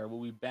stream there.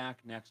 We'll be back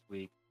next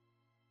week.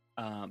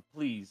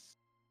 Please,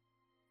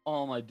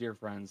 all my dear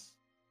friends,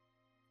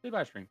 say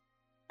bye, stream.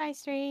 Bye,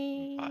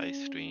 stream. Bye,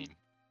 stream.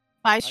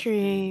 Bye,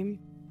 stream.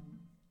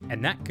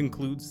 And that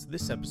concludes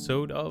this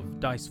episode of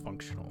Dice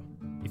Functional.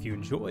 If you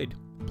enjoyed,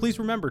 please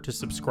remember to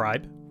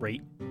subscribe,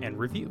 rate, and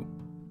review.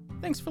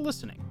 Thanks for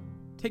listening.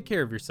 Take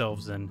care of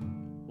yourselves, and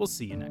we'll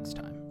see you next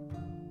time.